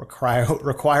law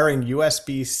requiring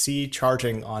USB-C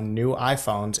charging on new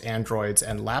iPhones, Androids,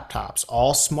 and laptops.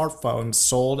 All smartphones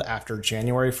sold after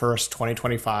January 1st,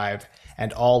 2025,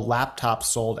 and all laptops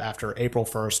sold after April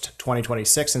 1st,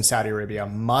 2026 in Saudi Arabia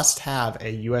must have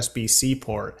a USB-C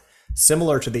port,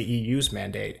 similar to the EU's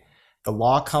mandate. The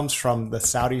law comes from the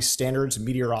Saudi Standards,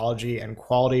 Meteorology, and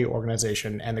Quality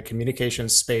Organization and the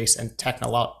Communications, Space, and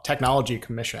Technology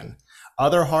Commission.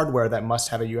 Other hardware that must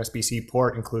have a USB-C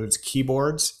port includes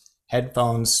keyboards,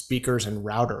 headphones, speakers, and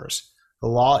routers. The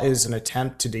law is an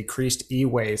attempt to decrease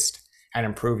e-waste and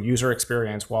improve user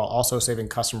experience while also saving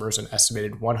customers an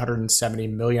estimated 170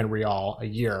 million riyal a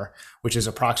year, which is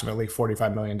approximately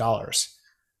 $45 million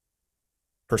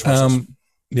per sources.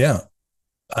 Yeah.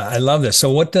 I love this.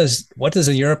 So what does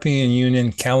the European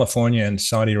Union, California, and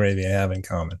Saudi Arabia have in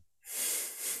common?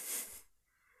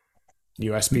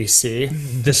 USB-C.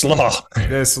 This law.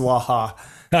 This law.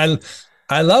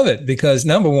 I love it because,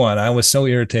 number one, I was so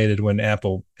irritated when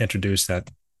Apple introduced that,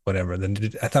 whatever.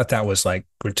 I thought that was like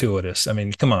gratuitous. I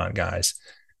mean, come on, guys.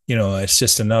 It's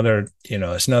just another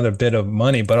bit of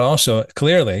money, but also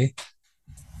clearly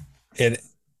it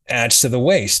adds to the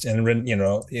waste and,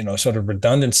 sort of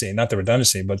redundancy, not the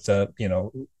redundancy, but the,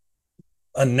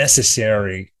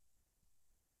 unnecessary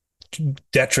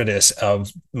detritus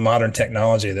of modern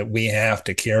technology that we have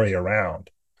to carry around.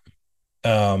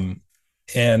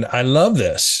 And I love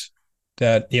this,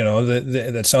 that,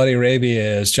 that Saudi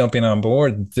Arabia is jumping on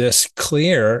board this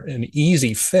clear and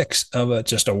easy fix of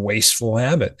just a wasteful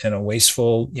habit and a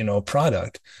wasteful,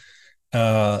 product.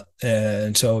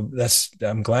 And so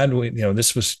I'm glad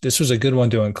this was a good one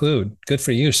to include. Good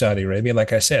for you, Saudi Arabia.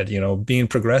 Like I said, being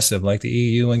progressive like the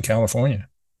EU and California.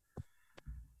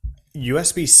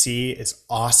 USB-C is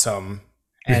awesome.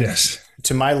 And yes.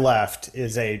 To my left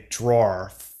is a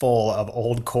drawer full of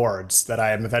old cords that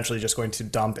I am eventually just going to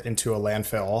dump into a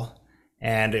landfill,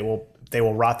 and they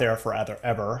will rot there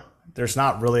forever. There's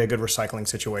not really a good recycling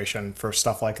situation for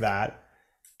stuff like that.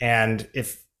 And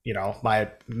if, my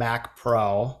Mac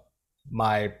Pro,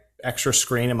 my extra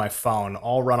screen, and my phone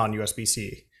all run on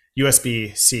USB-C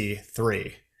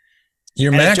 3.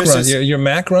 Your Mac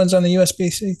runs on the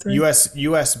USB-C 3?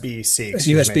 USB-C.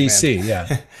 USB-C,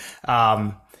 yeah.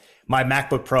 My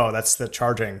MacBook Pro, that's the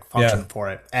charging function for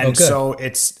it. And so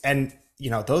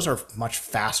those are much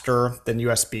faster than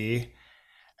USB.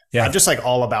 Yeah. I'm just like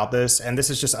all about this. And this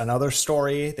is just another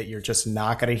story that you're just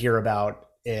not going to hear about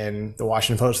in the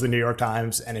Washington Post or the New York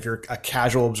Times. And if you're a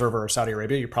casual observer of Saudi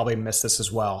Arabia, you probably miss this as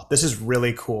well. This is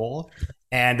really cool.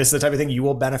 And this is the type of thing you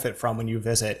will benefit from when you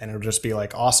visit, and it'll just be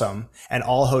like awesome. And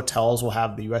all hotels will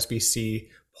have the USB-C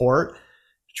port,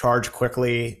 charge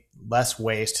quickly, less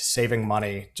waste, saving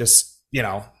money. Just,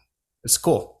 it's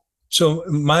cool. So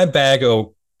my bag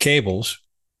of cables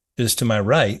is to my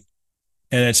right,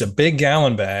 and it's a big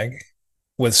gallon bag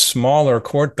with smaller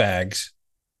quart bags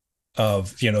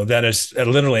of, that is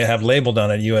literally have labeled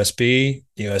on it USB,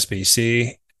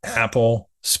 USB-C, Apple,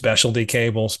 specialty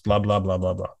cables, blah, blah, blah,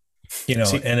 blah, blah.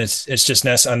 And it's just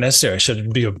unnecessary. It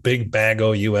should be a big bag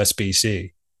of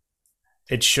USB-C.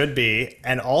 It should be.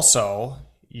 And also,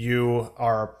 you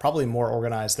are probably more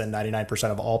organized than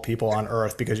 99% of all people on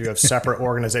Earth because you have separate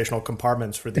organizational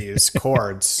compartments for these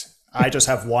cords. I just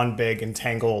have one big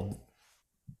entangled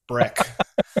brick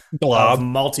Blob. of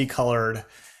multicolored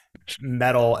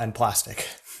metal and plastic,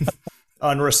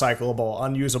 unrecyclable,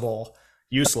 unusable,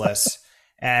 useless.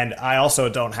 And I also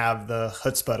don't have the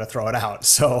chutzpah to throw it out.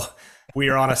 So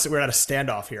we're at a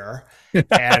standoff here,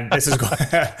 and this is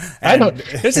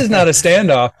this is not a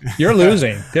standoff. You're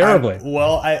losing terribly.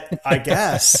 I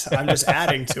guess I'm just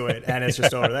adding to it, and it's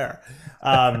just over there.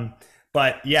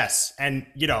 But yes, and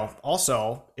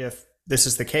also if this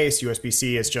is the case,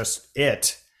 USB-C is just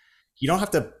it. You don't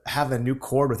have to have a new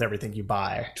cord with everything you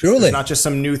buy. Truly, it's not just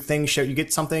some new thing. You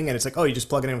get something, and it's like, oh, you just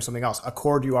plug it in with something else. A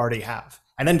cord you already have,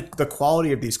 and then the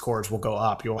quality of these cords will go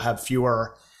up. You'll have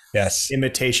fewer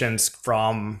imitations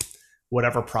from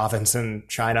whatever province in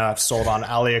China sold on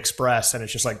AliExpress, and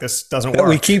it's just like, this doesn't work.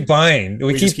 We keep buying.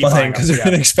 We keep buying because they're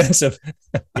inexpensive.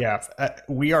 Yeah,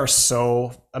 we are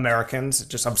so Americans.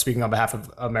 Just I'm speaking on behalf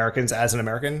of Americans as an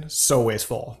American. So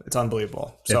wasteful. It's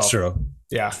unbelievable. So, it's true.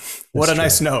 Yeah. What a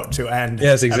nice note to end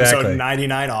episode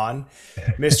 99 on.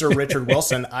 Mr. Richard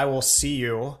Wilson, I will see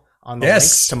you on the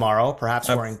links tomorrow. Perhaps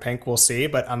wearing pink, we'll see,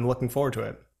 but I'm looking forward to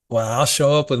it. Well, I'll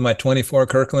show up with my 24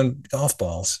 Kirkland golf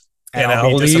balls. And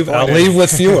I'll leave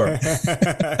with fewer.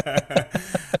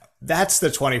 That's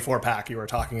the 24 pack you were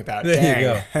talking about. There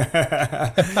you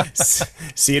go.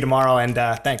 See you tomorrow, and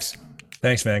thanks.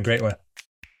 Thanks, man. Great one.